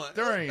Hold on.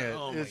 during it,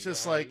 Oh, my it's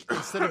just God. like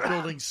instead of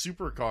building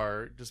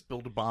supercar, just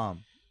build a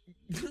bomb.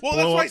 Well,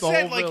 blow that's up why I the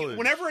said, whole like, village.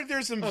 whenever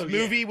there's a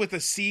movie with a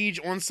siege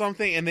on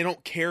something and they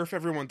don't care if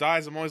everyone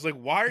dies, I'm always like,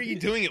 why are you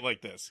doing it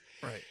like this?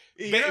 Right.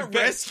 You're not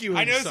rescuing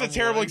I know it's a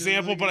terrible someone.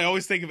 example, but I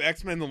always think of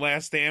X-Men: The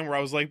Last Stand, where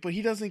I was like, but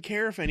he doesn't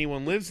care if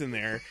anyone lives in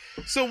there.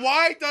 So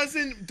why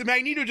doesn't the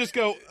Magneto just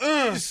go,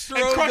 Just and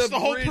throw crush the the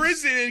whole bridge.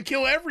 prison and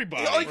kill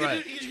everybody? All you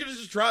Right. could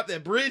just drop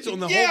that bridge on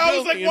the Yeah, whole I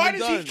was like, building why and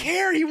does be he done.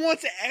 care? He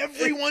wants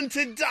everyone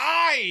to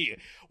die.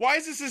 Why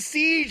is this a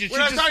siege? It We're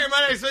should not just- talking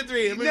about X-Men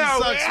 3. The movie No.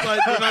 sucks, but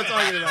we're not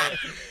talking about it.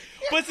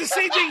 But it's the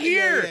same thing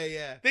here.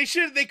 Yeah.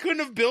 They couldn't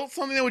have built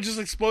something that would just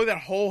explode that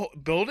whole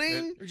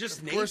building. Or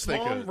just Of course they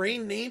napalm, could.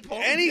 rain napalm,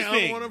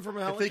 Anything. down on them from a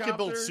If helicopter. they could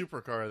build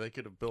supercar, they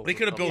could have built. They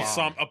could have a built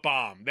bomb. a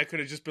bomb. That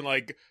could have just been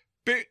like,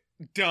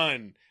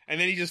 done. And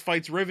then he just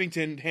fights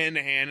Rivington hand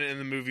to hand, and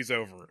the movie's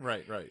over.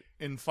 Right.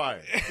 In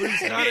fire.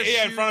 gotta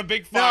Yeah, in shoot- front of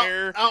big Now,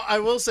 fire. I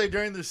will say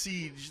during the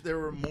siege, there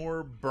were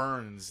more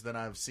burns than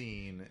I've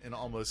seen in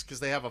almost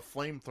because they have a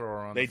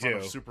flamethrower on They the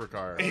front do. of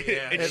supercar.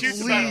 yeah. It At shoots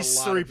about least a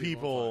lot 3 of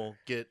people people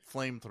get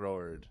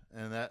flamethrowered,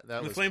 and that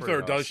The was flamethrower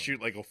pretty does awesome.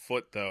 shoot like a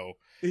foot though,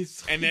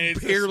 It's and then it's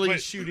barely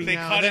but shooting They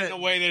out. cut it Then in a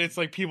way that it's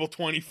like people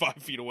 25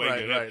 feet away.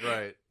 get it.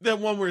 Right. That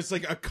one where it's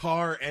like a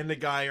car and a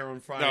guy are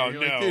on fire. No,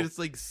 You're like, no. dude, it's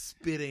like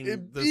spitting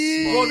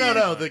the Well, smoke.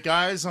 no, the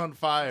guy's on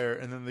fire,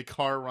 and then the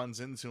car runs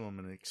into him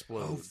and Oh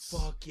explodes.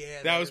 fuck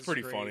yeah! That was is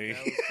pretty great. funny.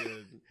 That was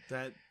good.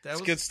 That It's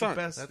was good stunt.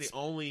 The best. That's- the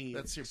only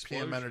That's your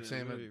explosion PM in the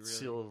Entertainment movie, really.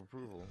 seal of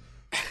approval.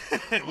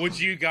 Would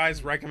you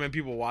guys recommend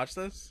people watch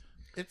this?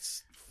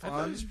 It's I fun.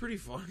 thought it was pretty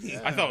funny.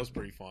 Yeah. I thought it was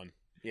pretty fun.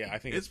 Yeah, I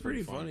think It's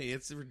pretty fun. funny.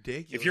 It's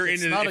ridiculous. If you're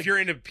It's into not if a- you're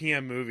into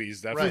PM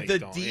movies, definitely Right. the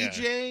don't. Yeah.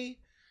 DJ,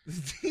 the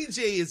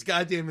DJ is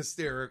goddamn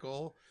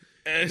hysterical.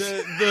 It's-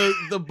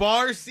 The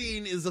bar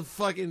scene is a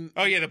fucking.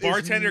 oh yeah, the is-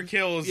 bartender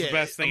kill is yeah, the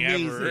best thing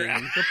amazing. ever.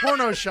 The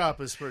porno shop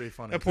is pretty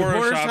funny. The The porno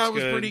porno shop's shop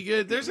was good. pretty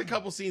good. There's a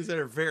couple scenes that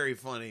are very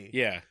funny.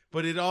 Yeah,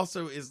 But it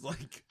also is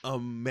like a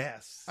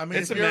mess. I mean,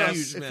 It's if, a you're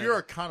mess. if you're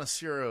a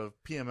connoisseur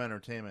of PM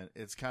Entertainment,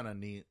 it's kind of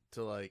neat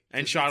to like.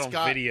 and 'cause shot it's on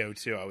got- video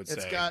too. I would say.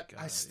 It's got.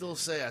 I God, still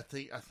say I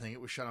think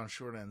it was shot on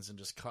short ends and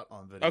just cut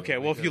on video. okay,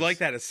 well, if you because- like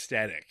that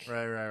aesthetic,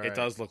 right, it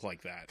does look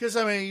like that. Because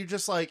I mean, you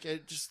just like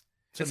it. Just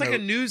to It's like a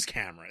note- news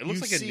camera. It looks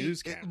you like see- a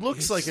news camera. It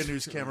looks like a It's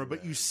news so camera,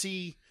 but bad. you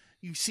see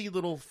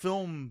little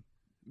film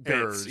Bits.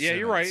 errors. Yeah, in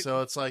you're it. right.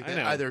 So it's like I they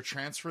know. either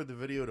transferred the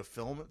video to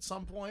film at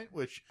some point,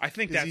 which I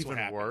think is that's even what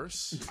happened.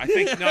 worse. I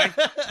think no,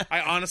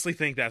 I honestly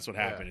think that's what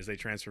happened. Yeah. Is they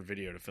transferred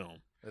video to film.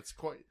 It's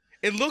quite.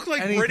 It looked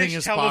like Anything British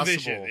is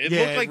television. possible. It Yeah,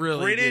 looked it like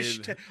really British,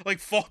 did. like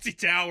Faulty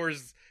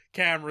Towers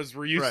cameras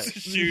were used Right. to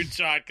shoot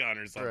shotgun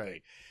or something.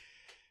 Right.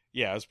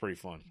 Yeah, it was pretty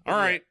fun. All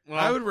right, well,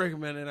 I would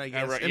recommend it. I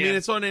guess. right, I mean, yeah.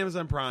 it's on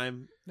Amazon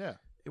Prime. Yeah.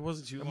 It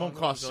wasn't too It long. won't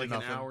cost it was you like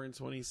nothing. an hour and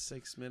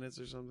 26 minutes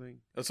or something.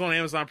 it's on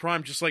Amazon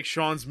Prime, just like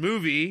Sean's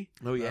movie,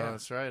 Oh Oh,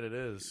 that's right. It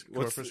is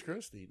What's Corpus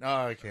Christi. No,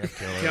 I can't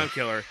kill it. Count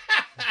Killer.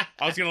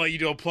 I was gonna let you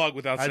do a plug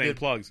without I saying did.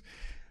 plugs.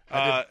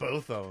 I did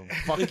both of them.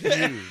 Fuck you.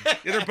 Yeah,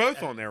 they're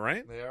both on there,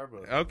 right? They are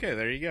both. Okay,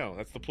 there you go.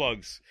 That's the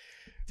plugs.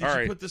 Did All you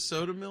right. put the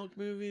Soda Milk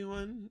movie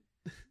one?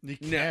 You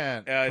No,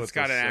 can't. it's put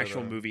got the an soda.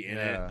 actual movie in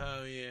it. Yeah.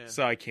 Oh yeah.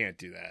 So I can't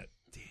do that.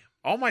 Damn.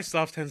 All my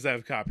stuff tends to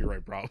have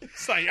copyright problems.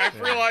 I've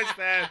realized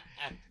that.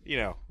 You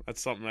know,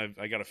 that's something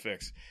I got to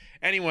fix.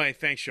 Anyway,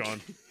 thanks, Sean.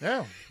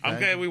 Yeah. I'm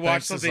glad we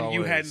watched Thanks as something you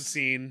always. hadn't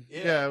seen.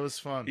 Yeah, it was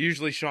fun.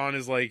 Usually Sean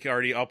is like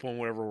already up on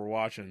whatever we're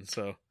watching,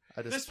 so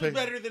I just This was picked.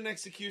 better than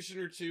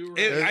Executioner 2, right?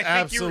 It- It's I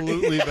think you were-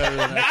 absolutely better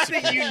than not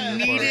that you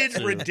Executioner needed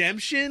Part Two.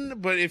 redemption,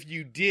 but if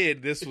you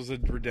did, this was a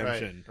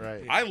redemption.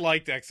 Right. I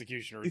liked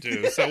Executioner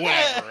too, so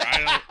whatever.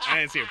 I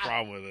didn't see a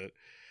problem with it.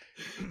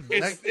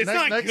 It's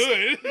not next-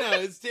 good. No,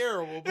 it's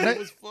terrible, but Ne- it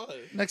was fun.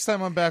 Next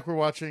time I'm back, we're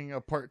watching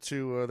a part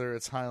 2, whether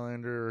it's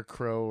Highlander or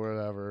Crow or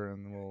whatever,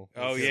 and we'll.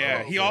 Oh we'll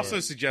yeah, go he for also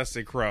it.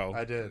 suggested Crow.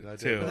 I did.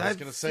 too. But I I was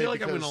gonna say feel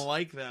like I'm because- gonna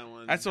like that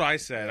one. That's what I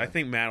said. Yeah. I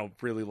think Matt will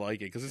really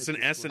like it because it's an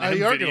It's S and Oh, M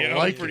you are video. gonna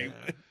like Pretty-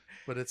 it,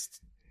 but it's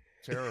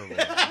terrible.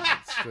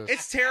 It's, just,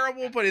 It's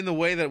terrible, but in the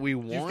way that we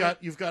want.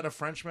 you've got a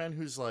Frenchman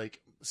who's like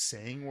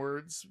saying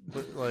words,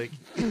 but like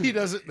he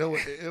doesn't know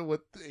what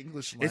the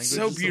English language. It's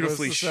so is supposed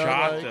beautifully to sound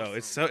shot, like. though.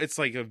 It's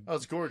like a. Oh,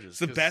 it's gorgeous. It's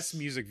the 'cause- best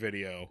music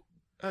video.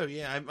 Oh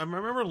yeah, I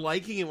remember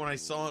liking it when I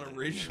saw it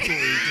originally.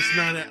 Just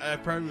not. I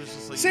probably was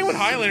just like. Same with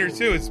this is so Highlander cool.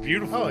 too. It's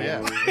beautiful. Oh yeah,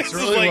 it's This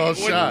really is like well what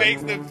shot.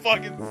 makes them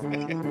fucking.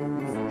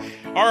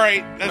 All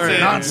right, that's it.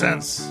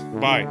 Nonsense.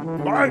 Bye.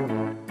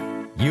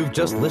 You've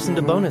just listened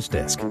to Bonus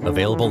Disc,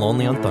 available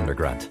only on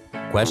Thundergrunt.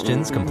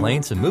 Questions,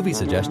 complaints, and movie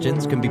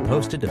suggestions can be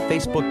posted to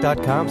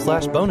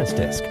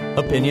facebook.com/bonusdisc.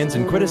 Opinions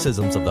and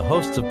criticisms of the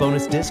hosts of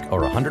Bonus Disc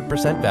are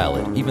 100%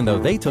 valid, even though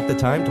they took the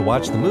time to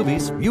watch the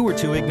movies you were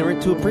too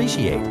ignorant to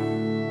appreciate.